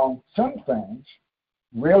 Now, some things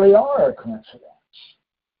really are a coincidence.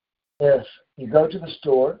 If you go to the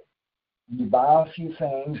store and you buy a few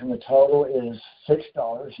things and the total is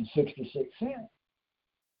 $6.66,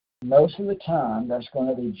 most of the time that's going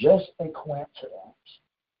to be just a coincidence.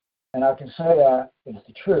 And I can say that is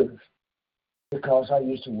the truth because I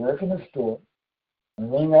used to work in the store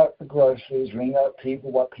and ring up the groceries, ring up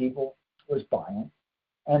what people was buying.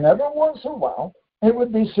 And every once in a while, it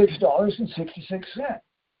would be $6.66.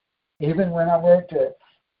 Even when I worked at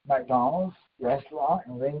McDonald's restaurant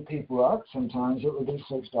and ring people up, sometimes it would be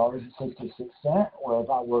 $6.66. Or if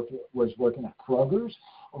I was working at Kroger's,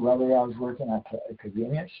 or whether I was working at a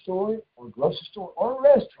convenience store or grocery store or a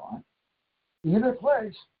restaurant, either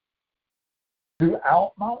place,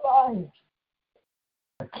 throughout my life,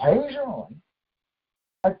 occasionally,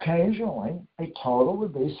 a total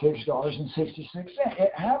would be $6.66.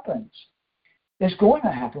 It happens. It's going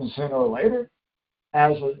to happen sooner or later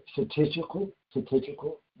as a statistical, you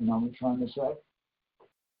know what I'm trying to say?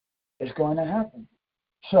 It's going to happen.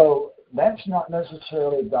 So that's not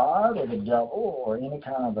necessarily God or the devil or any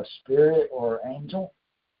kind of a spirit or angel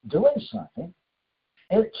doing something.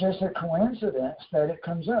 It's just a coincidence that it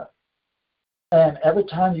comes up. And every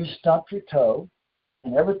time you stump your toe,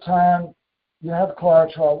 and every time you have car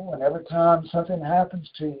trouble, and every time something happens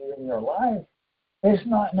to you in your life, it's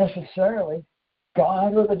not necessarily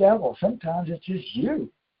God or the devil. Sometimes it's just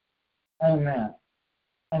you. Amen.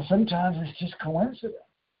 And sometimes it's just coincidence.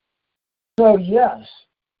 So yes,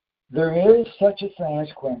 there is such a thing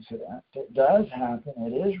as coincidence. It does happen.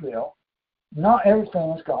 It is real. Not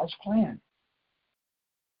everything is God's plan.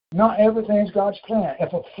 Not everything is God's plan.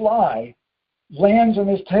 If a fly lands on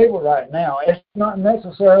this table right now, it's not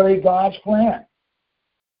necessarily God's plan.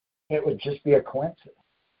 It would just be a coincidence.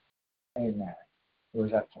 Amen.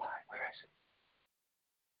 Where's that fly? Where is it?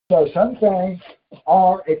 So some things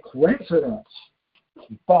are a coincidence.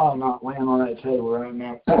 I'll not land on that table right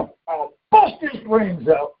now. I'll bust his brains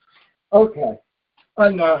out. Okay.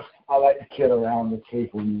 Enough. I like to kid around with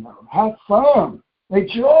people, you know. Have fun.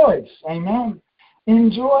 Rejoice. Amen.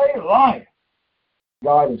 Enjoy life.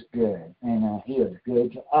 God is good, and He is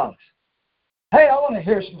good to us. Hey, I want to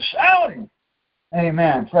hear some shouting.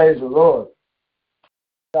 Amen. Praise the Lord.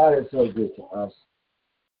 God is so good to us.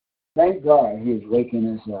 Thank God He is waking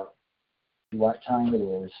us up to what time it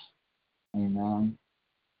is. Amen.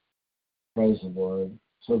 Praise the Lord.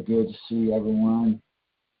 So good to see everyone.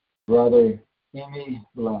 Brother Emmy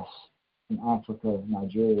Bless in Africa,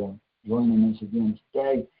 Nigeria, joining us again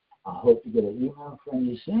today. I hope to get an email from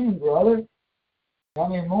you soon, brother. Tell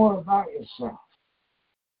me more about yourself.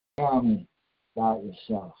 Tell me about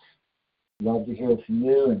yourself. Love to hear from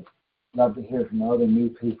you and love to hear from other new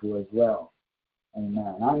people as well.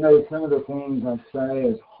 Amen. I know some of the things I say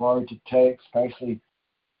is hard to take, especially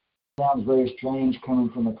sounds very strange coming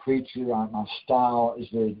from a preacher. My style is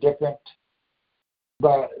very different,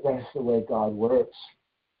 but that's the way God works.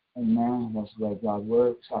 Amen. That's the way God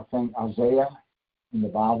works. I think Isaiah in the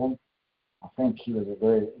Bible, I think he was a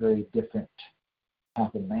very, very different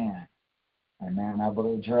type of man. Amen. I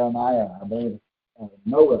believe Jeremiah, I believe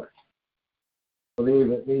Noah, I believe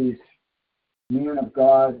that these men of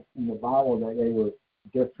God in the Bible, that they were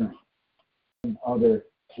different from other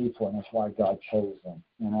people, and that's why God chose them,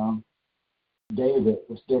 you know. David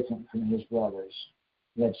was different from his brothers.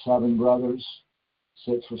 He had 7 brothers,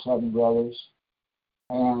 6 or 7 brothers,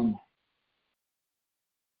 and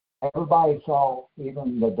everybody thought,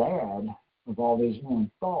 even the dad of all these men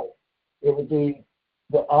thought, it would be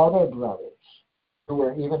the other brothers who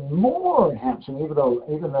were even more handsome, even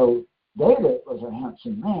though David was a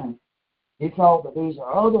handsome man. He thought that these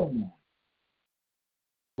other men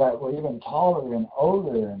that were even taller and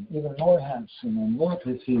older and even more handsome and more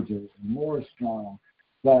prestigious and more strong,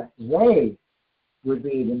 that they would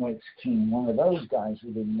be the next king. One of those guys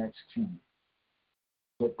would be the next king.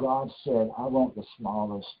 But God said, I want the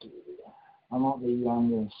smallest dude. I want the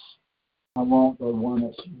youngest. I want the one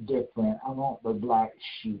that's different. I want the black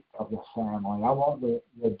sheep of the family. I want the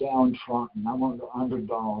downtrodden. I want the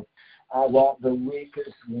underdog. I want the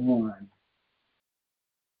weakest one,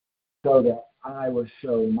 so that I will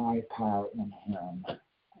show my power in him.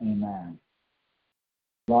 Amen.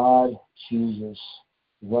 God chooses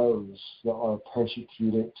those that are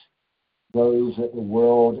persecuted, those that the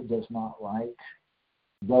world does not like,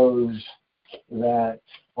 those that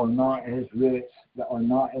are not as rich, that are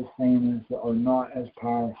not as famous, that are not as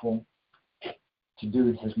powerful, to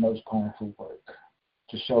do his most powerful work,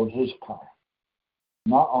 to show his power.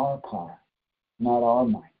 Not our power, not our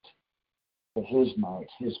might, but his might,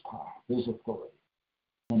 his power, his authority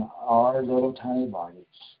in our little tiny bodies.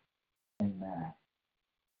 Amen.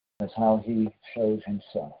 That's how he shows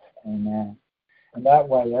himself. Amen. And that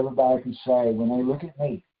way everybody can say, when they look at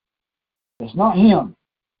me, it's not him.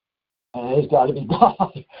 It's got to be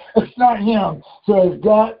God. It's not him. So it's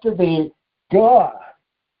got to be God.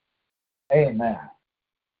 Amen.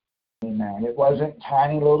 Amen. It wasn't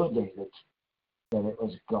tiny little David, but it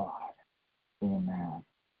was God. Amen.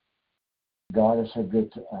 God is so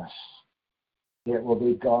good to us. It will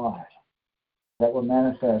be God that will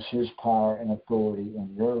manifest his power and authority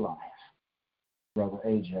in your life. Brother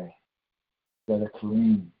AJ, Brother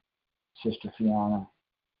Kareem, Sister Fiona,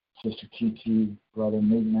 Sister Kiki, Brother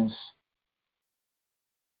Meekness,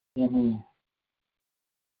 Emmy,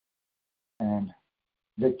 and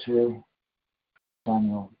Victor,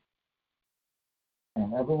 Samuel,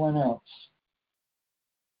 and everyone else.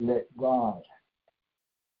 Let God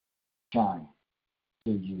shine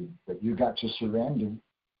through you. But you got to surrender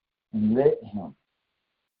and let him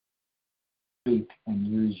speak and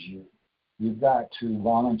use you. You've got to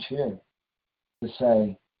volunteer to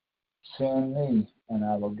say, send me and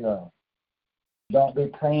I will go. Don't be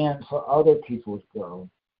praying for other people to go.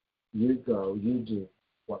 You go, you do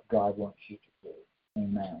what God wants you to do.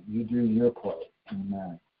 Amen. You do your part.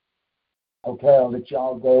 Amen. Okay, I'll let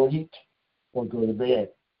y'all go eat or go to bed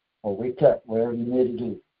or wake up, whatever you need to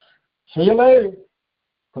do. See you later.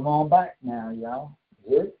 Come on back now, y'all.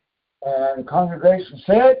 Good. And the congregation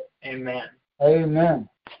said, Amen. Amen.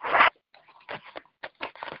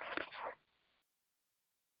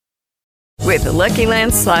 With the Lucky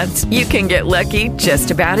Land Slots, you can get lucky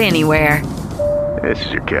just about anywhere. This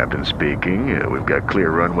is your captain speaking. We've got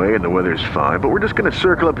clear runway and the weather's fine, but we're just going to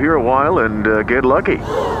circle up here a while and get lucky.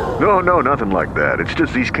 No, nothing like that. It's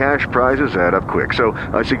just these cash prizes add up quick. So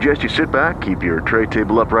I suggest you sit back, keep your tray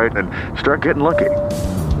table upright, and start getting lucky.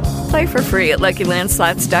 Play for free at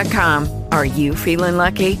LuckyLandSlots.com. Are you feeling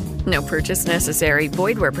lucky? No purchase necessary.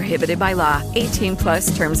 Void where prohibited by law.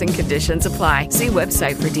 18+ terms and conditions apply. See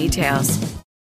website for details.